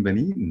hasn't even been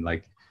eating.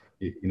 Like,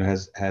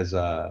 has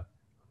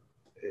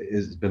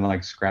been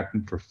like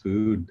scrapping for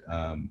food,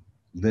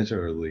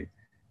 literally,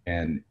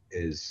 and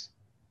is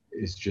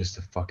just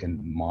a fucking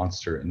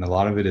monster. And a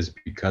lot of it is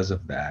because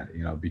of that.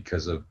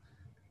 Because of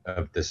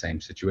the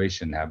same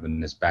situation,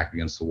 having his back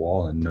against the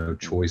wall and no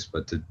choice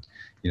but to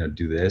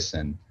do this.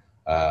 And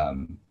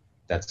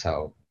that's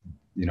how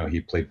he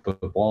played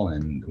football,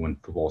 and when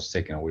football was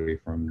taken away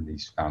from him,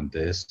 he's found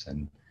this,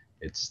 and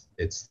it's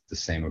the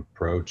same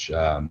approach.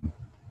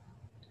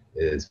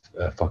 Is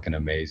fucking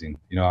amazing.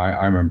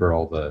 I remember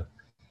all the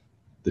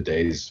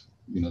days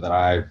that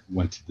I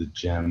went to the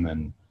gym,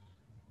 and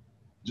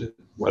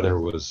whether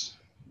it was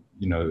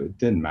it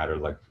didn't matter,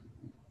 like,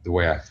 the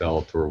way I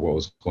felt or what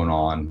was going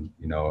on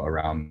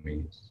around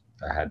me,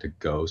 I had to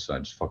go, so I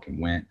just fucking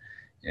went.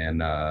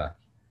 And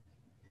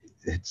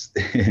it's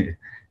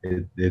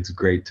it's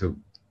great to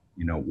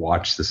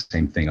watch the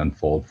same thing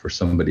unfold for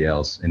somebody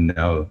else, and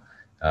know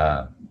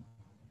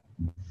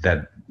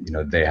that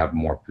they have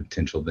more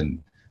potential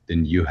than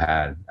you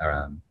had,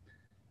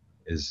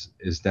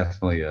 is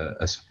definitely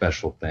a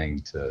special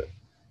thing to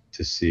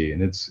see.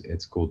 And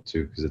it's cool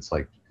too, because it's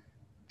like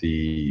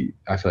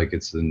I feel like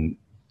it's the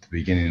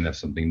beginning of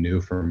something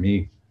new for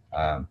me.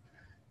 I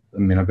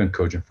mean, I've been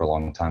coaching for a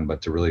long time,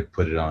 but to really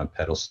put it on a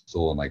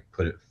pedestal and like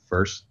put it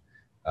first,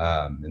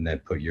 and then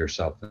put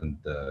yourself in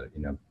the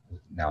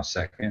now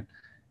second,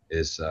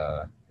 is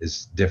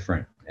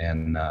different.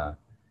 And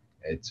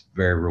it's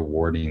very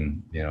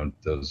rewarding.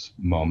 Those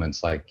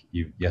moments, like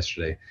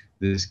yesterday,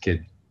 this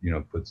kid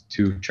puts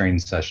 2 training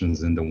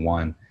sessions into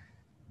one.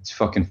 It's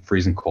fucking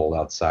freezing cold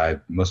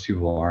outside. Most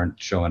people aren't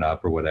showing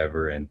up or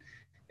whatever, and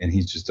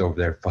he's just over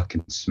there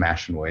fucking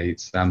smashing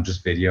weights. I'm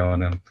just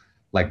videoing him,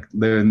 like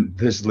living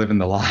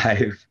the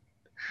life.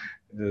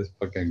 It's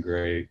fucking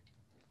great.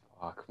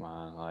 Fuck,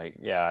 man. Like,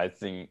 yeah,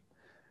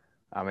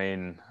 I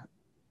mean,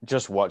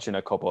 just watching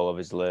a couple of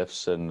his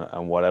lifts and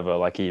whatever,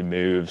 like, he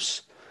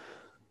moves,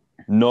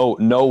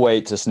 no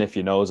weight to sniff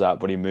your nose at,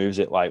 but he moves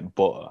it like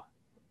butter.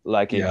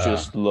 Like, it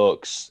just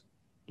looks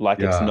like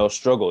it's no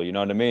struggle, you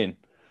know what I mean?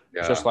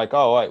 It's just like, oh,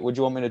 all right, what do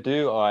you want me to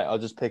do? All right, I'll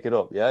just pick it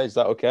up. Yeah, is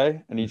that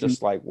okay? And he's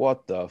just like,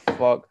 what the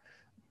fuck?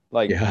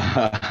 Like,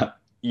 yeah,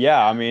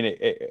 I mean,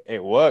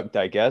 it worked,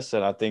 I guess.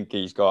 And I think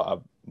he's got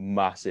a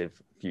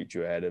massive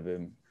future ahead of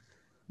him.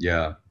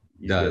 Yeah,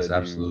 does,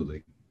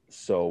 absolutely.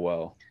 So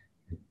well.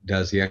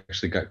 Does. He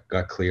actually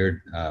got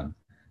cleared.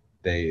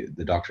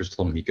 The doctors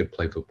told him he could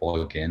play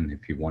football again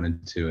if he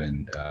wanted to.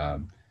 And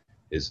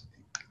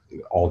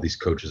all these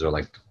coaches are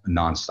like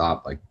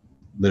nonstop, like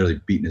literally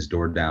beating his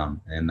door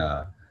down. And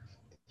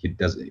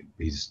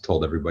he's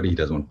told everybody he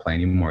doesn't want to play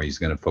anymore. He's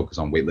going to focus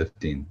on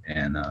weightlifting.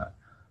 And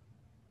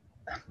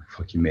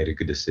fuck, you made a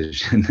good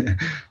decision.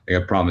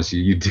 Like, I promise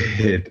you, you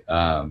did.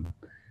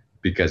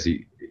 Because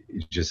he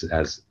just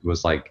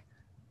was like,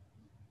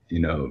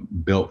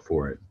 built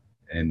for it,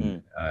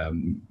 and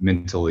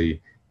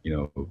mentally,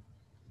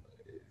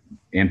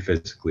 and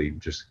physically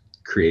just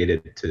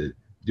created to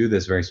do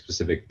this very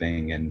specific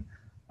thing. And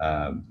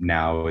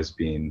now is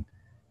being,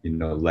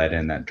 led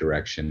in that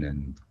direction.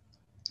 And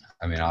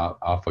I mean,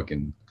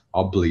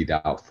 I'll bleed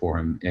out for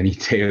him any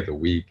day of the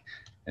week.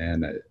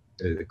 And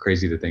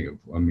crazy to think of.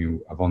 I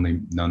mean, I've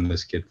only known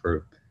this kid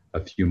for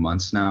a few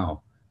months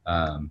now,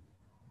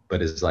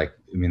 but it's like,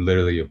 I mean,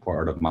 literally a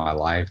part of my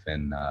life.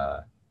 And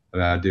I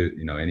mean, I do,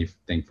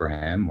 anything for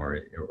him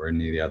or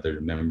any of the other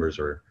members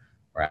or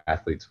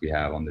athletes we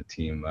have on the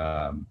team.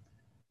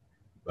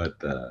 But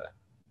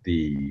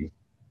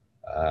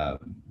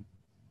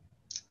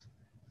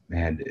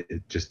man,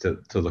 just to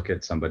look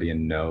at somebody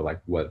and know like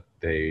what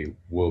they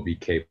will be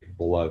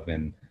capable of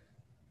in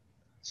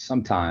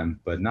some time,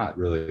 but not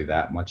really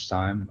that much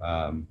time.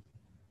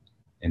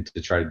 And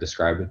to try to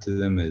describe it to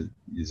them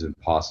is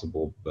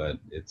impossible, but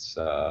it's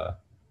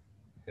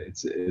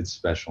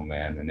special,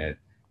 man. And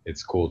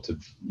it's cool to,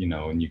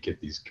 when you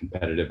get these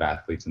competitive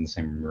athletes in the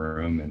same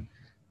room, and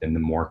then the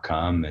more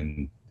come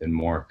and then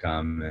more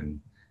come, and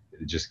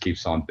it just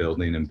keeps on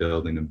building and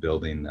building and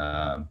building.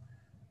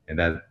 And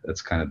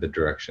that's kind of the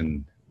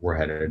direction we're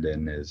headed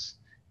in. Is,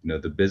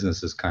 the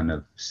business is kind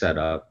of set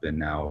up, and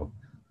now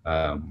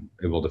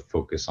able to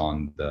focus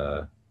on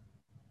the,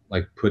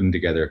 like, putting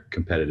together a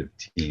competitive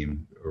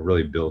team, or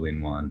really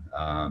building one.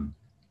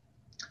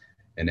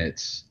 And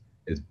it's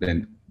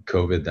been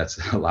COVID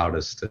that's allowed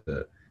us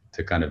to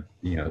kind of,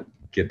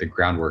 get the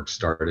groundwork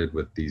started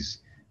with these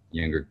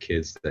younger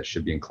kids that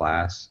should be in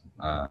class.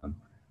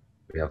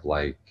 We have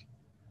like,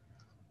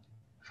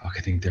 I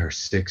think there are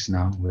 6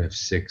 now. We have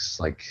 6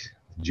 like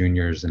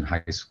juniors in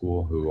high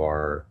school who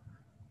are,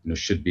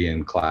 should be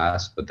in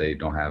class, but they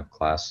don't have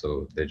class,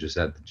 so they're just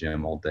at the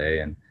gym all day.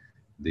 And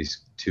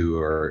these 2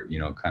 are,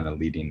 kind of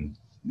leading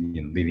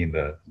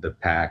the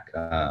pack.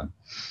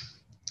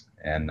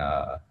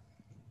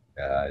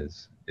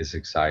 It's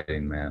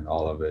exciting, man,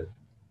 all of it.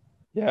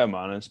 Yeah,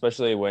 man,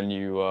 especially when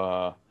you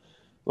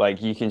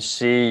like you can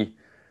see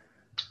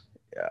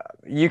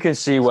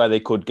where they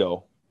could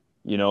go,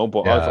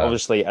 but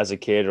obviously as a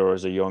kid or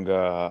as a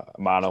younger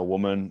man or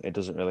woman, it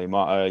doesn't really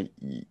matter.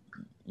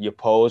 You're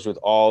posed with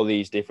all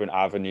these different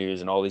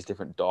avenues and all these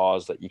different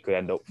doors that you could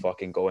end up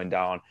fucking going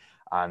down.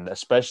 And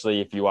especially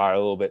if you are a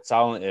little bit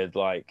talented,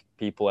 like,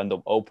 people end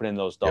up opening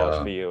those doors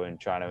for you and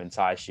trying to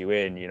entice you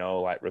in,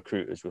 like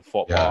recruiters with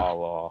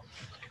football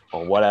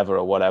or whatever,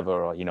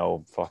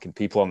 or, fucking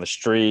people on the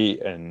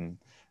street. And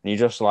you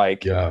just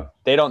like,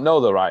 they don't know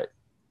the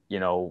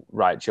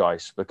right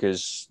choice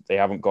because they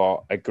haven't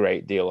got a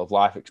great deal of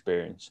life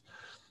experience.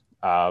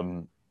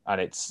 And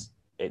it's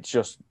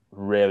just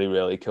really,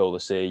 really cool to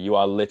see. You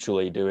are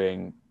literally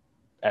doing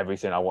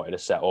everything I wanted to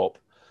set up.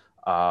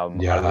 I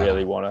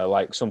really want to,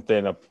 like,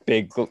 something, a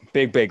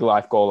big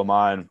life goal of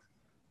mine,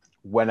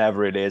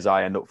 whenever it is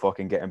I end up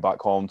fucking getting back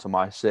home to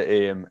my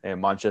city in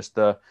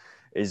Manchester,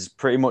 is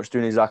pretty much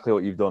doing exactly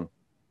what you've done.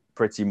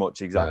 Pretty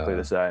much exactly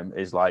the same.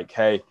 Is like,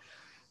 hey,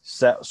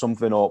 set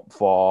something up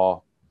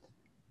for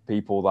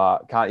people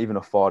that can't even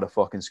afford a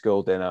fucking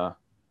school dinner.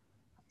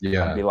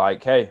 And be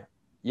like, hey,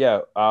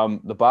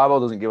 the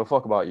barbell doesn't give a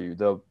fuck about you.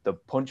 The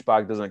punch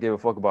bag doesn't give a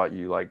fuck about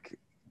you. Like,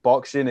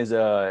 boxing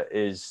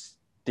is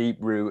deep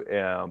root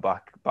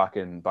back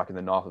in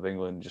the north of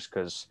England, just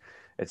because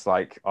it's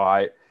like, all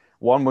right,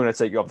 1, we're going to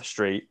take you off the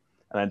street,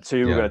 and then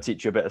 2, we're going to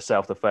teach you a bit of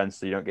self-defense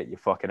so you don't get your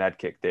fucking head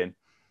kicked in.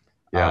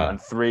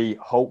 And 3,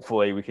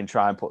 hopefully we can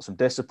try and put some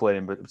discipline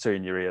in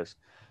between your ears.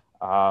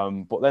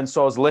 But then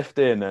so is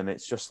lifting, and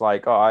it's just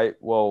like, all right,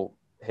 well,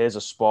 here's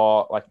a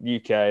sport like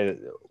UK.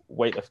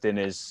 Weightlifting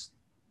is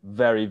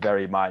very,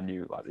 very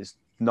minute. Like, there's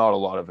not a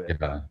lot of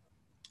it.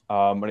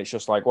 And it's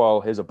just like,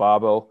 well, here's a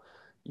barbell,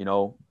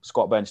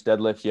 squat, bench,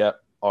 deadlift. Yeah.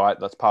 All right.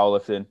 That's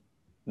powerlifting.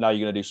 Now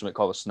you're going to do something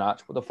called a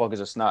snatch. What the fuck is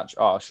a snatch?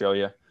 Oh, I'll show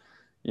you.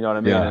 You know what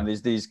I mean? And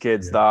there's these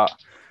kids that,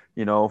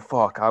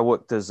 I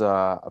worked as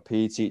a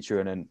PE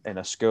teacher in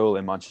a school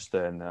in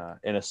Manchester,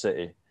 in a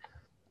city.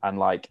 And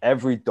like,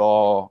 every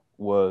door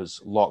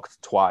was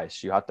locked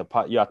twice. You had to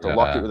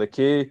lock it with a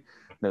key, and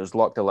it was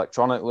locked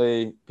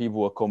electronically.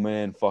 People were coming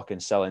in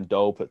fucking selling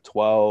dope at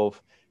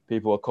 12.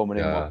 People were coming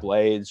in with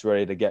blades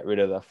ready to get rid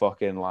of their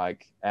fucking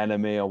like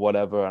enemy or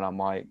whatever. And I'm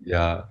like,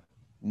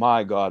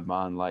 my God,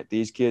 man, like,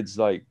 these kids,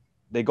 like,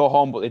 they go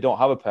home, but they don't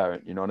have a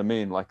parent. You know what I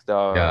mean? Like,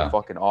 they're a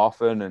fucking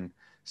orphan, and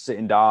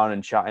sitting down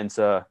and chatting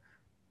to,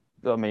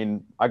 I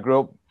mean, I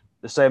grew up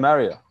the same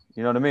area.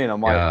 You know what I mean?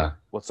 I'm like,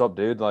 what's up,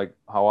 dude? Like,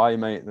 how are you,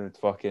 mate? And it's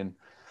fucking,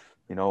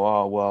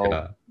 oh,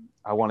 well,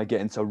 I want to get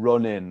into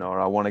running,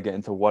 or I want to get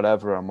into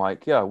whatever. I'm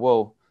like, yeah,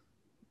 well,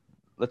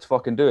 let's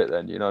fucking do it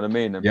then. You know what I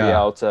mean? And be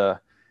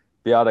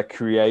able to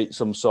create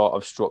some sort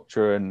of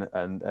structure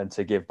and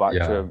to give back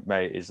to him,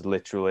 mate, is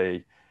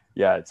literally,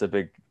 it's a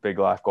big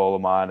life goal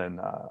of mine. And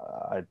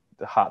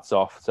hats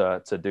off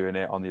to doing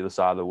it on the other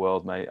side of the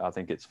world, mate. I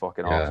think it's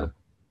fucking awesome.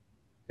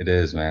 It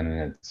is, man,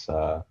 and it's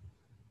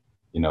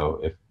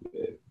if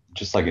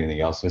just like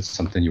anything else, if it's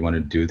something you want to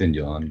do, then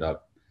you'll end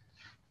up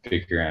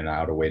figuring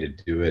out a way to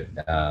do it.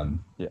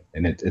 Yeah.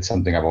 And it's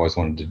something I've always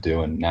wanted to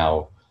do, and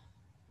now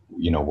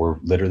we're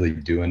literally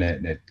doing it,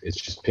 and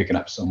it's just picking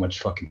up so much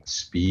fucking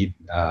speed.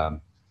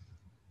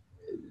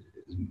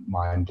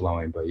 Mind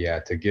blowing. But yeah,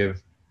 to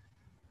give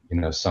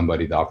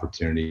somebody the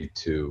opportunity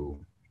to,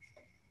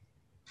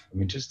 I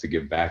mean, just to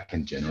give back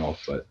in general,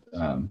 but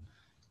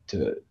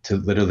to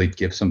literally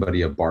give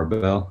somebody a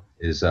barbell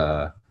is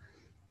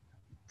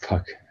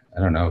fuck, I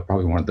don't know,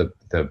 probably one of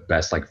the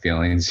best like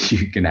feelings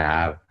you can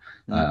have,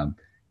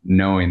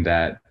 knowing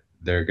that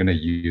they're gonna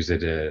use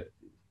it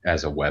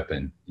as a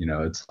weapon.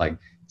 It's like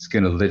it's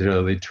gonna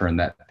literally turn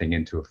that thing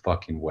into a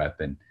fucking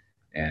weapon,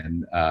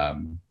 and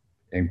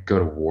go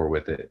to war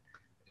with it,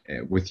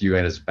 with you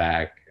at his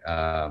back.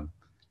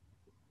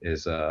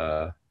 Is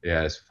yeah,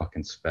 it's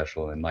fucking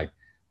special. And like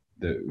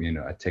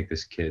I take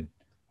this kid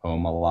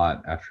home a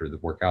lot after the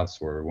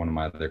workouts, or one of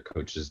my other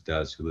coaches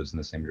does, who lives in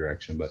the same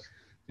direction, but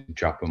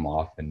drop him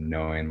off and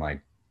knowing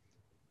like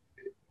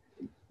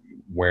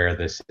where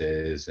this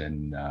is,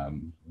 and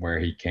where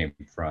he came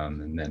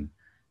from, and then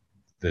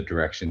the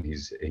direction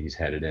he's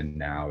headed in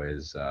now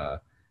is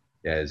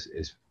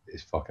is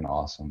fucking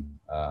awesome.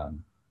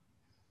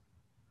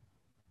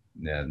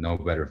 Yeah, no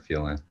better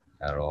feeling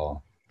at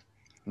all.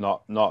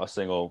 Not a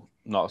single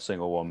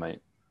one,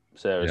 mate.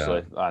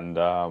 Seriously. Yeah.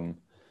 And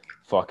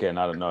fucking,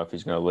 I don't know if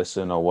he's gonna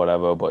listen or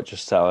whatever, but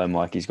just tell him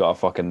like he's got a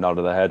fucking nod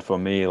of the head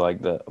from me,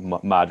 like the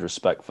mad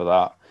respect for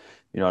that.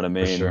 You know what I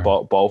mean? Sure.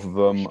 But both of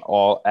them,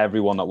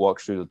 everyone that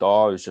walks through the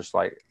door is just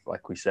like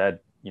we said,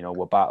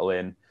 we're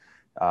battling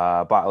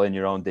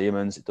your own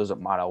demons. It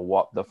doesn't matter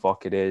what the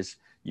fuck it is.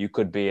 You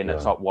could be in the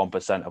top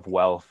 1% of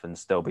wealth and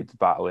still be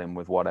battling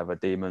with whatever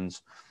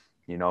demons,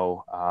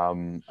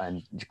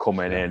 and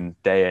coming in,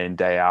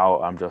 day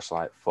out. I'm just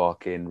like,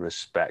 fucking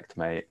respect,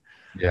 mate.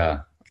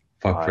 Yeah,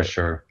 fuck, for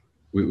sure.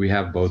 We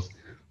have both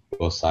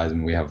sides,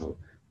 and we have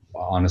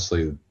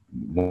honestly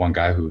one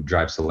guy who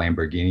drives a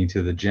Lamborghini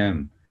to the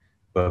gym,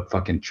 but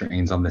fucking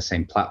trains on the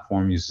same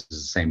platform, uses the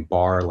same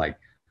bar, like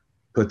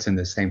puts in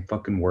the same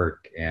fucking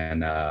work,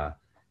 and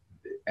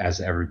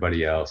as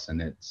everybody else.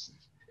 And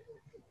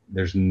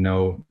there's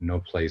no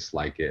place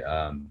like it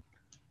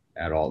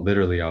at all.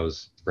 Literally, I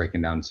was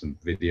breaking down some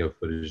video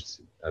footage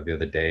the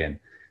other day, and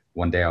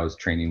one day I was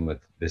training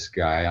with this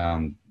guy.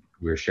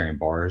 We were sharing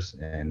bars,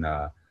 and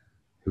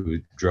who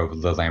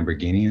drove the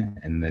Lamborghini,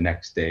 and the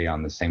next day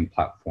on the same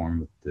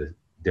platform with the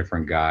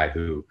different guy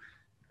who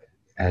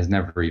has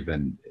never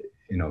even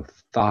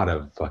thought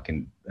of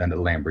fucking a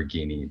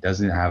Lamborghini,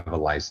 doesn't have a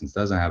license,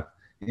 doesn't have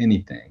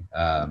anything.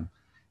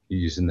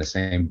 Using the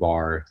same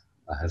bar,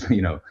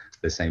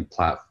 the same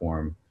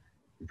platform,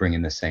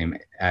 bringing the same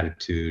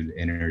attitude,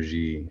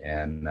 energy,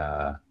 and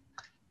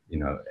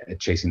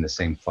chasing the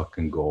same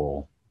fucking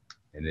goal.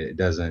 And it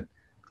doesn't,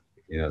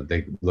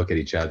 they look at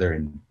each other,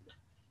 and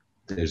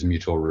there's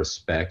mutual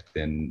respect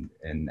and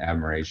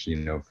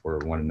admiration, for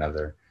one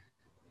another,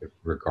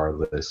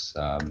 regardless.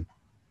 And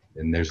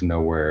there's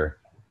nowhere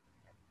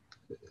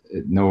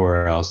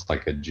else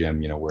like a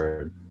gym,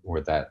 where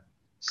that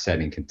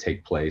setting can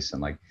take place,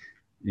 and like,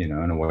 in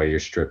a way you're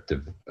stripped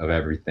of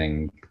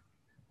everything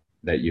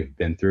that you've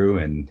been through,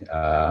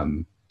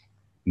 and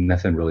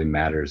nothing really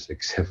matters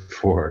except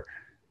for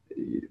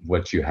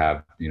what you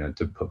have,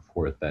 to put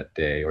forth that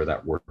day, or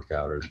that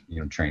workout, or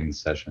training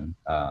session.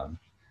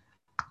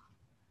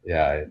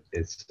 Yeah,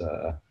 it's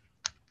to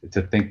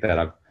think that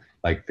I've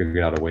like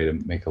figured out a way to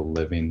make a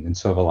living, and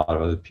so have a lot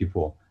of other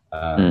people.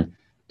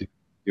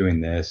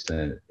 Doing this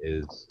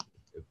is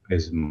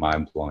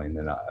mind blowing,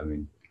 and I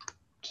mean,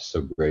 just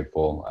so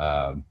grateful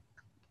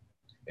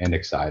and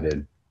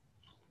excited.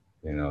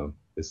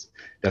 It's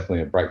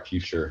definitely a bright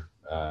future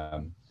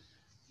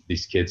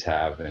these kids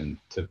have, and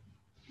to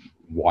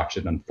watch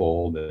it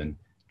unfold and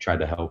try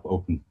to help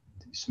open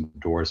some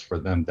doors for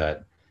them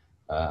that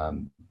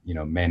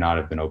may not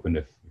have been opened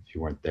if you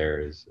weren't there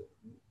is,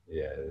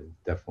 yeah,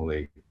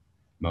 definitely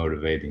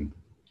motivating.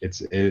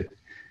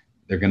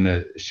 They're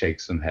gonna shake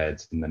some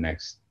heads in the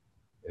next.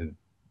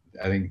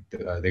 I think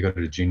they go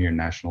to the junior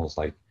nationals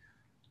like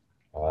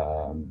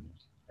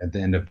at the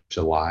end of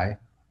July,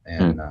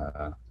 and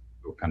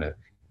we're kind of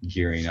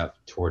gearing up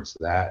towards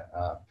that.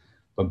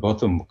 But both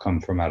of them come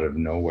from out of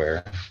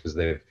nowhere, because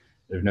they've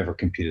never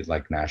competed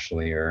like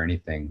nationally or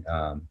anything,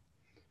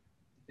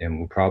 and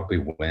will probably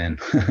win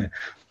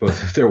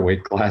both of their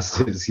weight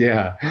classes.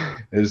 Yeah,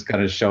 they just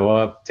kind of show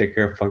up, take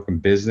care of fucking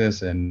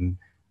business, and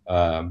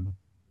then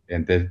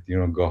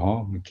go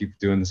home and keep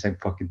doing the same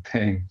fucking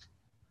thing.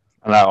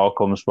 And that all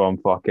comes from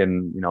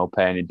fucking,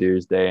 paying your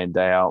dues day in,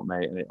 day out,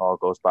 mate. And it all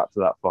goes back to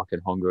that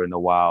fucking hunger in the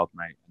wild,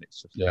 mate. And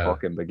it's just the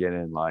fucking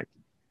beginning. Like,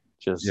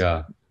 just,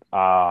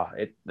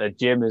 the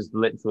gym is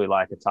literally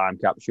like a time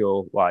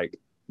capsule. Like,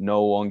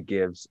 no one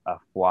gives a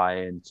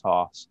flying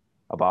toss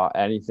about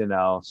anything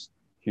else,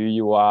 who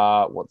you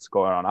are, what's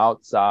going on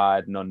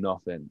outside,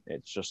 nothing.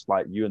 It's just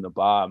like you in the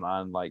bar,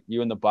 man. Like,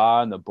 you in the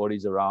bar and the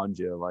buddies around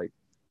you. Like,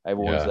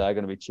 Everyone's there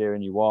going to be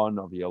cheering you on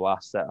over your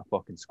last set of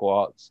fucking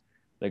squats.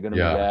 They're going to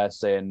be there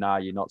saying, nah,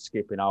 you're not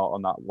skipping out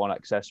on that one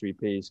accessory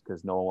piece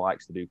because no one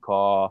likes to do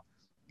core.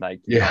 Like,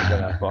 you're not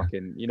going to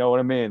fucking, you know what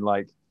I mean?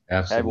 Like,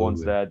 Absolutely.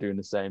 Everyone's there doing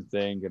the same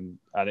thing.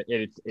 And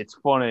it's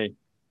funny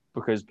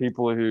because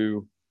people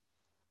who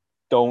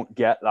don't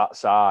get that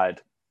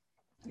side,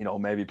 you know,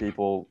 maybe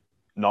people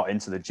not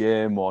into the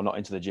gym or not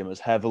into the gym as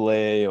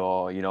heavily,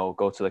 or, you know,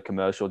 go to the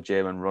commercial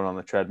gym and run on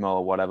the treadmill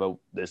or whatever.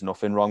 There's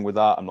nothing wrong with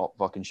that. I'm not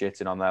fucking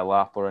shitting on their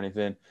lap or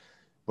anything.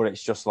 But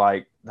it's just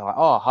like, they're like,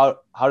 oh,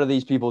 how do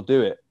these people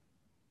do it?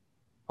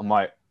 I'm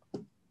like,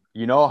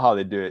 you know how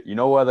they do it. You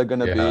know where they're going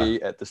to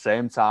be at the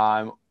same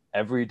time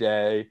every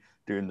day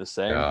doing the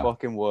same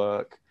fucking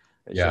work.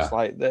 It's just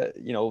like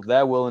that, you know,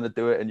 they're willing to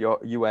do it and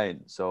you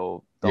ain't.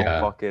 So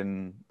don't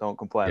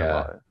complain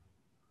about it.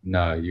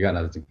 No, you got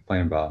nothing to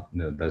complain about.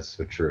 No, that's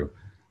so true.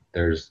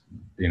 There's,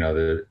 you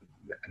know,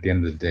 at the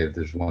end of the day,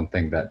 there's one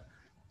thing that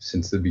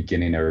since the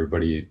beginning,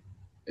 everybody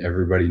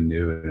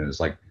knew, and it was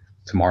like,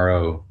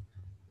 tomorrow,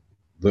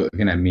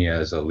 looking at me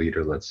as a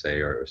leader, let's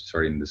say, or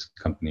starting this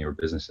company or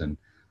business, and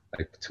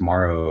like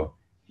tomorrow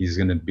he's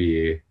going to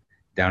be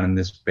down in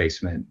this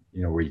basement,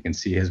 you know, where you can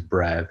see his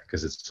breath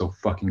because it's so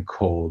fucking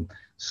cold,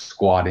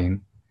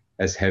 squatting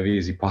as heavy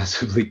as he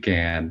possibly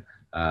can,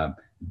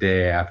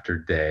 day after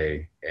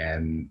day.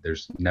 And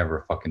there's never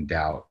a fucking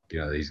doubt, you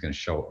know, that he's going to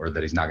show, or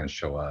that he's not going to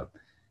show up.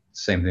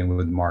 Same thing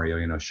with Mario,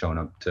 you know, showing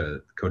up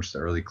to coach the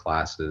early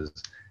classes,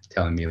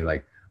 telling me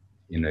like,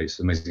 you know,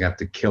 somebody's going to have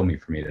to kill me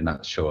for me to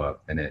not show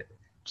up. And it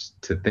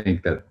just to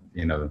think that,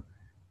 you know,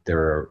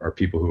 there are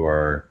people who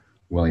are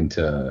willing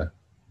to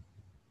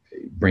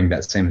bring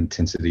that same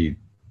intensity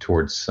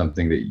towards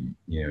something that,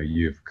 you know,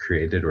 you've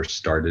created or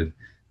started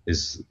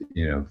is,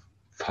 you know,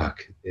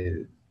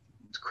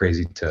 it's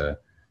crazy to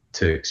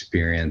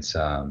experience.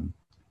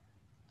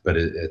 But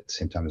at the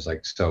same time, it's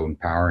like so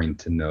empowering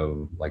to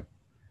know, like,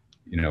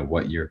 you know,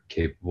 what you're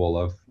capable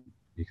of,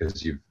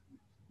 because you're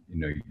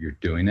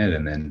doing it,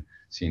 and then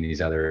seeing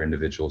these other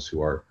individuals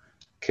who are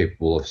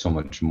capable of so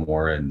much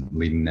more and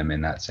leading them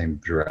in that same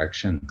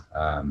direction.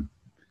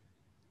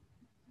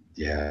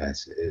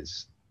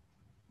 It's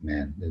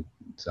man,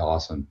 it's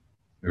awesome.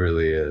 It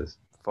really is.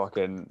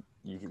 Fucking,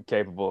 you're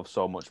capable of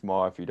so much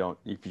more if you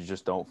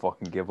just don't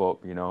fucking give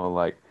up, you know,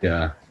 like,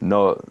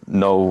 no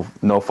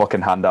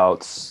fucking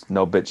handouts,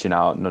 no bitching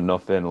out, no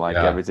nothing, like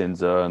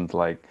everything's earned.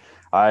 Like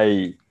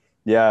it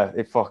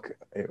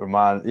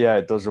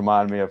does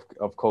remind me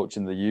of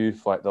coaching the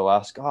youth. Like they'll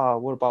ask,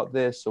 what about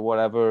this or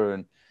whatever,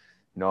 and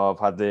you know, I've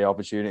had the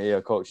opportunity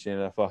of coaching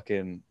in a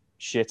fucking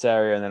shit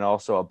area, and then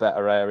also a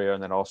better area,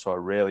 and then also a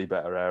really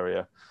better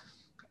area.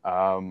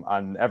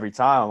 And every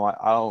time I'm like,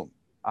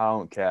 I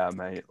don't care,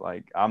 mate.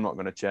 Like, I'm not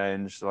going to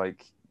change.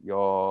 Like,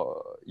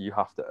 you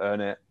have to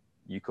earn it.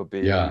 You could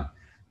be,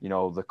 you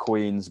know, the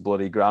Queen's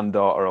bloody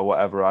granddaughter or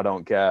whatever. I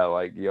don't care.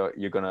 Like,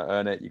 you're going to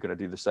earn it. You're going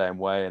to do the same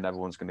way, and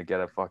everyone's going to get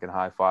a fucking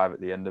high five at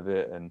the end of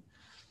it. And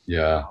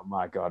oh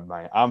my God,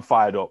 mate, I'm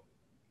fired up.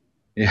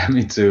 Yeah,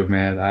 me too,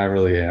 man. I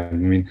really am. I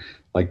mean,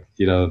 like,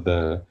 you know,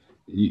 that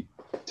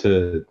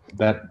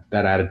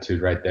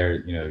attitude right there,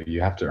 you know, you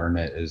have to earn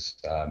it is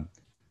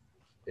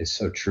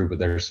so true. But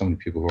there are so many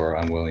people who are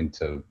unwilling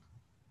to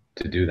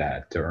do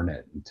that, to earn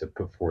it, and to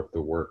put forth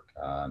the work.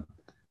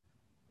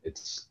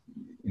 It's,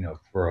 you know,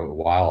 for a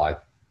while I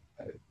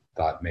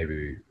thought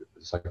maybe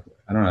it's like,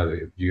 I don't know,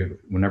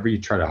 whenever you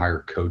try to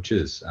hire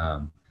coaches,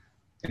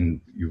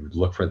 and you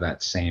look for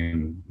that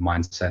same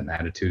mindset and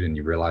attitude, and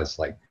you realize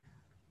like,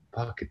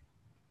 fuck,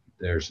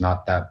 it's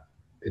not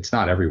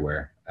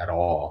everywhere at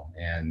all.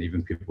 And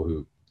even people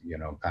who, you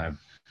know, kind of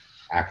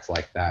act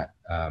like that,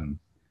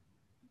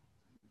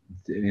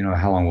 you know,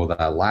 how long will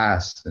that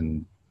last?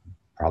 And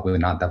probably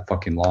not that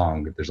fucking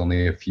long. There's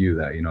only a few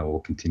that, you know,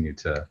 will continue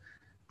to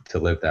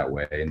live that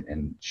way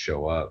and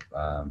show up.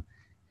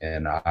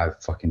 And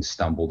I've fucking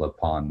stumbled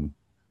upon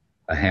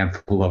a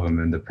handful of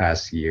them in the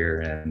past year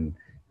and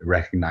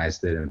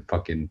recognized it and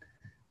fucking,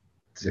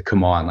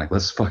 come on, like,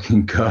 let's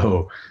fucking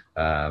go.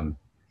 And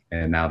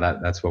now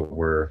that's what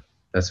we're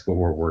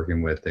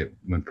working with. It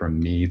went from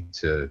me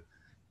to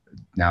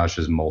now it's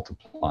just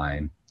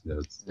multiplying.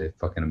 It's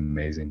fucking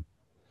amazing.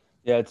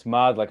 Yeah, it's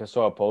mad. Like, I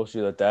saw a post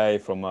the other day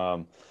from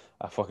a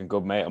fucking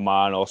good mate of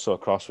mine, also a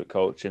CrossFit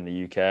coach in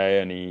the UK,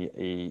 and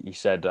he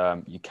said,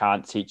 you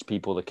can't teach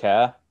people to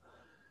care.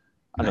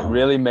 And it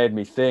really made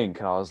me think,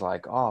 and I was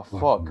like, oh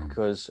fuck,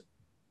 because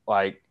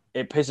like,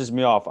 it pisses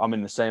me off. I'm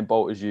in the same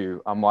boat as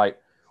you. I'm like,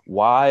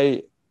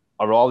 why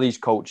are all these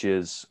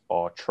coaches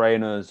or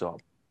trainers or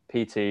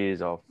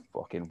PTs or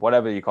fucking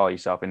whatever you call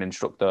yourself, an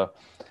instructor,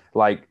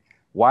 like,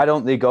 why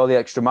don't they go the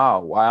extra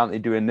mile? Why aren't they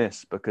doing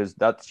this? Because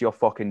that's your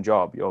fucking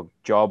job. Your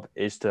job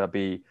is to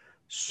be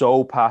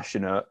so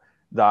passionate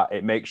that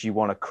it makes you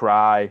want to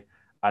cry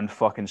and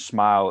fucking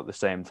smile at the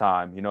same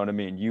time. You know what I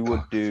mean? You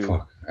would do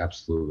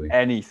absolutely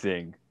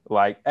anything,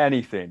 like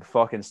anything.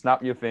 Fucking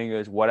snap your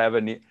fingers, whatever.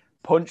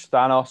 Punch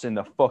Thanos in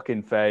the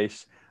fucking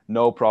face.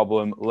 No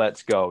problem.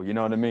 Let's go. You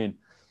know what I mean?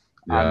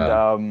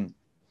 Yeah. And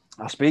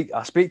I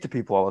speak to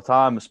people all the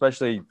time,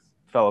 especially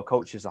fellow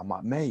coaches, I'm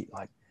like, mate,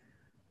 like,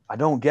 I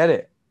don't get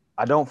it.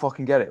 I don't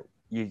fucking get it.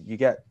 You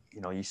get,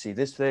 you see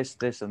this,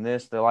 and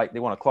this. They're like, they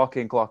want to clock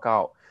in, clock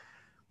out.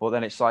 But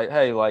then it's like,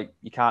 hey, like,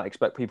 you can't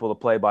expect people to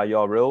play by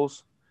your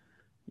rules.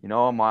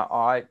 I'm like,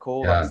 all right,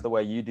 cool. Yeah. That's the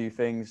way you do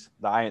things.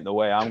 That ain't the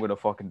way I'm going to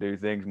fucking do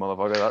things,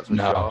 motherfucker. That's for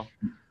No.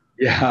 sure.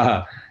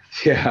 Yeah.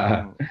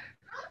 Yeah.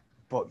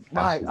 But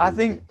mate, I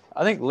think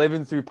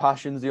living through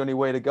passion's the only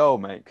way to go,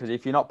 mate. Because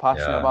if you're not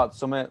passionate about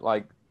something,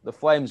 like, the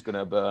flame's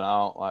gonna burn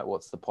out. Like,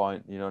 what's the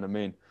point? You know what I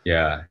mean?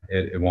 Yeah,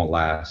 it won't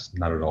last,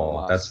 not at all.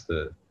 Last.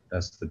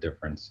 That's the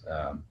difference.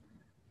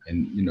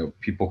 And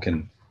people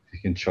can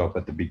show up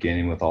at the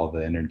beginning with all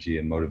the energy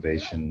and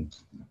motivation,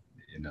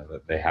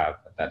 that they have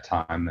at that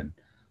time. And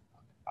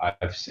I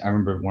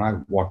remember when I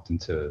walked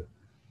into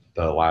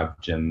the live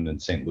gym in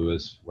St.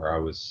 Louis, where I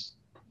was,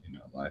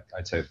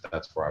 I'd say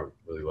that's where I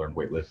really learned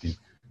weightlifting.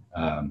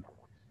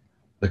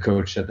 The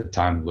coach at the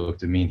time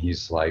looked at me and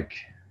he's like,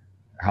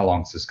 "How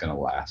long is this gonna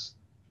last?"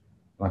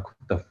 I'm like, what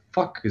the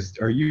fuck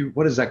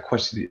what is that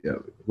question?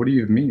 What do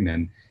you mean?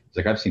 And he's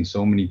like, "I've seen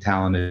so many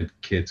talented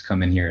kids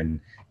come in here and,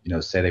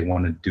 say they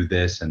want to do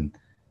this, and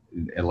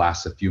it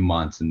lasts a few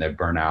months and they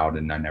burn out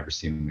and I never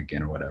see them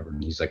again or whatever."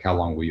 And he's like, "How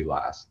long will you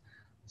last?"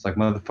 It's like,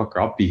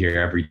 motherfucker, I'll be here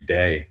every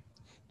day.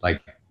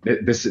 Like,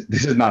 this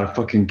is not a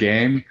fucking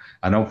game.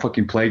 I don't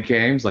fucking play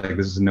games. Like,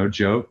 this is no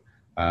joke.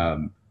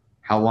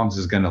 How long is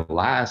this gonna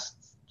last?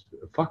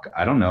 Fuck,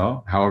 I don't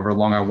know. However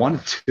long I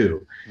want it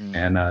to.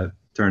 And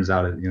turns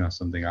out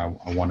something I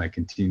want to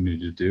continue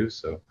to do.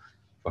 So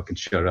fucking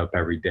showed up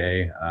every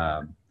day,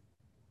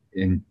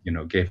 and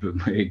gave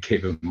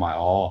it my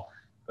all.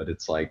 But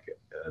it's like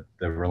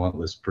the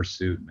relentless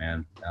pursuit,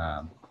 man,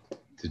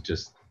 to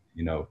just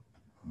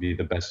be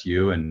the best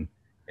you and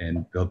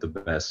build the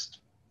best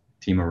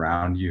team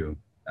around you,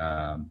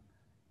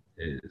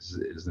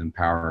 is an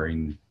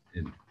empowering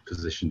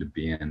position to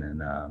be in.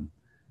 And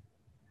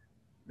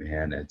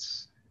man,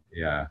 it's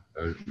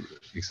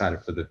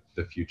excited for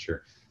the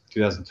future.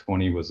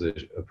 2020 was a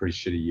pretty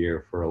shitty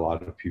year for a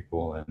lot of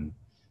people, and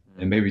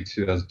maybe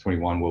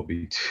 2021 will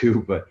be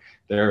too, but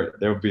there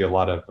will be a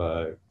lot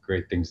of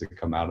great things that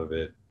come out of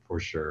it for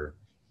sure.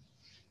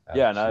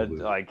 Absolutely. Yeah, and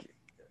like,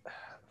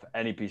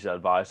 any piece of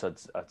advice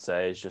I'd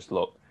say is just,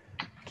 look,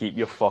 keep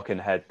your fucking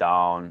head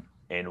down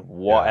in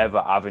whatever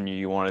avenue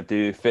you want to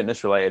do,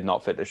 fitness related,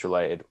 not fitness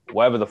related,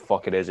 whatever the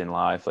fuck it is in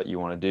life that you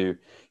want to do.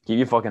 Keep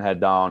your fucking head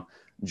down.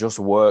 Just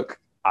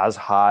work as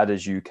hard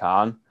as you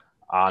can,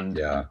 and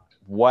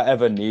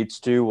whatever needs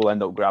to will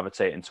end up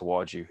gravitating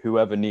towards you.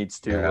 Whoever needs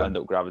to will end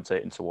up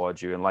gravitating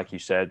towards you. And like you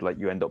said, like,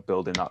 you end up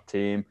building that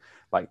team.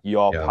 Like,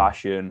 your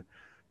passion,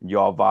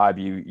 your vibe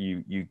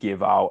you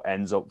give out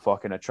ends up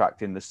fucking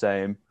attracting the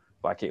same.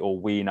 Like, it will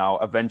wean out.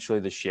 Eventually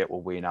the shit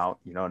will wean out.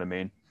 You know what I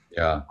mean?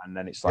 Yeah. And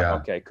then it's like,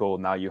 okay, cool.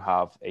 Now you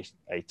have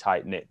a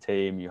tight knit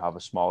team. You have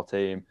a small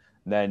team.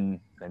 Then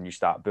you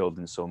start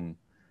building some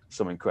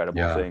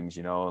incredible things,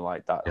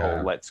 like that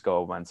whole let's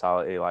go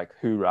mentality, like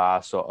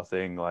hoorah sort of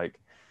thing. Like,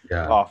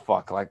 oh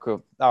fuck, like,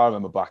 I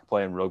remember back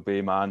playing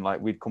rugby, man.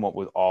 Like, we'd come up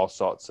with all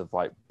sorts of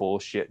like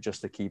bullshit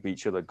just to keep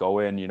each other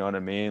going. You know what I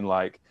mean?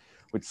 Like,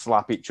 we'd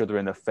slap each other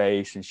in the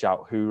face and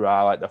shout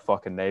hoorah like the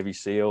fucking Navy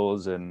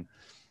SEALs, and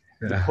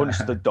punch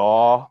the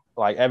door.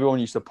 Like, everyone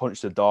used to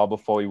punch the door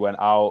before we went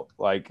out,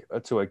 like,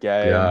 to a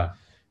game.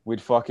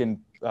 We'd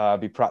fucking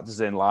be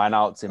practicing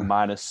lineouts in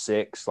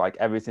 -6. Like,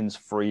 everything's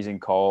freezing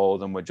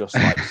cold, and we're just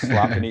like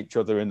slapping each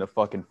other in the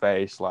fucking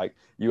face. Like,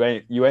 you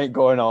ain't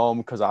going home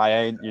because I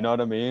ain't. You know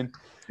what I mean?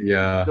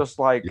 Yeah. Just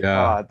like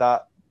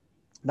that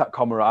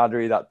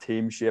camaraderie, that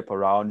teamship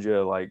around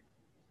you. Like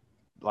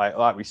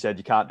we said,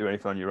 you can't do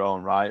anything on your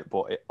own, right?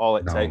 But all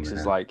it takes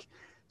is like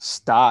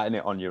starting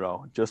it on your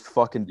own. Just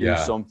fucking do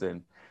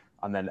something,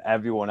 and then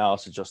everyone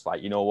else is just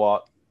like, you know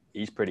what?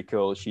 He's pretty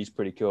cool. She's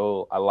pretty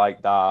cool. I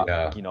like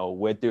that.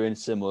 We're doing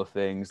similar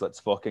things. Let's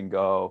fucking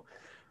go.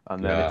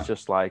 And then it's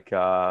just like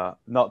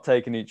not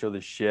taking each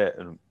other's shit.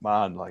 And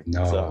man, like,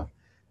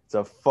 it's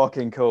a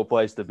fucking cool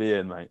place to be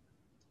in, mate.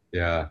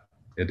 Yeah,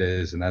 it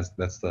is. And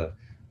that's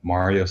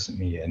Mario sent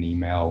me an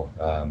email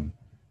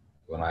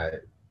when I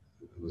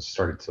was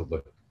started to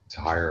look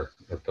to hire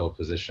or fill a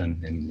position,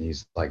 and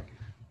he's like,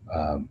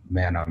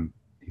 man,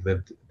 he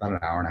lived about an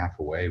hour and a half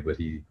away, but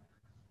he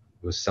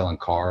was selling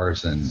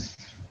cars and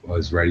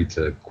was ready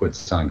to quit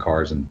selling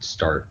cars and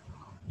start,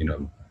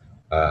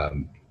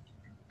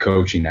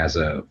 coaching as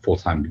a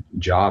full-time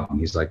job. And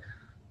he's like,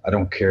 I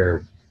don't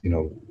care,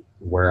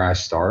 where I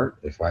start.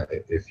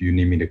 If you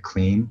need me to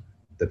clean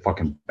the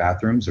fucking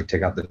bathrooms or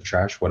take out the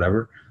trash,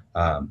 whatever,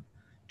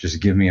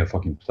 just give me a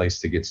fucking place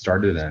to get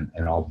started and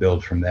I'll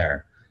build from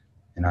there.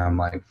 And I'm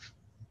like,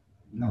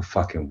 no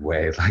fucking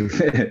way.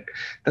 Like,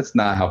 that's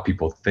not how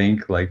people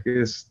think. Like,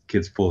 this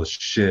kid's full of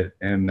shit.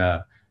 And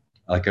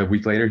like a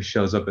week later, he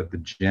shows up at the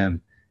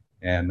gym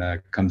and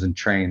comes and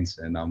trains.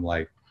 And I'm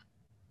like,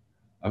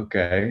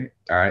 okay,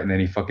 all right. And then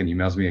he fucking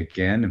emails me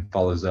again and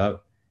follows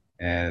up.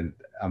 And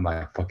I'm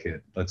like, fuck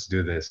it, let's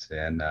do this.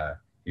 And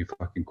he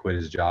fucking quit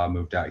his job,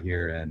 moved out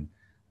here, and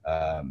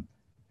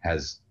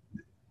has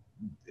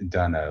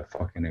done a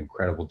fucking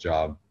incredible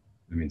job.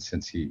 I mean,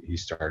 since he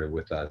started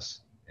with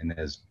us, and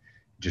has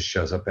just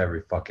shows up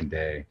every fucking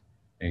day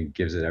and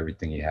gives it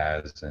everything he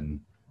has. And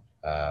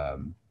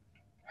um,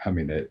 I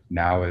mean, it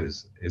now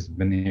is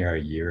been here a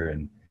year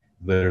and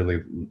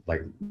literally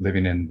like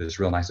living in this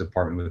real nice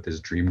apartment with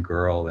his dream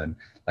girl and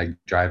like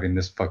driving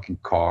this fucking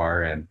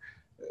car and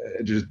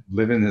just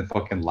living the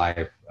fucking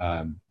life.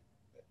 And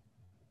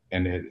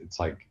it's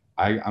like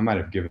I might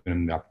have given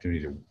him the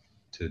opportunity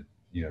to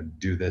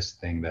do this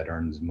thing that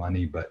earns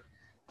money, but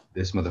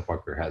this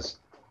motherfucker has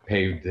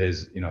paved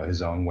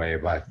his own way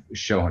by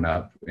showing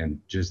up and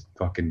just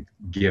fucking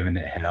giving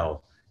it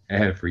hell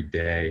every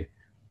day.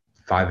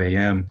 5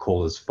 a.m.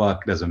 cold as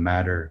fuck, doesn't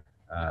matter.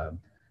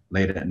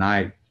 Late at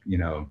night,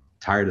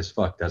 tired as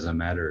fuck, doesn't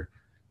matter.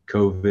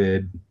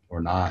 COVID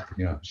or not,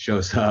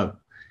 shows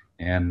up.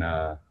 And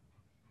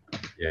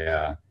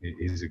yeah,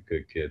 he's a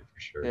good kid for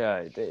sure. Yeah,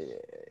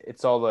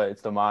 it's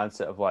the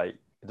mindset of like,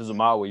 it doesn't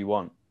matter what you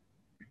want.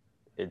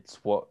 It's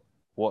what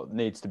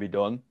needs to be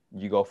done.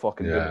 You go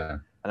fucking do it.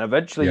 And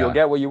eventually you'll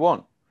get what you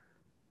want.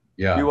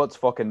 Yeah. Do what's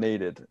fucking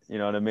needed. You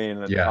know what I mean?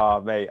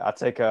 And, mate, I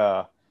take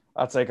a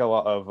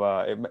lot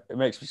of it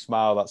makes me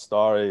smile, that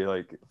story.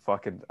 Like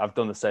fucking I've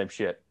done the same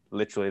shit.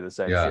 Literally the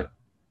same shit.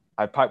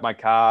 I packed my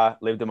car,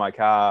 lived in my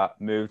car,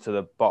 moved to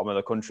the bottom of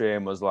the country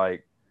and was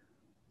like,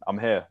 I'm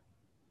here.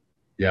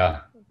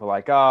 Yeah. But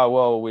like,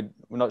 well, we're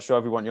not sure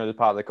if we want you as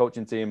part of the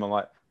coaching team. I'm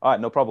like, all right,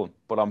 no problem,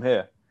 but I'm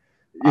here.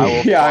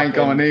 I ain't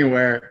going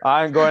anywhere.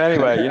 I ain't going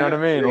anywhere. You know what I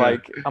mean?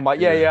 Like, I'm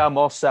like, yeah, I'm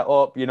all set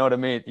up. You know what I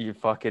mean? You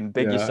fucking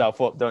big yourself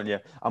up, don't you?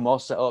 I'm all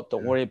set up.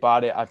 Don't worry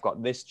about it. I've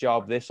got this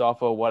job, this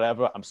offer,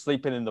 whatever. I'm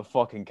sleeping in the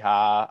fucking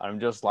car. I'm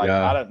just like,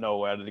 I don't know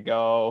where to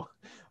go.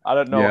 I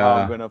don't know how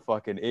I'm going to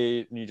fucking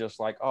eat. And you're just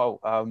like,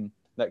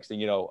 next thing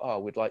you know,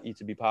 we'd like you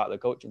to be part of the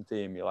coaching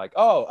team. You're like,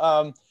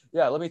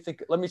 yeah, let me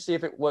see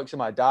if it works in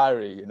my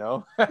diary, you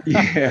know?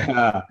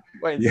 Yeah.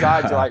 But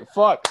inside, you're like,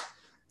 fuck,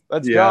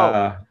 let's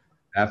go.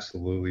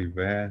 Absolutely,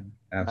 man.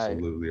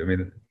 Absolutely. Right. I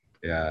mean,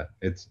 yeah,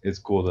 it's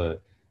cool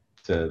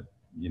to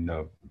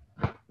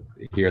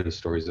hear the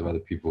stories of other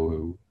people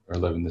who are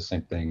living the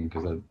same thing,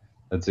 because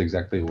that's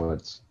exactly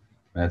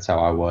that's how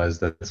I was.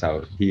 That's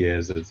how he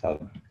is. That's how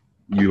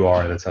you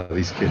are. That's how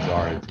these kids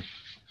are.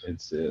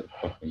 It's a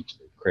fucking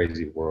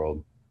crazy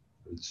world.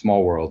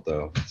 Small world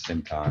though, at the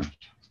same time.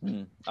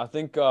 I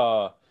think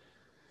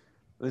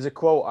there's a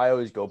quote I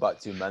always go back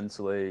to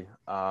mentally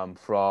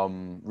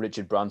from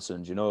Richard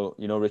Branson. Do you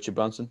know Richard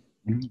Branson?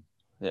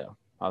 Mm-hmm. Yeah,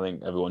 I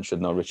think everyone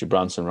should know Richard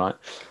Branson, right?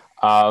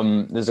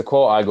 There's a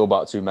quote I go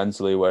back to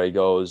mentally where he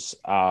goes,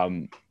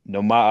 no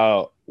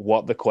matter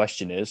what the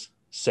question is,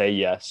 say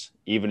yes,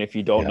 even if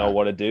you don't know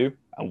what to do,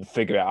 and we'll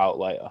figure it out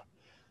later.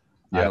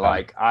 Yeah. And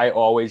like, I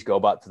always go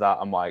back to that.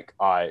 I'm like,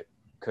 all right,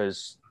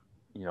 because,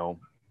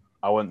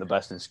 I wasn't the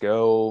best in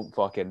school,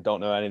 fucking don't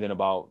know anything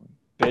about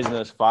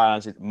business,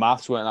 finance,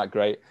 maths weren't that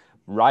great.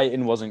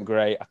 Writing wasn't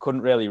great. I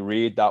couldn't really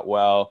read that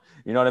well.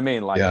 You know what I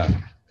mean? Like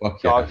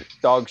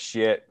dog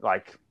shit,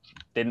 like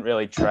didn't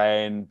really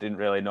train, didn't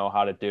really know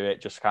how to do it,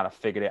 just kind of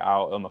figured it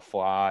out on the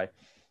fly.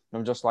 And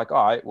I'm just like,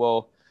 all right,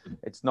 well,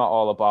 it's not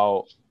all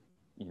about,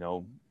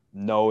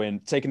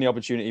 taking the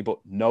opportunity, but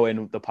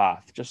knowing the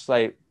path. Just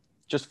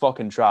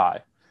fucking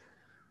try.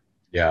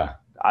 Yeah.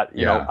 I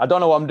don't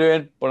know what I'm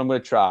doing, but I'm going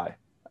to try.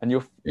 And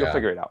you'll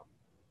figure it out.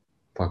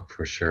 Fuck,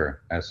 for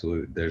sure.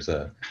 Absolutely. There's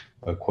a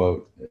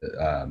quote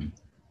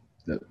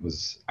that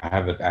was, I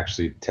have it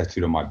actually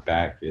tattooed on my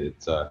back.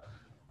 It's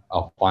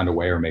I'll find a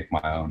way or make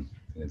my own.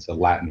 And it's a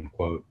Latin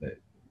quote that,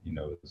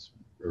 is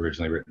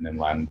originally written in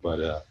Latin, but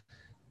I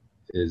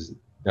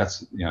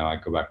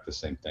go back to the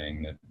same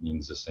thing. It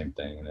means the same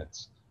thing. And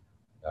it's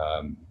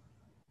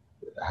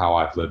how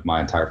I've lived my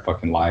entire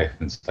fucking life.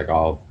 And it's like,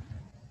 I'll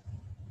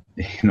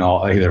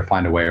either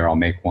find a way or I'll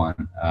make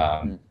one.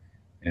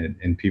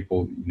 And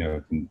people,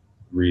 can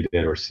read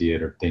it or see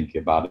it or think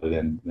about it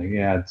and like,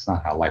 it's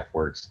not how life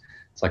works.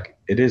 It's like,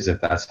 it is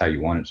if that's how you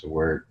want it to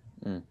work.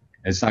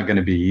 It's not going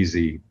to be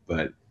easy,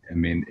 but I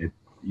mean,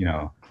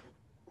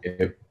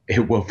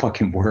 it will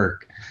fucking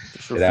work.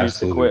 Just refuse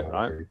to quit,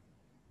 right?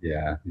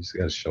 Yeah, you just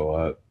got to show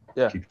up.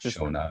 Yeah, keep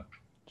showing up.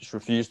 Just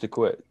refuse to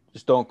quit.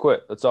 Just don't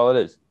quit. That's all it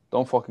is.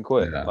 Don't fucking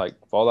quit. Yeah. Like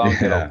fall down,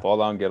 get up, fall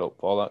down, get up,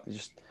 fall down.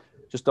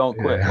 Just don't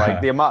quit. Yeah.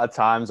 Like the amount of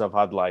times I've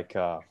had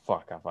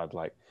I've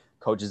had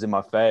coaches in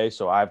my face,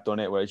 or I've done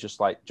it where it's just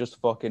like, just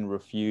fucking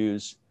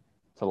refuse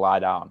to lie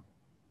down,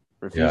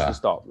 refuse to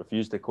stop,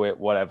 refuse to quit,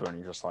 whatever. And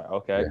you're just like,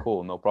 okay,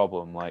 cool, no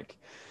problem. Like,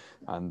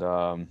 and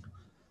I'm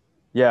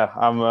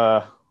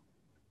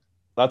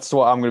that's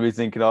what I'm going to be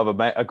thinking of.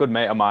 A good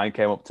mate of mine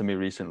came up to me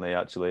recently,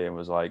 actually, and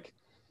was like,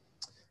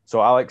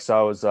 so Alex,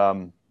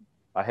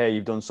 I hear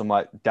you've done some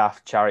like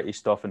daft charity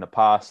stuff in the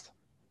past,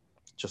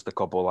 just a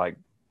couple like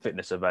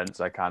fitness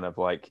events I kind of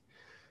like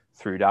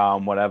threw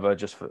down, whatever,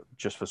 just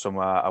for some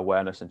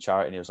awareness and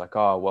charity. And he was like,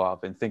 oh, well,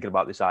 I've been thinking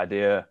about this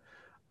idea.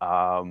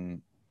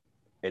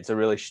 It's a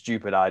really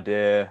stupid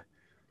idea.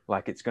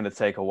 Like, it's going to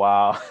take a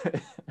while.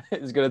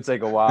 It's going to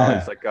take a while.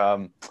 It's like,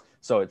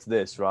 so it's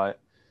this, right?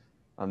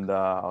 And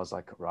I was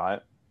like,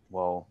 right.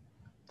 well,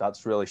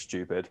 that's really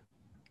stupid.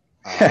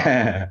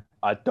 I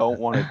don't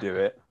want to do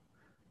it.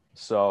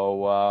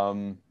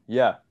 So,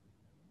 yeah.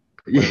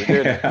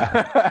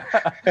 Yeah.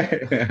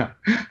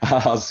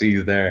 I'll see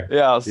you there.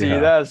 Yeah, I'll see you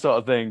there, sort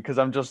of thing. Because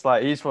I'm just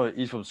like, he's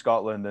from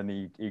Scotland,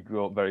 and he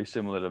grew up very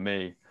similar to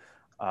me.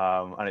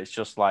 And it's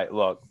just like,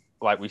 look,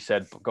 like we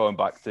said, going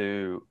back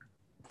to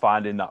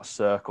finding that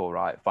circle,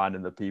 right?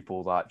 Finding the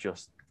people that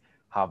just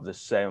have the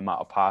same amount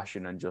of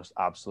passion and just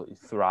absolutely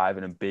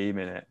thriving and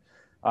beaming it.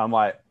 I'm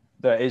like,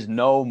 there is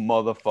no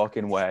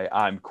motherfucking way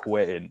I'm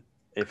quitting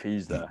if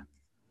he's there.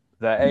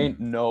 There ain't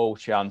no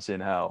chance in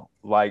hell.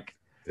 Like,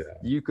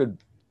 you could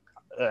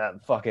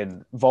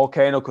fucking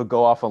volcano could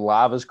go off and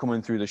lava's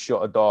coming through the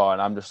shutter door,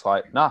 and I'm just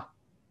like, nah.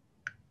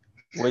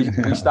 We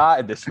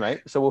started this,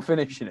 mate, so we're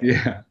finishing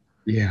it.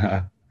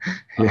 Yeah.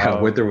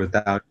 With or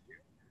without.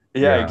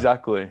 Yeah,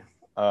 exactly.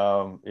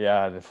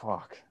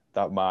 Fuck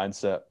that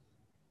mindset,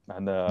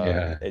 and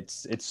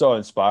it's so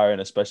inspiring,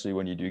 especially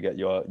when you do get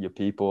your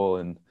people,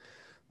 and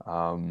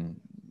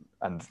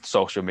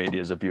social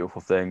media is a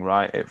beautiful thing,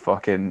 right?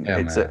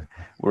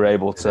 We're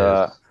able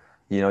to,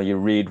 you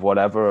read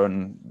whatever,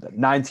 and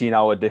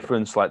 19-hour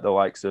difference, like the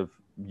likes of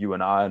you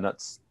and I, and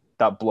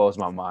that blows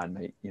my mind,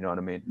 mate. You know what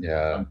I mean?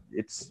 Yeah.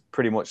 It's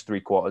pretty much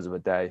 3/4 of a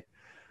day.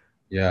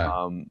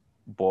 Yeah.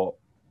 But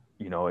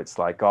it's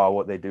like, oh,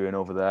 what they're doing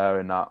over there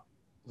in that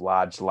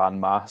large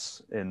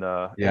landmass in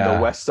the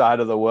west side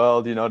of the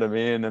world, you know what I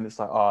mean? And it's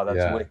like, oh,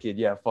 that's wicked.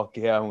 Yeah, fuck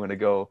yeah, I'm gonna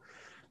go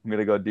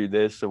do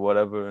this or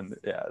whatever. And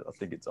yeah, I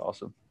think it's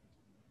awesome.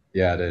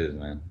 Yeah, it is,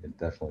 man. It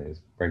definitely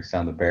is. Breaks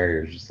down the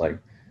barriers, just like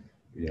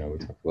we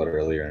talked about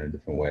earlier in a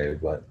different way.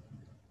 But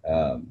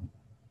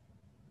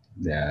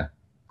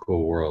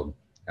cool world.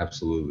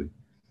 Absolutely.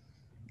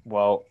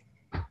 Well,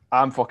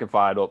 I'm fucking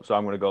fired up, so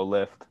I'm gonna go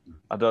lift.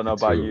 I don't know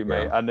about you,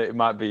 mate, and it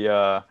might be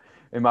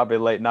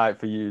late night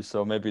for you,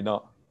 so maybe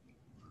not.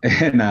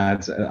 Nah,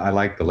 I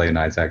like the late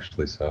nights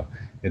actually, so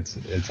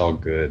it's all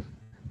good.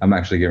 I'm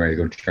actually getting ready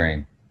to go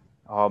train.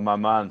 Oh, my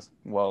man.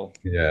 Well,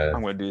 yeah,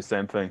 I'm gonna do the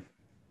same thing.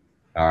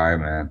 All right,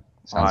 man.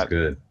 Sounds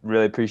good.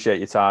 Really appreciate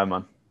your time,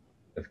 man.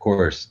 Of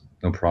course,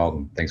 no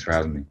problem. Thanks for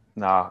having me.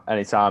 Nah,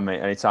 anytime,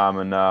 mate. Anytime,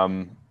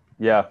 and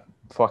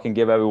fucking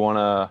give everyone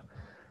a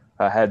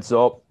heads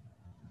up.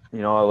 A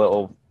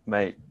little,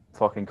 mate.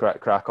 Fucking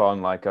crack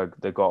on. Like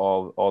they've got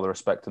all the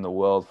respect in the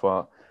world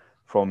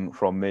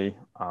from me.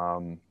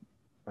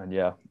 And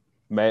yeah,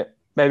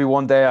 maybe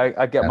one day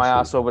I get my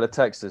ass over to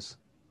Texas.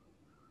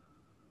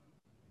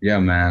 Yeah,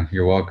 man.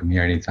 You're welcome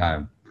here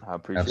anytime. I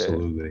appreciate it.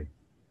 Absolutely.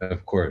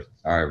 Of course.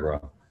 All right,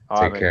 bro.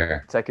 Take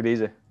care. Take it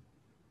easy.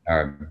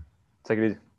 All right. Take it easy.